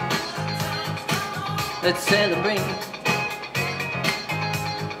 Let's celebrate.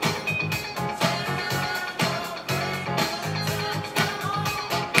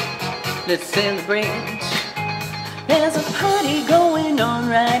 Let's celebrate. There's a party going on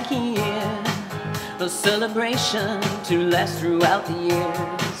right here. A celebration to last throughout the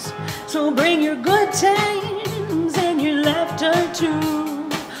years. So bring your good times and your laughter too.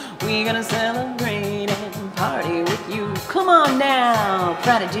 We're gonna celebrate and party with you. Come on now,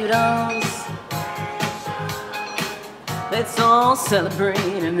 Prada-doodles. Let's all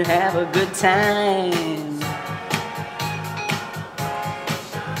celebrate and have a good time.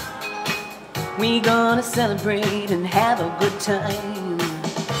 We gonna celebrate and have a good time.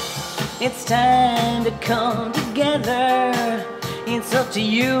 It's time to come together. It's up to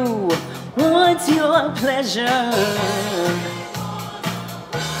you. What's your pleasure?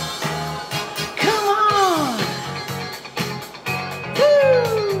 Come on!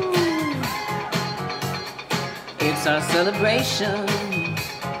 Woo! It's our celebration.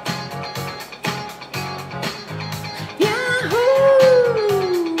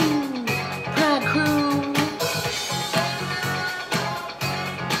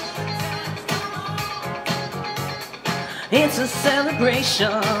 It's a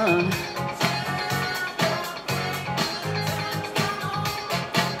celebration.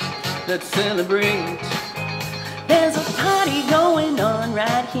 Let's celebrate. There's a party going on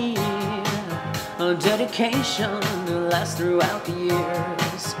right here. A dedication to last throughout the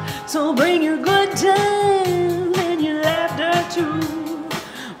years. So bring your good time and your laughter too.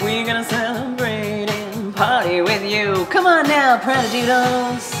 We're gonna celebrate and party with you. Come on now,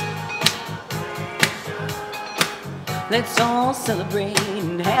 Prada-doodles. Let's all celebrate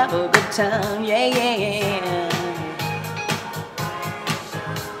and have a good time, yeah, yeah, yeah.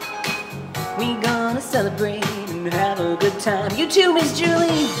 We gonna celebrate and have a good time. You too, Miss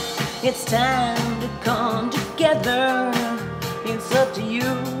Julie. It's time to come together. It's up to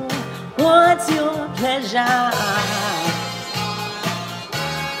you. What's your pleasure?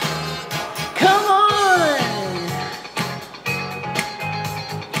 Come on.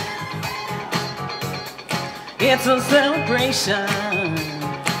 It's a celebration.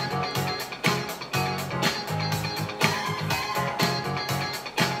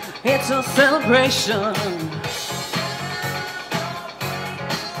 It's a celebration.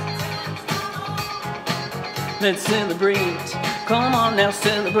 Let's celebrate. Come on now,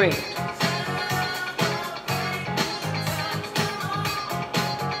 celebrate.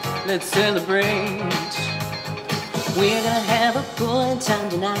 Let's celebrate. We're gonna have a good time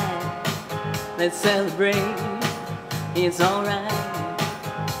tonight. Let's celebrate. It's alright.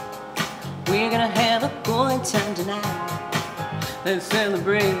 We're gonna have a good time tonight. Let's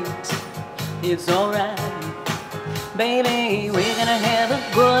celebrate. It's alright. Baby, we're gonna have a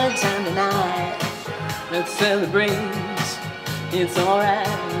good time tonight. Let's celebrate. It's alright.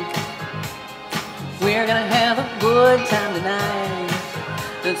 We're gonna have a good time tonight.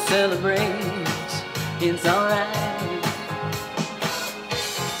 Let's celebrate. It's alright.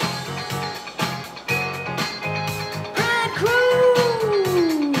 Pride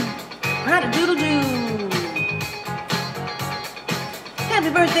crew! Pride-a-doodle-doo! Happy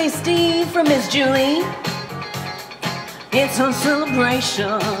birthday, Steve, from Miss Julie. It's a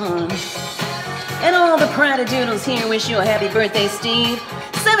celebration. And all the Pride-a-doodles here wish you a happy birthday, Steve.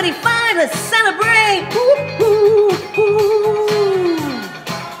 75, let's celebrate! Ooh, ooh, ooh.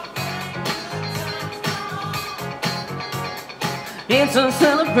 It's a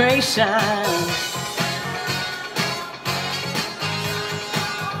celebration.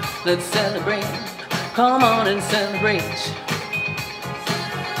 Let's celebrate. Come on and celebrate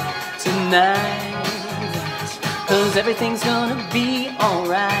tonight. 'Cause everything's gonna be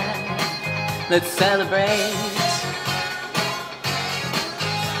alright. Let's celebrate.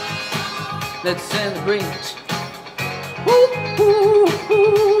 Let's celebrate. Woo, woo,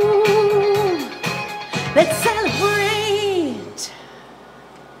 woo. Let's celebrate.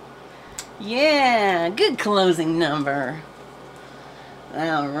 Yeah, good closing number.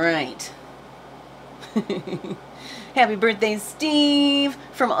 All right. Happy birthday, Steve,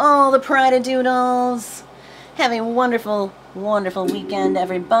 from all the Pride-a-doodles. Have a wonderful, wonderful weekend,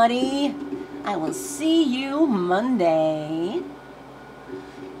 everybody. I will see you Monday.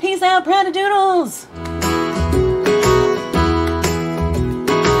 Peace out, Pride-a-doodles.